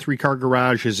garage, the 3-car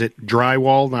garage, is it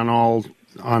drywalled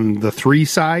on the 3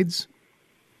 sides?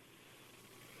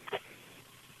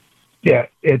 Yeah,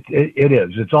 it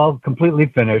is. It's all completely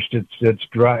finished. It's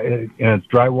dry, and it's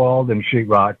drywalled and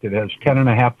sheetrocked. It has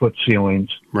 10.5-foot ceilings.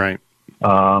 Right.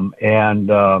 And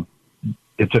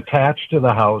it's attached to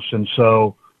the house, and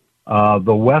so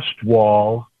the west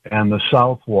wall and the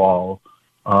south wall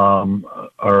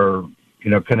are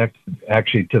connected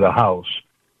actually to the house,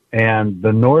 and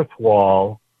the north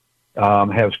wall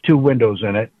has 2 windows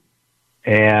in it,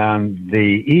 and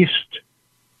the east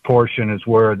portion is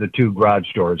where the 2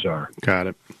 garage doors are. Got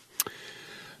it.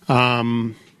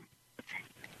 And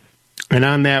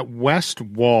on that west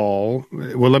wall,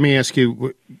 well, let me ask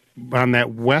you, on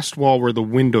that west wall where the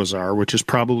windows are, which is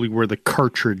probably where the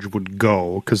cartridge would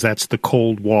go, because that's the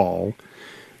cold wall,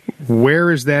 where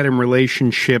is that in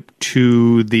relationship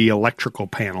to the electrical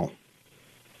panel?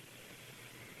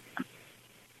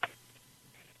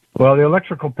 Well, the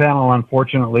electrical panel,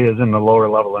 unfortunately, is in the lower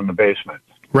level in the basement.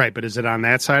 Right, but is it on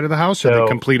that side of the house or the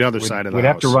complete other side of the house? We'd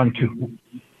have to run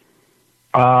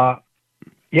 2.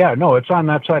 Yeah, no, it's on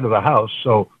that side of the house.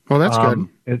 So, that's good.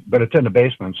 But it's in the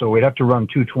basement, so we'd have to run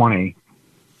 220.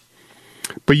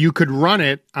 But you could run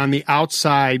it on the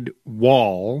outside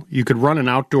wall. You could run an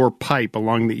outdoor pipe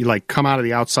along come out of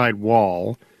the outside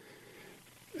wall.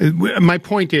 My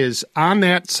point is, on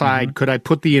that side, could I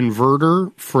put the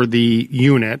inverter for the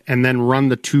unit and then run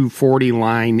the 240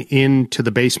 line into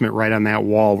the basement right on that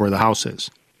wall where the house is?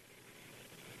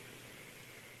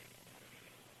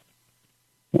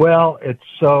 Well, it's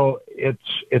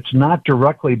not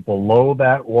directly below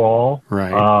that wall.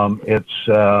 Right. It's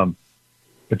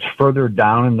further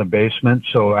down in the basement,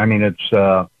 so I mean it's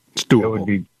doable. It would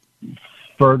be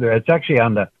further. It's actually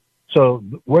on the. So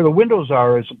where the windows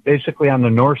are is basically on the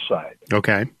north side.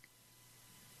 Okay.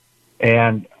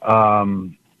 And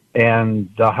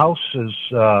the house is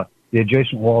the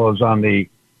adjacent wall is on the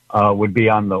would be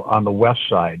on the west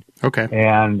side. Okay.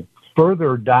 And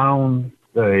further down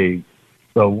the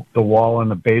wall in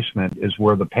the basement is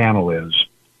where the panel is.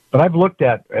 But I've looked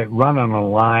at running a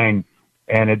line,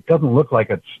 and it doesn't look like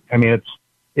it's. I mean, it's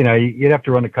you'd have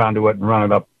to run a conduit and run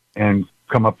it up and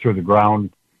come up through the ground.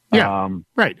 Yeah,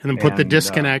 right. And then put the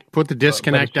disconnect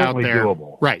out there.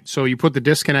 Doable. Right. So you put the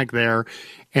disconnect there,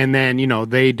 and then,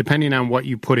 they, depending on what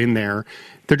you put in there,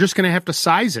 they're just going to have to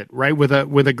size it, right? With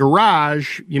a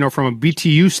garage, from a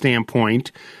BTU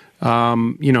standpoint,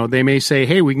 they may say,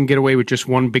 hey, we can get away with just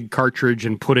one big cartridge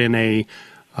and put in a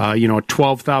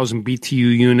 12,000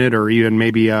 BTU unit, or even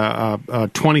maybe a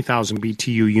 20,000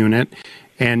 BTU unit,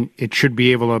 and it should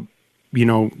be able to,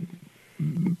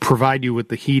 provide you with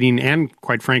the heating and,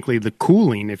 quite frankly, the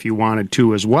cooling if you wanted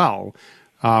to as well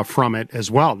from it as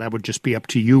well. That would just be up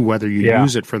to you whether you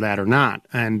use it for that or not.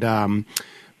 And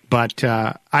but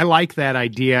I like that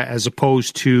idea as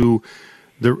opposed to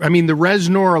the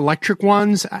Reznor electric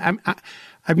ones.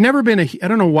 I've never been I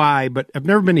don't know why, but I've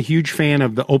never been a huge fan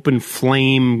of the open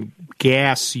flame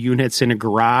gas units in a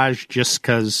garage, just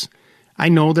because I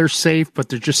know they're safe, but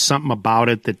there's just something about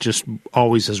it that just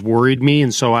always has worried me,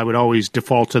 and so I would always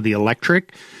default to the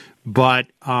electric. But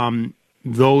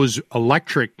those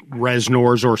electric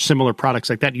Reznors or similar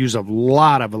products like that use a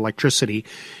lot of electricity,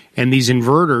 and these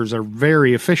inverters are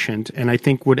very efficient, and I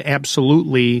think would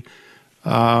absolutely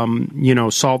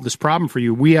solve this problem for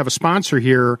you. We have a sponsor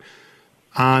here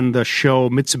on the show,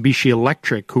 Mitsubishi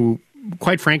Electric, who,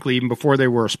 quite frankly, even before they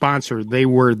were a sponsor, they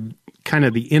were kind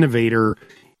of the innovator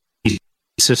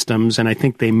systems, and I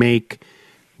think they make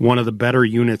one of the better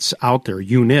units out there,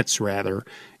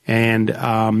 and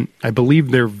I believe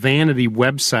their vanity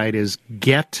website is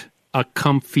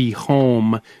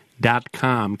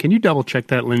getacomfyhome.com. Can you double check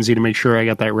that, Lindsay, to make sure I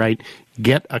got that right?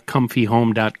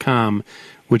 Getacomfyhome.com,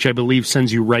 which I believe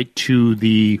sends you right to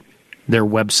their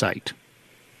website.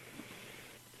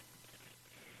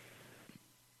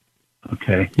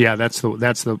 Okay. Yeah, that is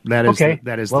okay.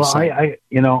 That is well, the site.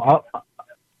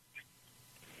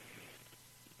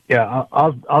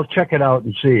 I'll check it out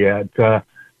and see it.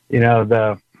 Even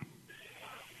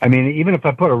if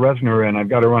I put a Reznor in, I've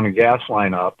got to run a gas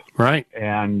line up, right?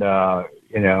 And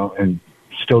and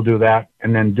still do that,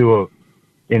 and then do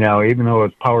even though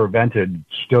it's power vented,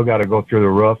 still got to go through the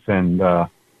roof and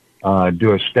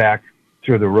do a stack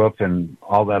through the roof and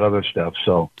all that other stuff.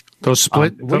 So those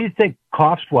split. What do you think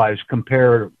cost-wise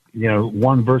compare,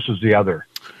 one versus the other?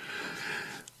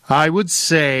 I would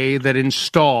say that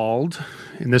installed,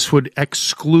 and this would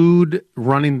exclude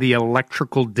running the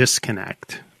electrical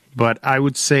disconnect, but I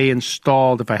would say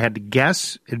installed, if I had to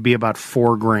guess, it'd be about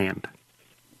 $4,000.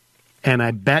 And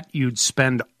I bet you'd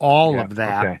spend all of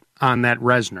that on that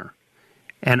Reznor.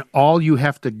 And all you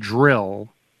have to drill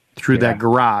through that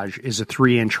garage is a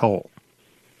 3-inch hole.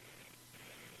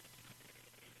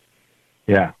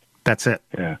 Yeah. That's it.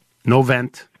 Yeah. No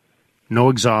vent, no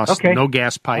exhaust, no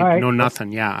gas pipe, no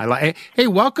nothing. Yeah. I like. Hey,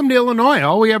 welcome to Illinois.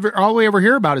 All we ever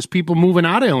hear about is people moving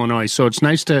out of Illinois, so it's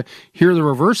nice to hear the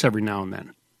reverse every now and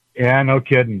then. Yeah, no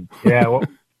kidding. Yeah,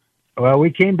 well,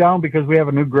 we came down because we have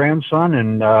a new grandson,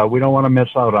 and we don't want to miss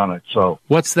out on it. So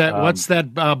what's that? What's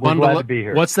that bundle? Glad to be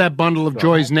here. What's that bundle of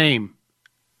joy's name?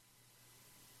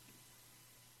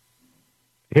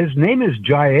 His name is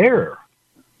Jair.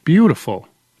 Beautiful.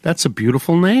 That's a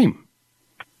beautiful name.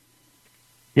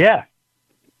 Yeah.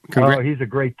 He's a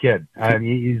great kid.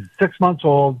 He's 6 months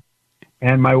old,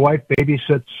 and my wife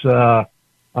babysits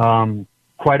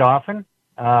quite often,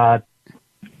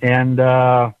 and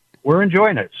we're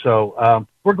enjoying it. So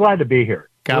we're glad to be here.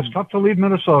 It's tough to leave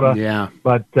Minnesota. Yeah.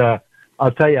 But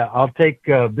I'll tell you, I'll take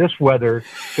this weather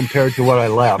compared to what I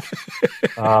left.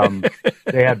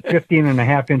 They had 15 and a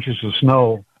half inches of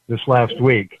snow this last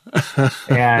week,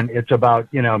 and it's about,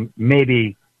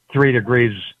 maybe 3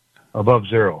 degrees above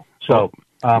zero. So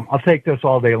I'll take this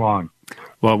all day long.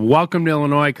 Well, welcome to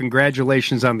Illinois.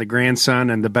 Congratulations on the grandson,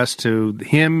 and the best to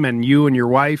him and you and your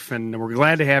wife, and we're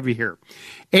glad to have you here.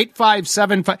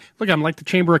 8575. Look, I'm like the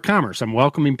Chamber of Commerce. I'm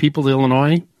welcoming people to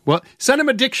Illinois. Well, send them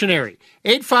a dictionary.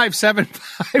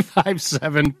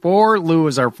 857-557-4. Lou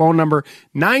is our phone number.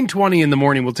 9:20 in the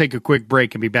morning. We'll take a quick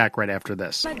break and be back right after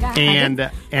this. And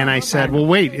I said, well,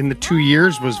 wait, in the 2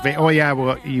 years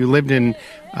you lived in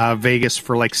Vegas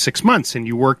for like 6 months, and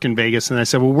you worked in Vegas. And I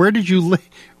said, well, where did you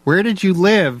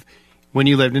live when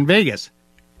you lived in Vegas?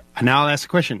 And now I'll ask the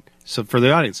question. So for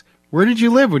the audience, where did you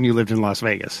live when you lived in Las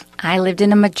Vegas? I lived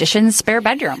in a magician's spare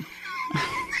bedroom.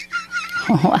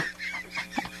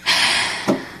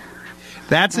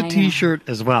 That's a T-shirt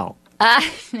as well.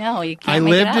 No, you can't. I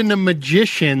lived in a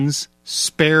magician's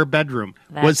spare bedroom.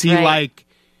 That's was he right. like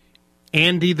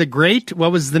Andy the Great?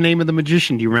 What was the name of the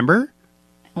magician? Do you remember?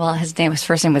 Well, his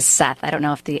first name was Seth. I don't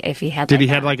know if he had. Did he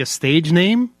have like a stage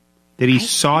name? Did he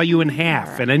saw you in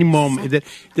half at any moment?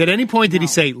 At any point did he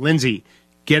say, "Lindsay,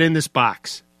 get in this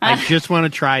box. I just want to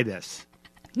try this"?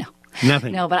 No,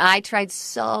 nothing. No, but I tried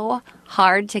so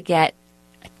hard to get.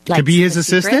 To be his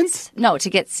secrets. assistant? No, to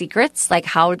get secrets. Like,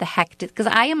 how the heck did... Because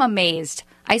I am amazed.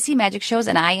 I see magic shows,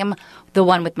 and I am the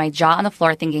one with my jaw on the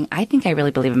floor thinking, I think I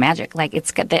really believe in magic. Like,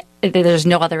 there's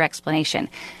no other explanation.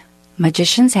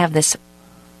 Magicians have this...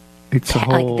 It's a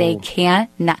whole... Like, they can't...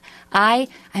 Not, I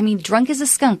mean, drunk as a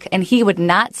skunk, and he would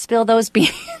not spill those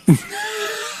beans.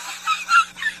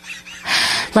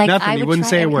 Like, nothing. He wouldn't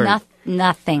say a word.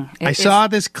 Nothing. I saw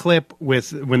this clip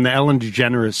when the Ellen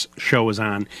DeGeneres show was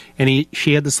on, and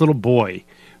she had this little boy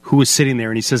who was sitting there,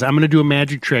 and he says, I'm going to do a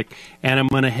magic trick, and I'm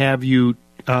going to have you,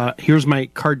 here's my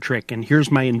card trick, and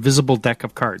here's my invisible deck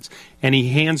of cards. And he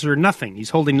hands her nothing. He's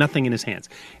holding nothing in his hands.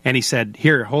 And he said,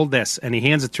 here, hold this. And he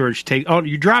hands it to her. She takes,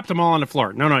 you dropped them all on the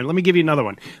floor. No, let me give you another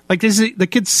one. Like, the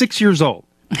kid's 6 years old.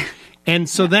 And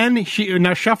so then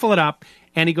now shuffle it up,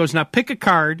 and he goes, now pick a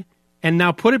card, and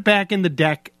now put it back in the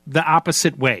deck the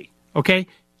opposite way, okay?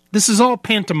 This is all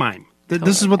pantomime.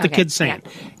 This is what the kid's saying.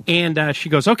 Yeah. And she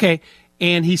goes, okay.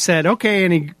 And he said, okay.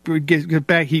 And he gets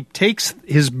back. He takes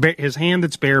his hand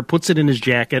that's bare, puts it in his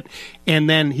jacket, and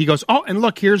then he goes, oh, and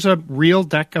look, here's a real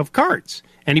deck of cards.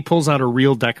 And he pulls out a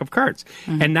real deck of cards.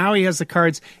 Mm-hmm. And now he has the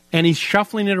cards, and he's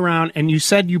shuffling it around, and you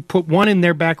said you put one in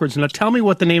there backwards. Now tell me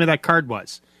what the name of that card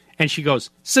was. And she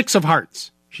goes, 6 of hearts.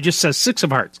 She just says 6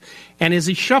 of hearts. And as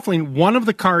he's shuffling, one of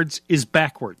the cards is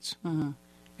backwards. Mm-hmm.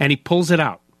 And he pulls it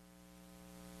out.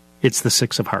 It's the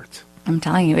 6 of hearts. I'm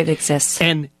telling you, it exists.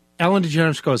 And Ellen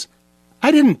DeGeneres goes,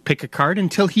 I didn't pick a card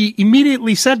until he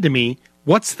immediately said to me,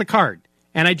 what's the card?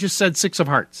 And I just said 6 of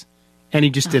hearts. And he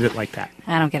just did it like that.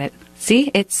 I don't get it.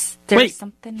 See, there's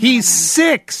something. He's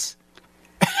 6.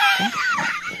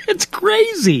 It's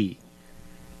crazy.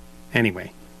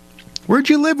 Anyway, where'd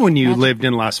you live when you lived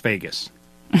in Las Vegas?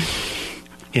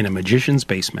 In a magician's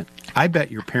basement. I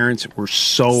bet your parents were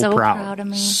so proud of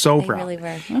me. So they proud. Really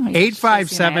were.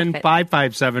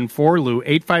 857-557-4Lou.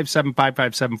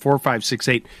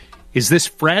 857-557-4568. Is this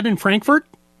Fred in Frankfurt?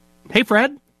 Hey,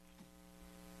 Fred.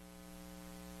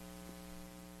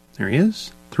 There he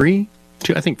is. 3,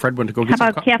 I think Fred went to go How get some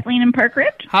about Kathleen in Park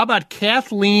Ridge? How about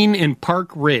Kathleen in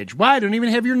Park Ridge? Why, I don't even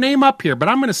have your name up here, but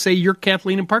I'm going to say you're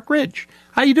Kathleen in Park Ridge.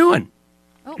 How you doing?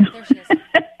 Oh, there she is.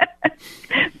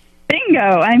 Bingo.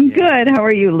 I'm good. How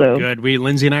are you, Lou? Good.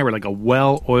 Lindsay and I were like a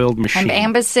well-oiled machine.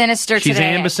 I'm ambisinister today. She's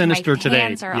ambisinister My today.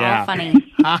 hands are all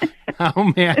funny.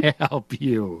 How may I help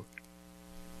you?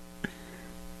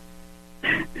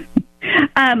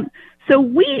 So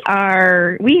we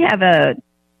have a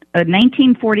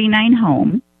 1949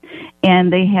 home,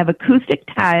 and they have acoustic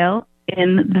tile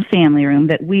in the family room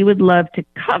that we would love to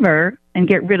cover and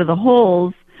get rid of the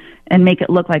holes and make it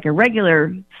look like a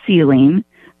regular ceiling,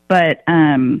 but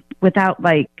without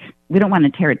we don't want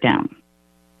to tear it down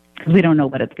because we don't know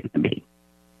what it's going to be.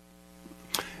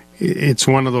 It's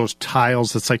one of those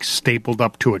tiles that's like stapled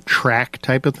up to a track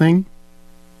type of thing?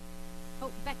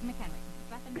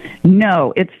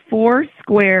 No, it's 4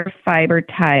 square fiber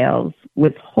tiles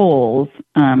with holes,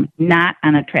 not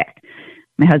on a track.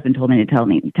 My husband told me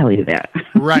to tell you that.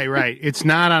 Right. It's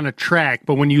not on a track,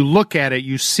 but when you look at it,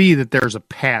 you see that there's a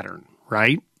pattern,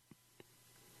 right?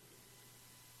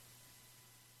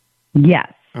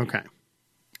 Yes. Okay.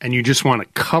 And you just want to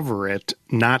cover it,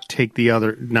 not take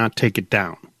it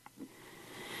down.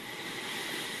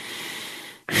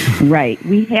 Right.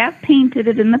 We have painted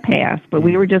it in the past, but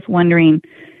we were just wondering,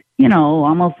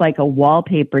 almost like a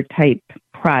wallpaper type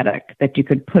product that you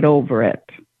could put over it.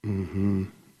 Mm-hmm.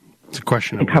 It's a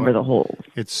question to cover the holes.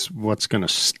 It's what's going to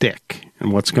stick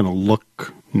and what's going to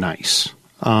look nice.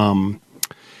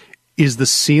 Is the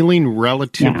ceiling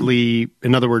relatively,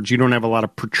 in other words, you don't have a lot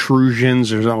of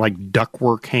protrusions? There's not like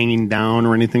ductwork hanging down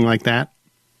or anything like that?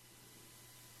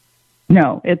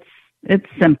 No, it's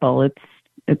simple.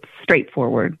 It's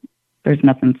straightforward. There's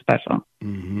nothing special.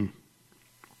 Mm-hmm.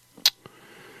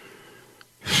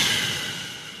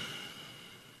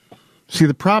 See,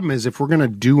 the problem is if we're going to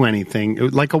do anything,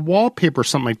 like a wallpaper or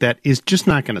something like that, is just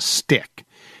not going to stick.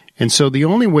 And so the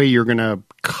only way you're going to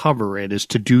cover it is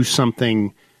to do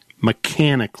something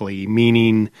mechanically,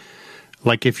 meaning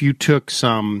like if you took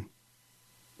some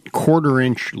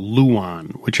 1/4-inch Luan,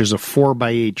 which is a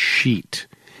 4x8 sheet,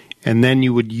 and then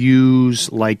you would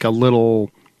use like a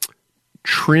little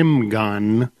trim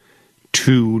gun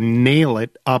to nail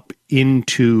it up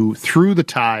through the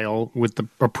tile with the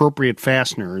appropriate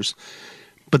fasteners.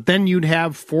 But then you'd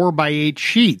have 4x8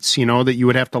 sheets, that you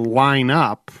would have to line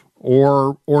up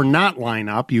or not line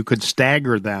up. You could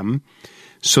stagger them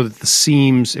so that the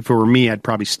seams, if it were me, I'd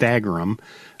probably stagger them.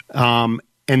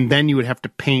 And then you would have to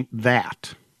paint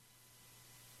that.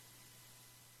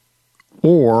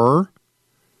 Or...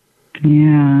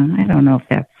 Yeah, I don't know if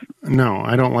that's... No,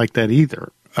 I don't like that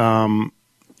either.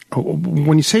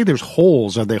 When you say there's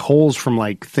holes, are they holes from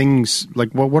like things,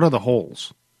 like what are the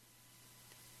holes?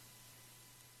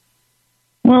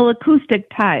 Well, acoustic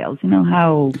tiles,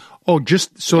 how... Oh,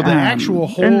 just so the actual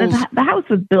holes... And the house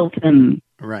was built in...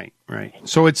 Right.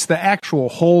 So it's the actual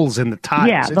holes in the tiles.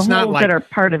 Yeah, the it's not holes like, that are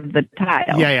part of the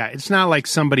tile. Yeah. It's not like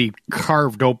somebody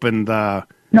carved open the...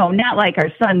 No, not like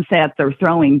our son sat there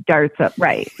throwing darts up.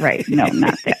 Right. No,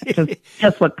 not that.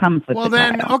 Just what comes with the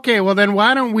tile. Okay, well then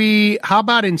why don't how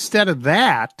about instead of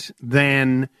that,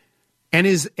 then, are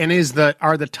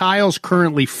the tiles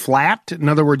currently flat? In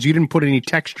other words, you didn't put any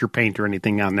texture paint or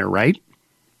anything on there, right?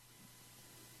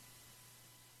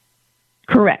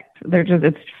 Correct.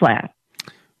 It's flat.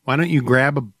 Why don't you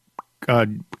grab a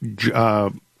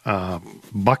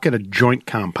bucket of joint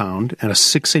compound and a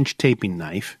 6-inch taping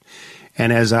knife,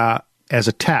 and as a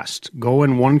test, go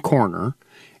in one corner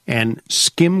and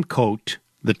skim coat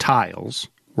the tiles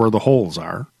where the holes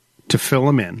are to fill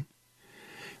them in.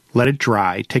 Let it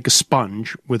dry. Take a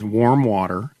sponge with warm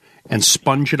water and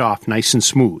sponge it off nice and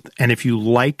smooth. And if you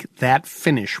like that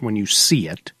finish when you see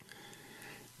it,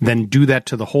 then do that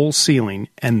to the whole ceiling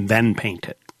and then paint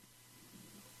it.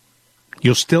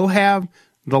 You'll still have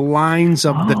the lines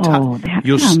of the tile. That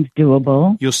sounds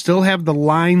doable. You'll still have the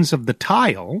lines of the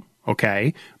tile,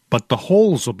 okay, but the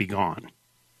holes will be gone.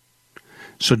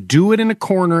 So do it in a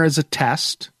corner as a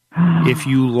test. If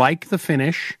you like the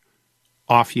finish,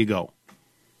 off you go.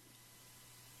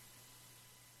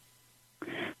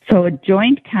 So a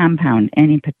joint compound,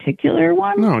 any particular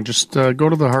one? No, just go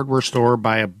to the hardware store,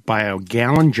 buy a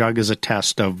gallon jug as a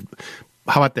test of,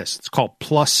 how about this? It's called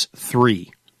Plus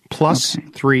 3. Plus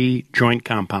 3 joint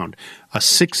compound. A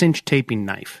 6-inch taping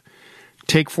knife.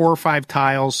 Take 4 or 5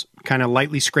 tiles, kind of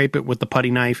lightly scrape it with the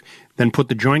putty knife, then put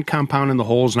the joint compound in the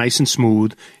holes nice and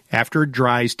smooth. After it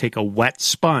dries, take a wet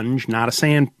sponge, not a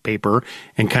sandpaper,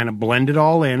 and kind of blend it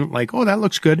all in. Like, oh, that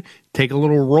looks good. Take a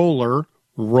little roller,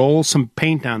 roll some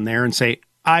paint on there and say,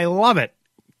 I love it.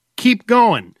 Keep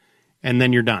going. And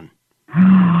then you're done.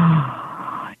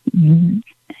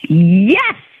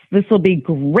 Yes, this will be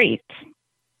great.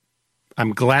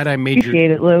 I'm glad I made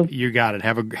Appreciate it, Lou. You got it.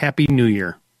 Have a happy New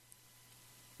Year.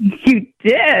 You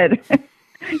did.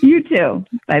 You too.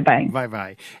 Bye-bye.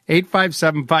 Bye-bye.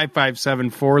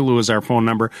 857-5574. Lou is our phone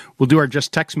number. We'll do our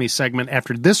Just Text Me segment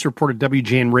after this report of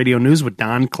WJN Radio News with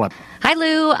Don Klepp. Hi,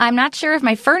 Lou. I'm not sure if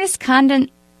my furnace condensating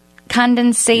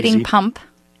pump.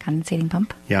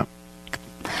 Yeah.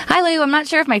 Hi, Lou. I'm not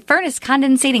sure if my furnace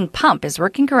condensating pump is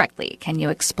working correctly. Can you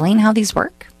explain how these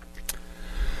work?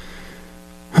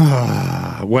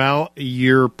 Well,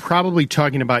 you're probably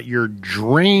talking about your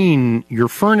drain. Your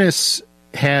furnace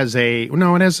has it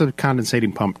has a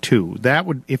condensating pump too. That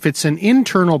would, if it's an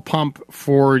internal pump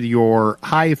for your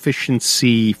high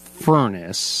efficiency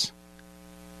furnace,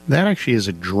 that actually is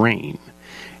a drain.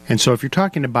 And so if you're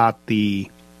talking about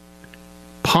the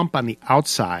pump on the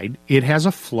outside, it has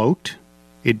a float.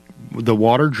 The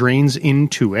water drains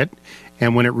into it,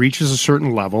 and when it reaches a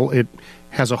certain level, it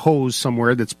has a hose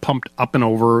somewhere that's pumped up and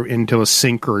over into a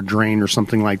sink or a drain or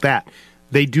something like that.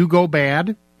 They do go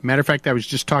bad. Matter of fact, I was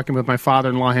just talking with my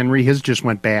father-in-law, Henry. His just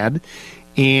went bad.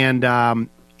 And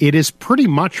it is pretty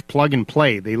much plug and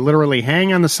play. They literally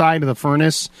hang on the side of the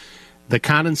furnace. The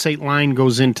condensate line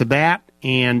goes into that,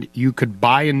 and you could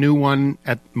buy a new one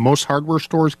at most hardware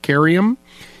stores, carry them.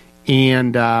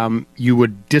 And you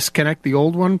would disconnect the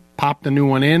old one, pop the new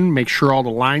one in, make sure all the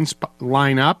lines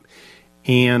line up.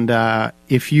 And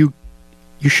if you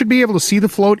should be able to see the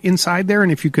float inside there,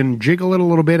 and if you can jiggle it a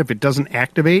little bit, if it doesn't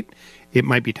activate, it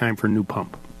might be time for a new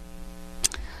pump.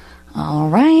 All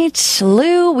right,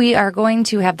 Lou, we are going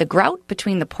to have the grout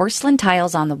between the porcelain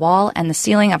tiles on the wall and the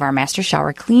ceiling of our master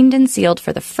shower cleaned and sealed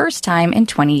for the first time in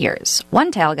 20 years.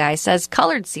 One tile guy says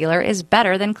colored sealer is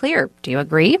better than clear. Do you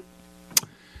agree?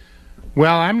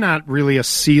 Well, I'm not really a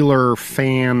sealer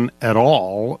fan at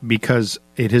all, because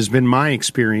it has been my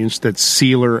experience that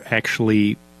sealer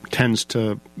actually tends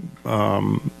to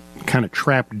kind of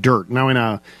trap dirt. Now, in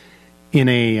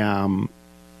a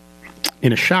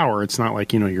shower, it's not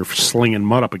like you're slinging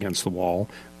mud up against the wall.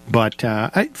 But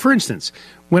for instance,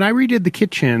 when I redid the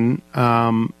kitchen,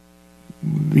 when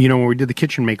we did the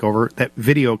kitchen makeover, that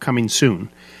video coming soon,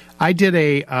 I did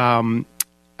a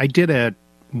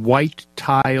white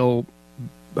tile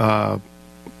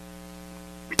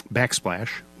backsplash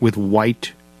with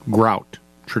white grout,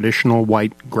 traditional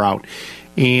white grout.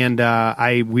 And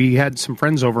we had some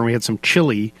friends over and we had some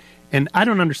chili, and I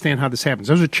don't understand how this happens.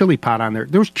 There was a chili pot on there.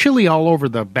 There was chili all over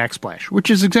the backsplash,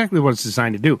 which is exactly what it's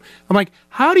designed to do. I'm like,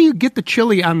 how do you get the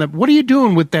chili on what are you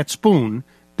doing with that spoon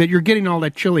that you're getting all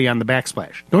that chili on the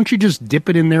backsplash? Don't you just dip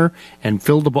it in there and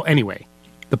fill the bowl? Anyway,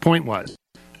 the point was,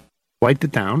 wiped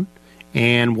it down,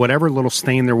 and whatever little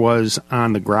stain there was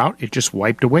on the grout, it just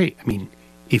wiped away. I mean,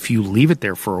 if you leave it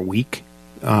there for a week,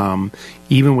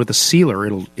 even with a sealer,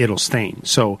 it'll stain.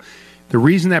 So the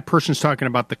reason that person's talking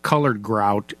about the colored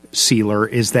grout sealer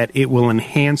is that it will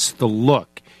enhance the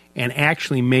look and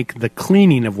actually make the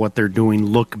cleaning of what they're doing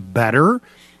look better.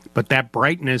 But that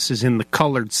brightness is in the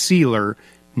colored sealer,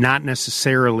 not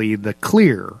necessarily the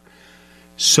clear.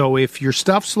 So if your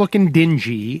stuff's looking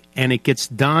dingy and it gets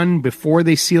done before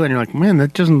they seal it, and you're like, man,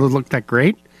 that doesn't look that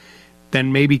great,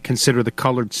 then maybe consider the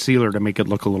colored sealer to make it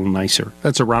look a little nicer.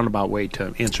 That's a roundabout way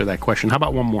to answer that question. How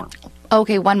about one more?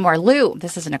 Okay, one more. Lou,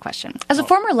 this isn't a question. As a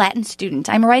former Latin student,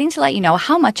 I'm writing to let you know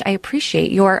how much I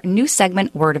appreciate your new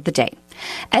segment, Word of the Day.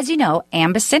 As you know,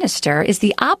 ambisinister is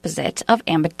the opposite of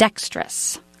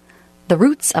ambidextrous. The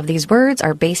roots of these words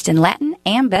are based in Latin.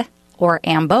 Ambi, or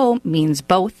ambo, means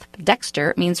both.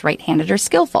 Dexter means right-handed or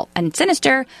skillful. And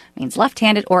sinister means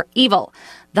left-handed or evil.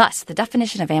 Thus, the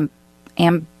definition of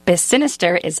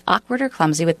ambisinister is awkward or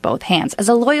clumsy with both hands. As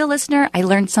a loyal listener, I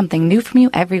learn something new from you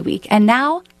every week. And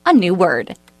now, a new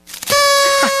word.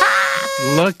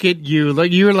 Look at you.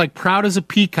 Look, you're like proud as a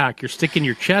peacock. You're sticking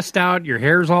your chest out. Your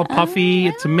hair's all puffy.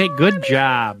 It's a good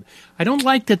job. I don't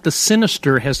like that the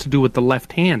sinister has to do with the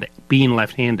being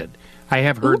left-handed. I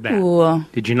have heard that.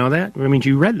 Did you know that? I mean,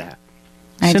 you read that.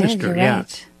 I sinister, did, you're yeah.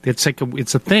 right. It's like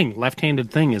it's a thing.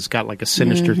 Left-handed thing has got like a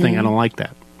sinister thing. I don't like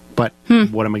that. But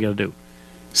what am I going to do?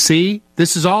 See,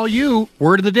 this is all you.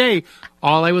 Word of the day.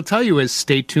 All I will tell you is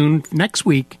stay tuned next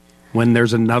week when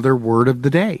there's another Word of the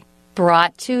Day.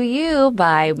 Brought to you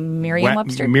by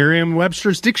Merriam-Webster.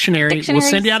 Merriam-Webster's dictionary. We'll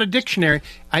send you out a dictionary.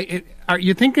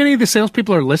 You think any of the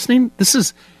salespeople are listening?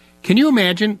 Can you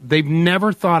imagine? They've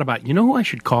never thought about, you know who I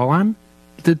should call on?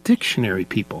 The dictionary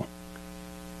people.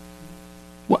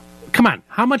 Well, come on.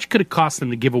 How much could it cost them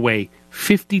to give away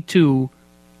 52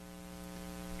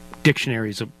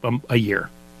 dictionaries a year?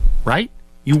 Right?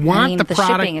 You want the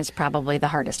product. shipping is probably the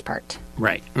hardest part.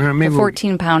 Right. The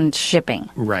 14-pound shipping.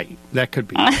 Right. That could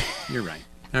be. You're right.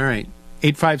 All right.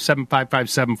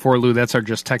 857-5574, Lou. That's our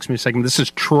Just Text Me segment. This is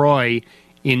Troy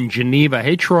in Geneva.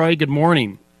 Hey, Troy. Good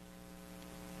morning.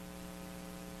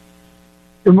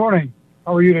 Good morning.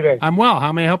 How are you today? I'm well.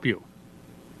 How may I help you?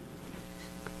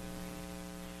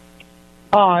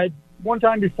 One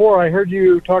time before, I heard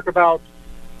you talk about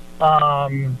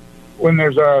when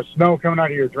there's snow coming out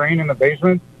of your drain in the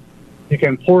basement, you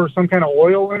can pour some kind of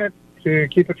oil in it to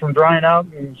keep it from drying out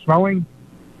and smelling.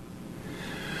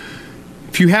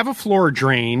 If you have a floor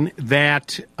drain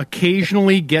that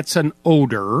occasionally gets an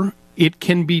odor, it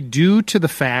can be due to the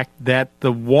fact that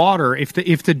the water, if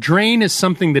the drain is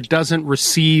something that doesn't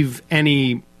receive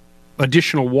any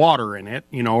additional water in it,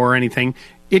 or anything,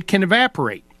 it can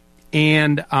evaporate.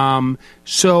 And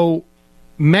so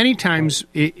many times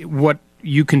what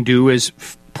you can do is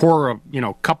pour a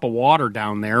cup of water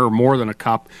down there, or more than a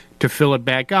cup, to fill it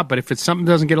back up. But if it's something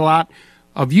that doesn't get a lot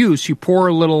of use, you pour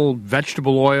a little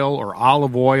vegetable oil or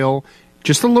olive oil,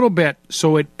 just a little bit,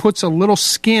 so it puts a little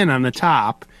skin on the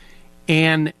top,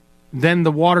 and then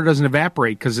the water doesn't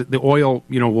evaporate because the oil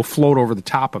will float over the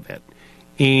top of it.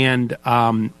 And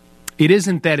it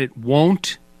isn't that it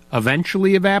won't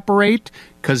eventually evaporate,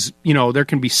 because there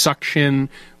can be suction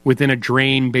within a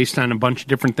drain based on a bunch of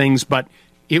different things, but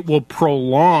it will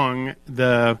prolong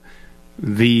the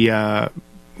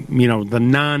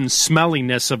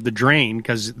non-smelliness of the drain,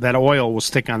 because that oil will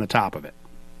stick on the top of it.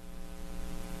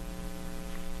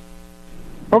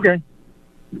 Okay.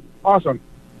 Awesome.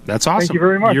 That's awesome. Thank you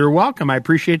very much. You're welcome. I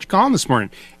appreciate you calling this morning.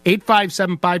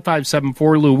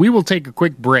 857-5574, Lou. We will take a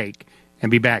quick break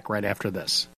and be back right after this.